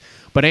properties.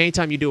 But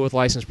anytime you deal with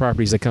licensed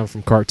properties that come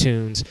from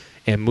cartoons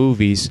and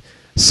movies,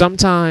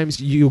 sometimes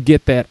you'll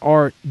get that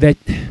art that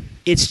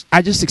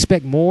I just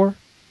expect more.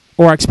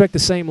 Or I expect the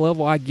same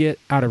level I get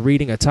out of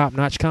reading a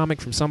top-notch comic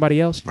from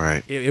somebody else.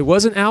 Right. It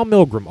wasn't Al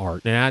Milgrom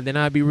art, and then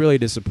I'd be really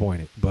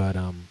disappointed. But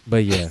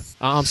yeah,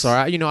 I'm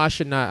sorry. I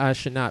should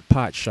not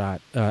pot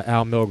shot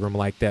Al Milgrom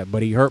like that.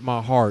 But he hurt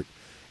my heart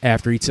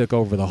after he took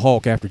over the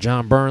Hulk after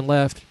John Byrne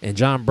left, and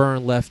John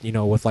Byrne left,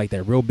 with like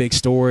that real big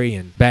story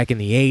and back in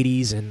the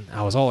 '80s, and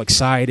I was all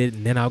excited,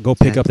 and then I'll go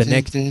pick up the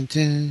next,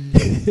 and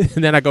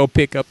then I go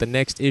pick up the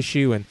next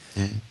issue, and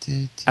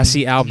I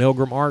see Al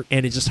Milgrom art,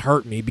 and it just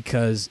hurt me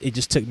because it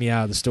just took me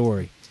out of the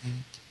story.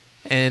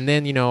 And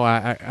then,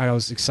 I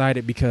was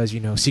excited because,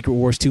 Secret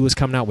Wars 2 was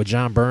coming out with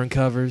John Byrne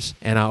covers.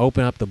 And I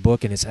open up the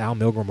book and it's Al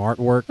Milgrom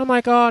artwork. I'm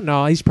like, oh,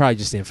 no, he's probably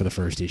just in for the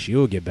first issue.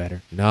 It'll get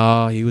better.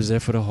 No, he was there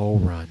for the whole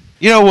run.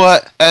 You know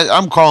what?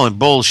 I'm calling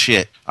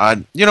bullshit.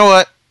 You know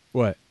what?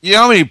 What? You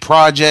know how many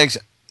projects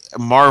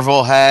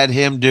Marvel had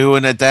him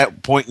doing at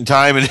that point in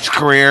time in his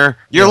career?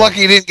 You're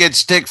lucky he didn't get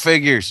stick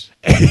figures.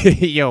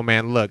 Yo,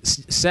 man, look.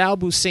 Sal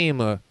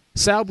Buscema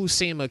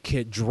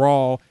could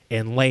draw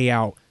and lay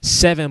out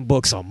 7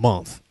 books a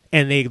month,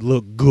 and they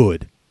look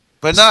good.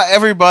 But not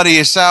everybody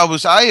is Sal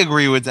Buscema. I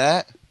agree with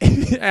that.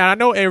 And I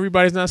know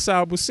everybody's not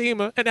Sal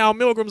Buscema, and Al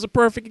Milgrom's a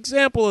perfect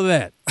example of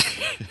that.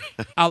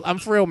 I'm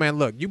for real, man.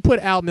 Look, you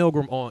put Al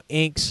Milgrom on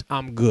inks,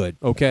 I'm good,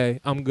 okay?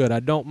 I'm good. I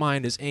don't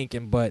mind his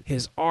inking, but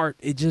his art,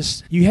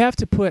 you have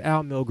to put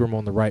Al Milgrom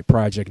on the right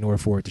project in order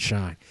for it to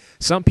shine.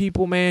 Some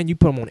people, man, you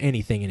put them on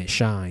anything and it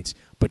shines.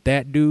 But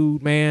that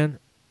dude, man,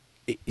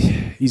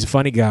 he's a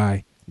funny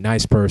guy,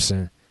 nice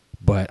person,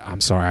 but I'm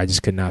sorry, I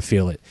just could not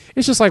feel it.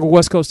 It's just like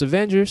West Coast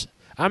Avengers.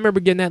 I remember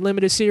getting that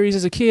limited series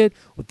as a kid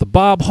with the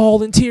Bob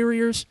Hall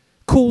interiors.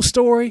 Cool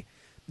story.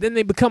 Then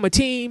they become a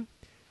team.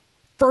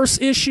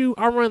 First issue,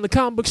 I run the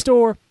comic book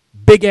store.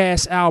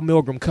 Big-ass Al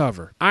Milgrom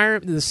cover.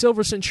 The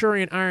Silver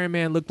Centurion Iron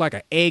Man looked like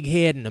an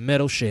egghead in a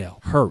metal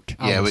shell. Hurt.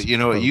 Yeah, but you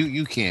know what?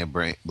 You can't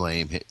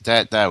blame it.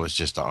 That was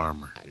just the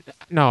armor.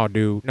 No,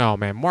 dude. No,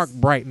 man. Mark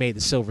Bright made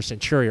the Silver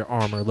Centurion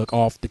armor look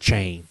off the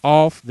chain.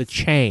 Off the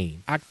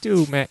chain.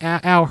 Dude, man,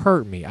 Al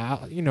hurt me.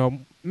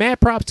 Mad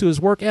props to his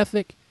work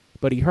ethic,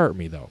 but he hurt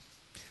me, though.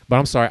 But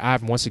I'm sorry,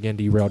 I've once again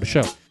derailed the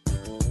show.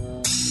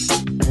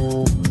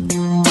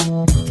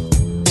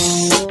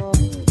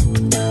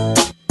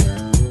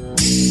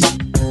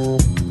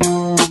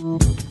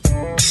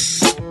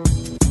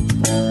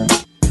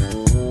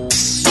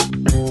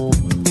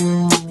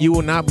 You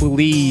will not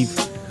believe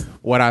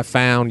what I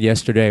found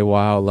yesterday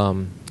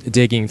while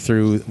digging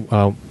through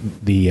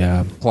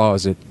the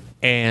closet,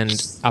 and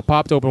I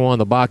popped open one of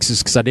the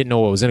boxes because I didn't know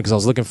what was in it. Because I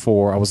was looking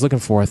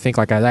for, I think,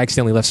 like I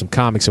accidentally left some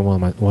comics in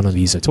one of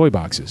these toy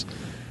boxes,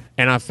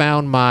 and I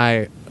found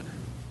my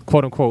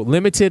quote unquote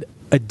limited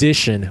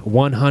edition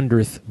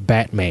 100th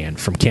Batman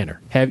from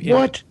Kenner.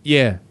 What?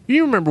 Yeah.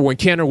 You remember when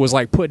Kenner was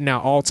like putting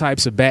out all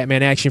types of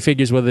Batman action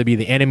figures, whether it be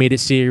the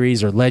animated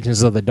series or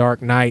Legends of the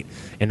Dark Knight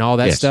and all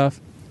that stuff?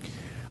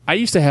 I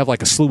used to have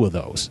like a slew of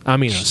those. I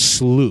mean, a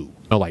slew.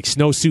 Like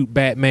Snowsuit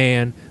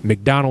Batman,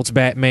 McDonald's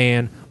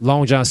Batman,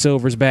 Long John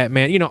Silver's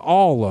Batman,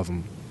 all of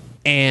them.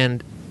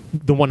 And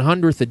the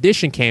 100th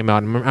edition came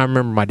out. And I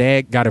remember my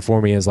dad got it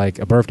for me as like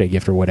a birthday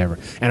gift or whatever.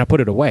 And I put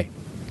it away.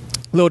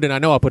 Little did I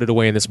know I put it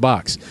away in this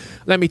box.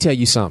 Let me tell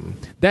you something.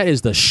 That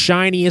is the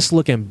shiniest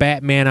looking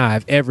Batman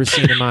I've ever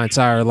seen in my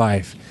entire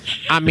life.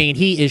 I mean,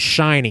 he is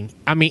shining.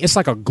 I mean, it's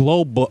like a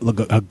glow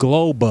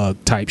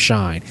bug type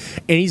shine.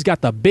 And he's got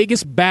the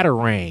biggest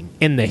batarang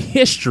in the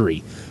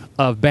history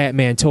of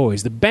Batman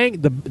toys. The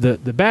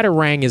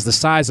batarang is the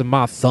size of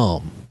my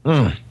thumb.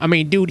 I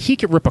mean, dude, he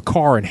could rip a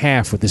car in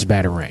half with this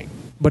batarang.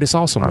 But it's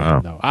awesome,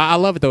 though. I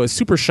love it, though. It's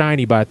super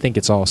shiny, but I think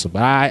it's awesome.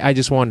 But I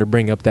just wanted to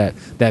bring up that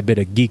bit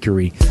of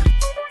geekery.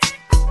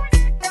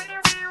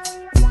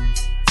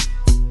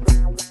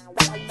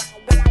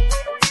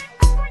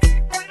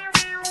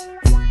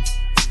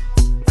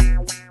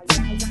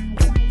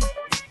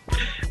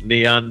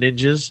 Neon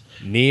Ninjas,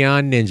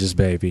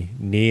 baby.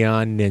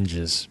 Neon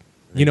Ninjas.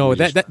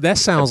 That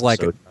sounds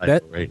like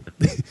right?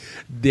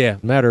 Yeah,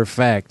 matter of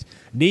fact,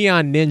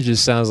 Neon Ninjas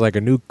sounds like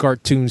a new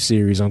cartoon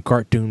series on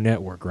Cartoon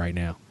Network right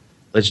now.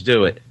 Let's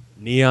do it.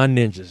 Neon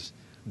Ninjas.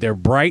 They're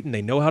bright and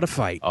they know how to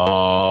fight.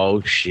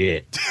 Oh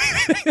shit!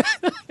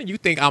 You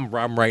think I'm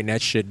writing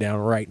that shit down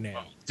right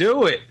now?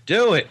 Do it.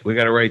 We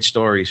got to write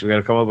stories. We got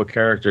to come up with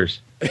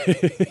characters.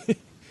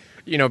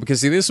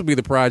 Because this will be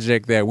the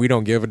project that we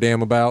don't give a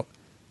damn about.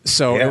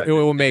 So it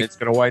will make. It's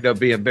going to wind up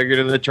being bigger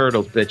than the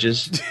Turtles,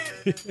 bitches.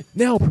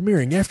 Now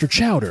premiering after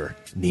Chowder,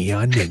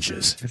 Neon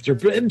Ninjas. After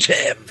Ben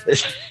 10.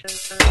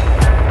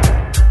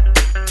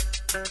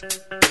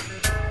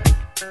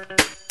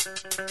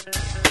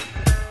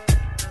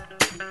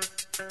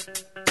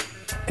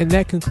 And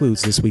that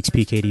concludes this week's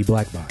PKD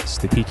Black Box.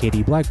 The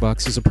PKD Black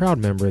Box is a proud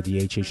member of the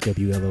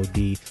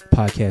HHWLOD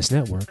Podcast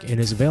Network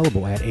and is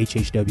available at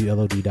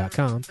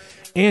hhwlod.com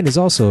and is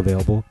also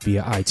available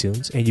via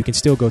iTunes. And you can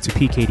still go to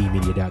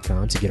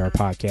pkdmedia.com to get our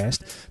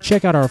podcast,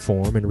 check out our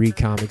forum, and read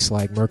comics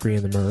like Mercury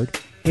and the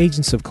Murd,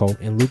 Agents of Colt,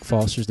 and Luke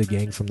Foster's The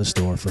Gang from the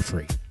Store for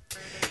free.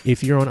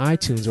 If you're on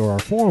iTunes or our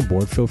forum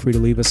board, feel free to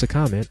leave us a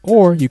comment,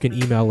 or you can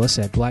email us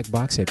at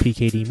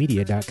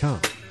blackbox@pkdmedia.com.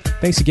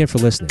 Thanks again for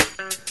listening.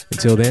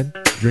 Until then,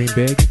 dream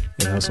big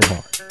and hustle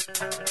hard.